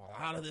going to fall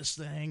out of this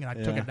thing. And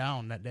I took it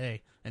down that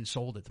day and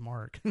sold it to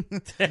Mark.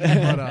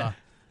 But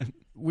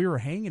we were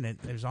hanging it.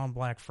 It was on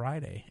Black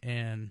Friday,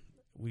 and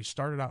we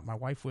started out, my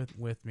wife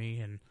with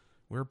me, and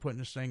we were putting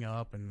this thing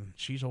up, and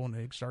she's holding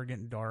it. It started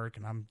getting dark,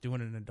 and I'm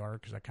doing it in the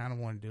dark because I kind of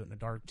want to do it in the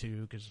dark,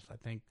 too, because I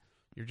think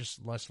you're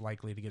just less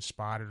likely to get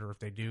spotted, or if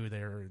they do, they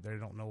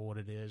don't know what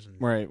it is, and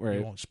right.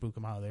 you won't spook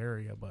them out of the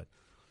area. But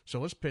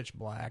so it's pitch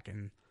black,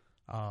 and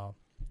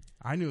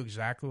I knew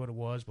exactly what it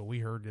was, but we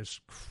heard this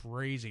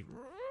crazy.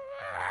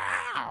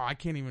 I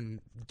can't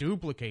even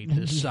duplicate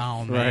this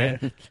sound,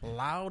 man.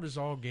 Loud as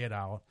all get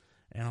out,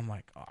 and I'm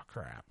like, oh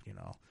crap, you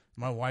know.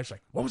 My wife's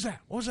like, what was that?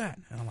 What was that?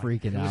 And I'm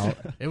freaking like,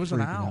 out. It was an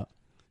owl.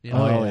 You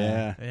know? Oh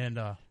yeah. And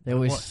they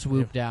always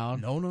swoop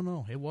down.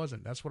 No, it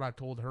wasn't. That's what I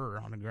told her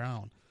on the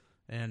ground.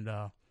 And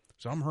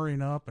so I'm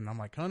hurrying up, and I'm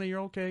like, honey, you're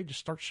okay. Just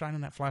start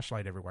shining that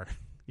flashlight everywhere.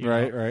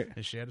 Right.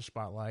 And she had a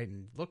spotlight,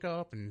 and look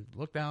up and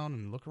look down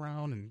and look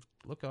around and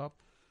look up.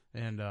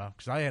 And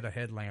because I had a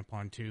headlamp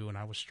on, too, and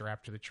I was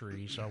strapped to the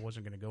tree, so I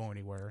wasn't going to go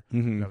anywhere.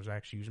 I was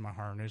actually using my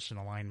harness and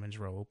a lineman's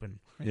rope. And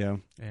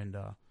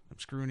I'm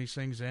screwing these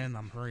things in.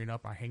 I'm hurrying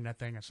up. I hang that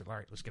thing. I said, all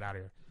right, let's get out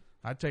of here.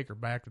 I take her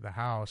back to the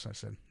house. I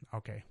said,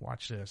 okay,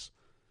 watch this.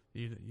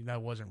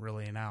 That wasn't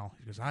really an owl.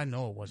 He goes, I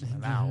know it wasn't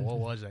an owl. What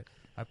was it?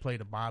 I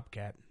played a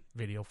bobcat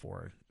video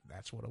for it.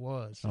 That's what it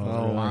was.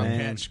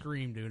 Bobcat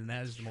scream, dude, and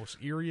that is the most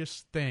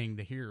eeriest thing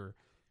to hear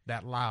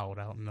that loud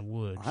out in the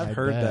woods. I've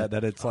heard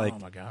that it's like, oh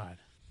my god.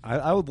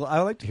 I would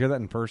like to hear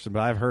that in person,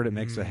 but I've heard it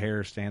makes the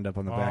hair stand up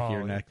on the back of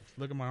your neck.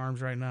 Look at my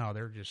arms right now;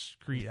 they're just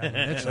crazy.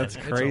 That's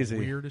crazy. It's the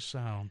weirdest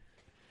sound.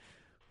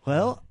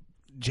 Well,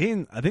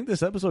 Gene, I think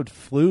this episode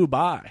flew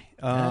by.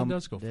 It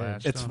does go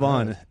fast. It's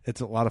fun.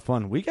 It's a lot of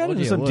fun. We got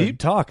into some deep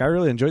talk. I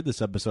really enjoyed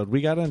this episode.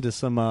 We got into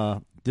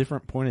some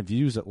different point of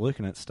views at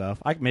looking at stuff.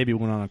 I maybe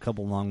went on a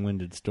couple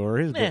long-winded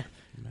stories, but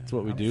that's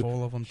what we do.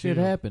 Full of them too. Shit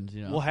happens,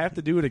 you know. We'll have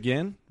to do it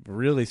again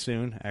really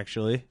soon,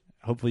 actually.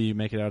 Hopefully you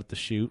make it out at the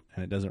shoot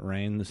and it doesn't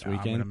rain this weekend.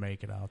 I'm going to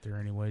make it out there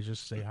anyway.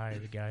 Just say hi to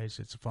the guys.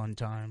 It's a fun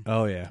time.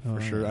 Oh, yeah, for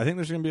sure. I think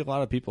there's going to be a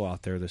lot of people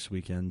out there this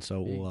weekend,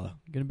 so going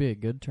to be a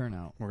good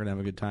turnout. We're going to have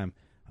a good time.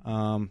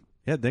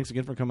 Yeah, thanks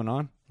again for coming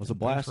on. It was a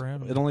blast. for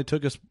having me. It only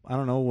took us, I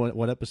don't know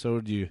what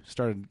episode you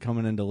started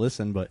coming in to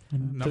listen, but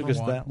it took us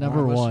that long.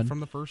 Number one.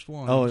 From the first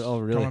one. Oh,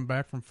 really? Coming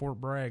back from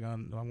Fort Bragg, I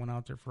went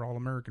out there for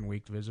All-American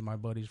Week to visit my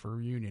buddies for a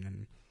reunion,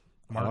 and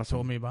Mark Awesome.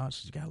 told me about it.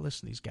 He said, you got to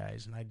listen to these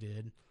guys, and I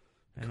did.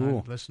 And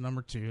Cool. I listened to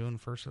number 2, and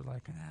first I was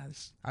like,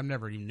 I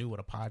never even knew what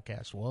a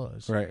podcast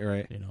was.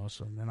 Right. You know,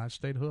 so then I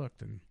stayed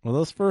hooked. And Well,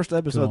 those first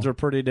episodes Cool. are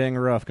pretty dang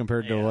rough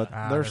compared to Yeah. what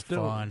they're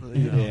still fun.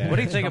 You know. Yeah. What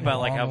do you think Come a about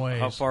like long how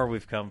ways. far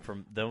we've come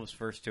from those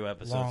first 2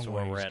 episodes long to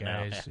where we're ways, at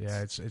guys. now?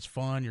 Yeah, it's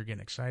fun. You're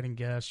getting exciting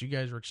guests. You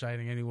guys are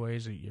exciting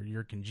anyways.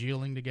 You're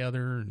congealing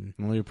together, and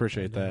We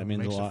appreciate that. It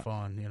means makes a lot. it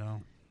fun. You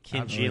know,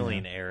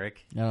 Congealing,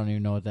 Eric. I don't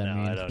even know what that No,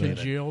 means. I don't but- either.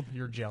 congealed.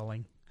 You're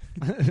gelling.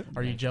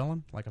 Are you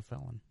gelling like a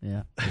felon?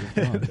 Yeah.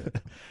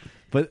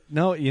 But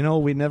no,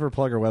 we never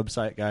plug our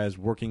website, guys.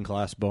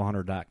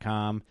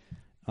 WorkingClassBowhunter.com,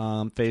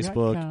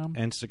 Facebook, .com.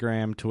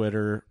 Instagram,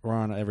 Twitter. We're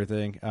on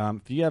everything.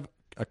 If you have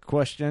a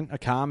question, a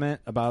comment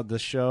about the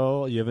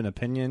show, you have an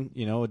opinion,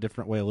 a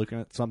different way of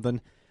looking at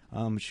something,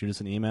 shoot us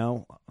an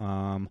email.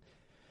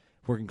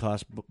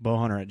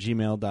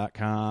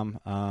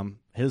 WorkingClassBowhunter@gmail.com.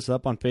 Hit us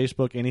up on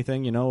Facebook.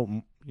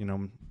 Anything,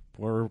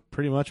 we're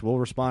pretty much we'll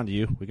respond to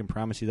you. We can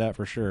promise you that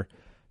for sure.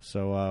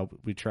 So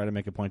we try to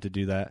make a point to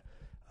do that.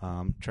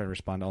 Try to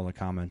respond to all the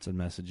comments and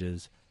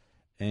messages.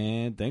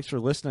 And thanks for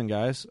listening,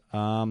 guys.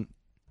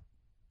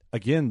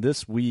 Again,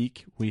 this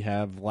week we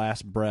have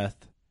Last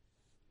Breath.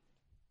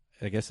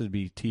 I guess it'd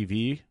be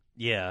TV.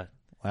 Yeah.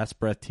 Last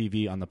Breath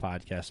TV on the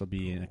podcast will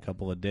be in a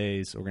couple of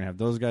days. We're going to have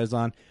those guys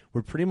on.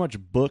 We're pretty much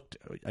booked.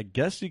 I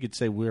guess you could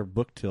say we're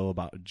booked till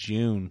about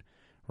June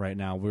right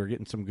now. We're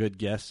getting some good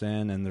guests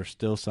in, and there's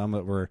still some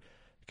that we're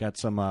got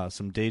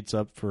some dates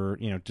up for,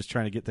 just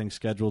trying to get things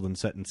scheduled and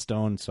set in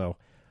stone. So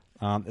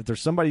if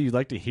there's somebody you'd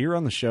like to hear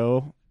on the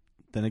show,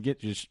 then again,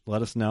 just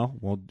let us know.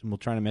 We'll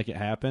try to make it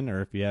happen.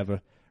 Or if you have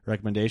a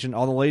recommendation,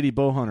 all the lady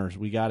bow hunters,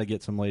 we got to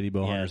get some lady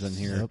bow hunters in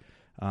here.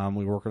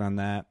 We're working on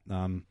that.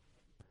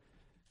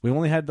 We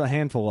only had a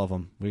handful of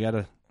them. We got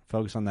to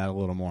focus on that a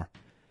little more.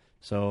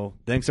 So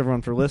thanks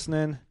everyone for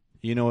listening.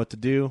 You know what to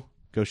do.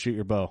 Go shoot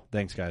your bow.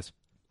 Thanks, guys.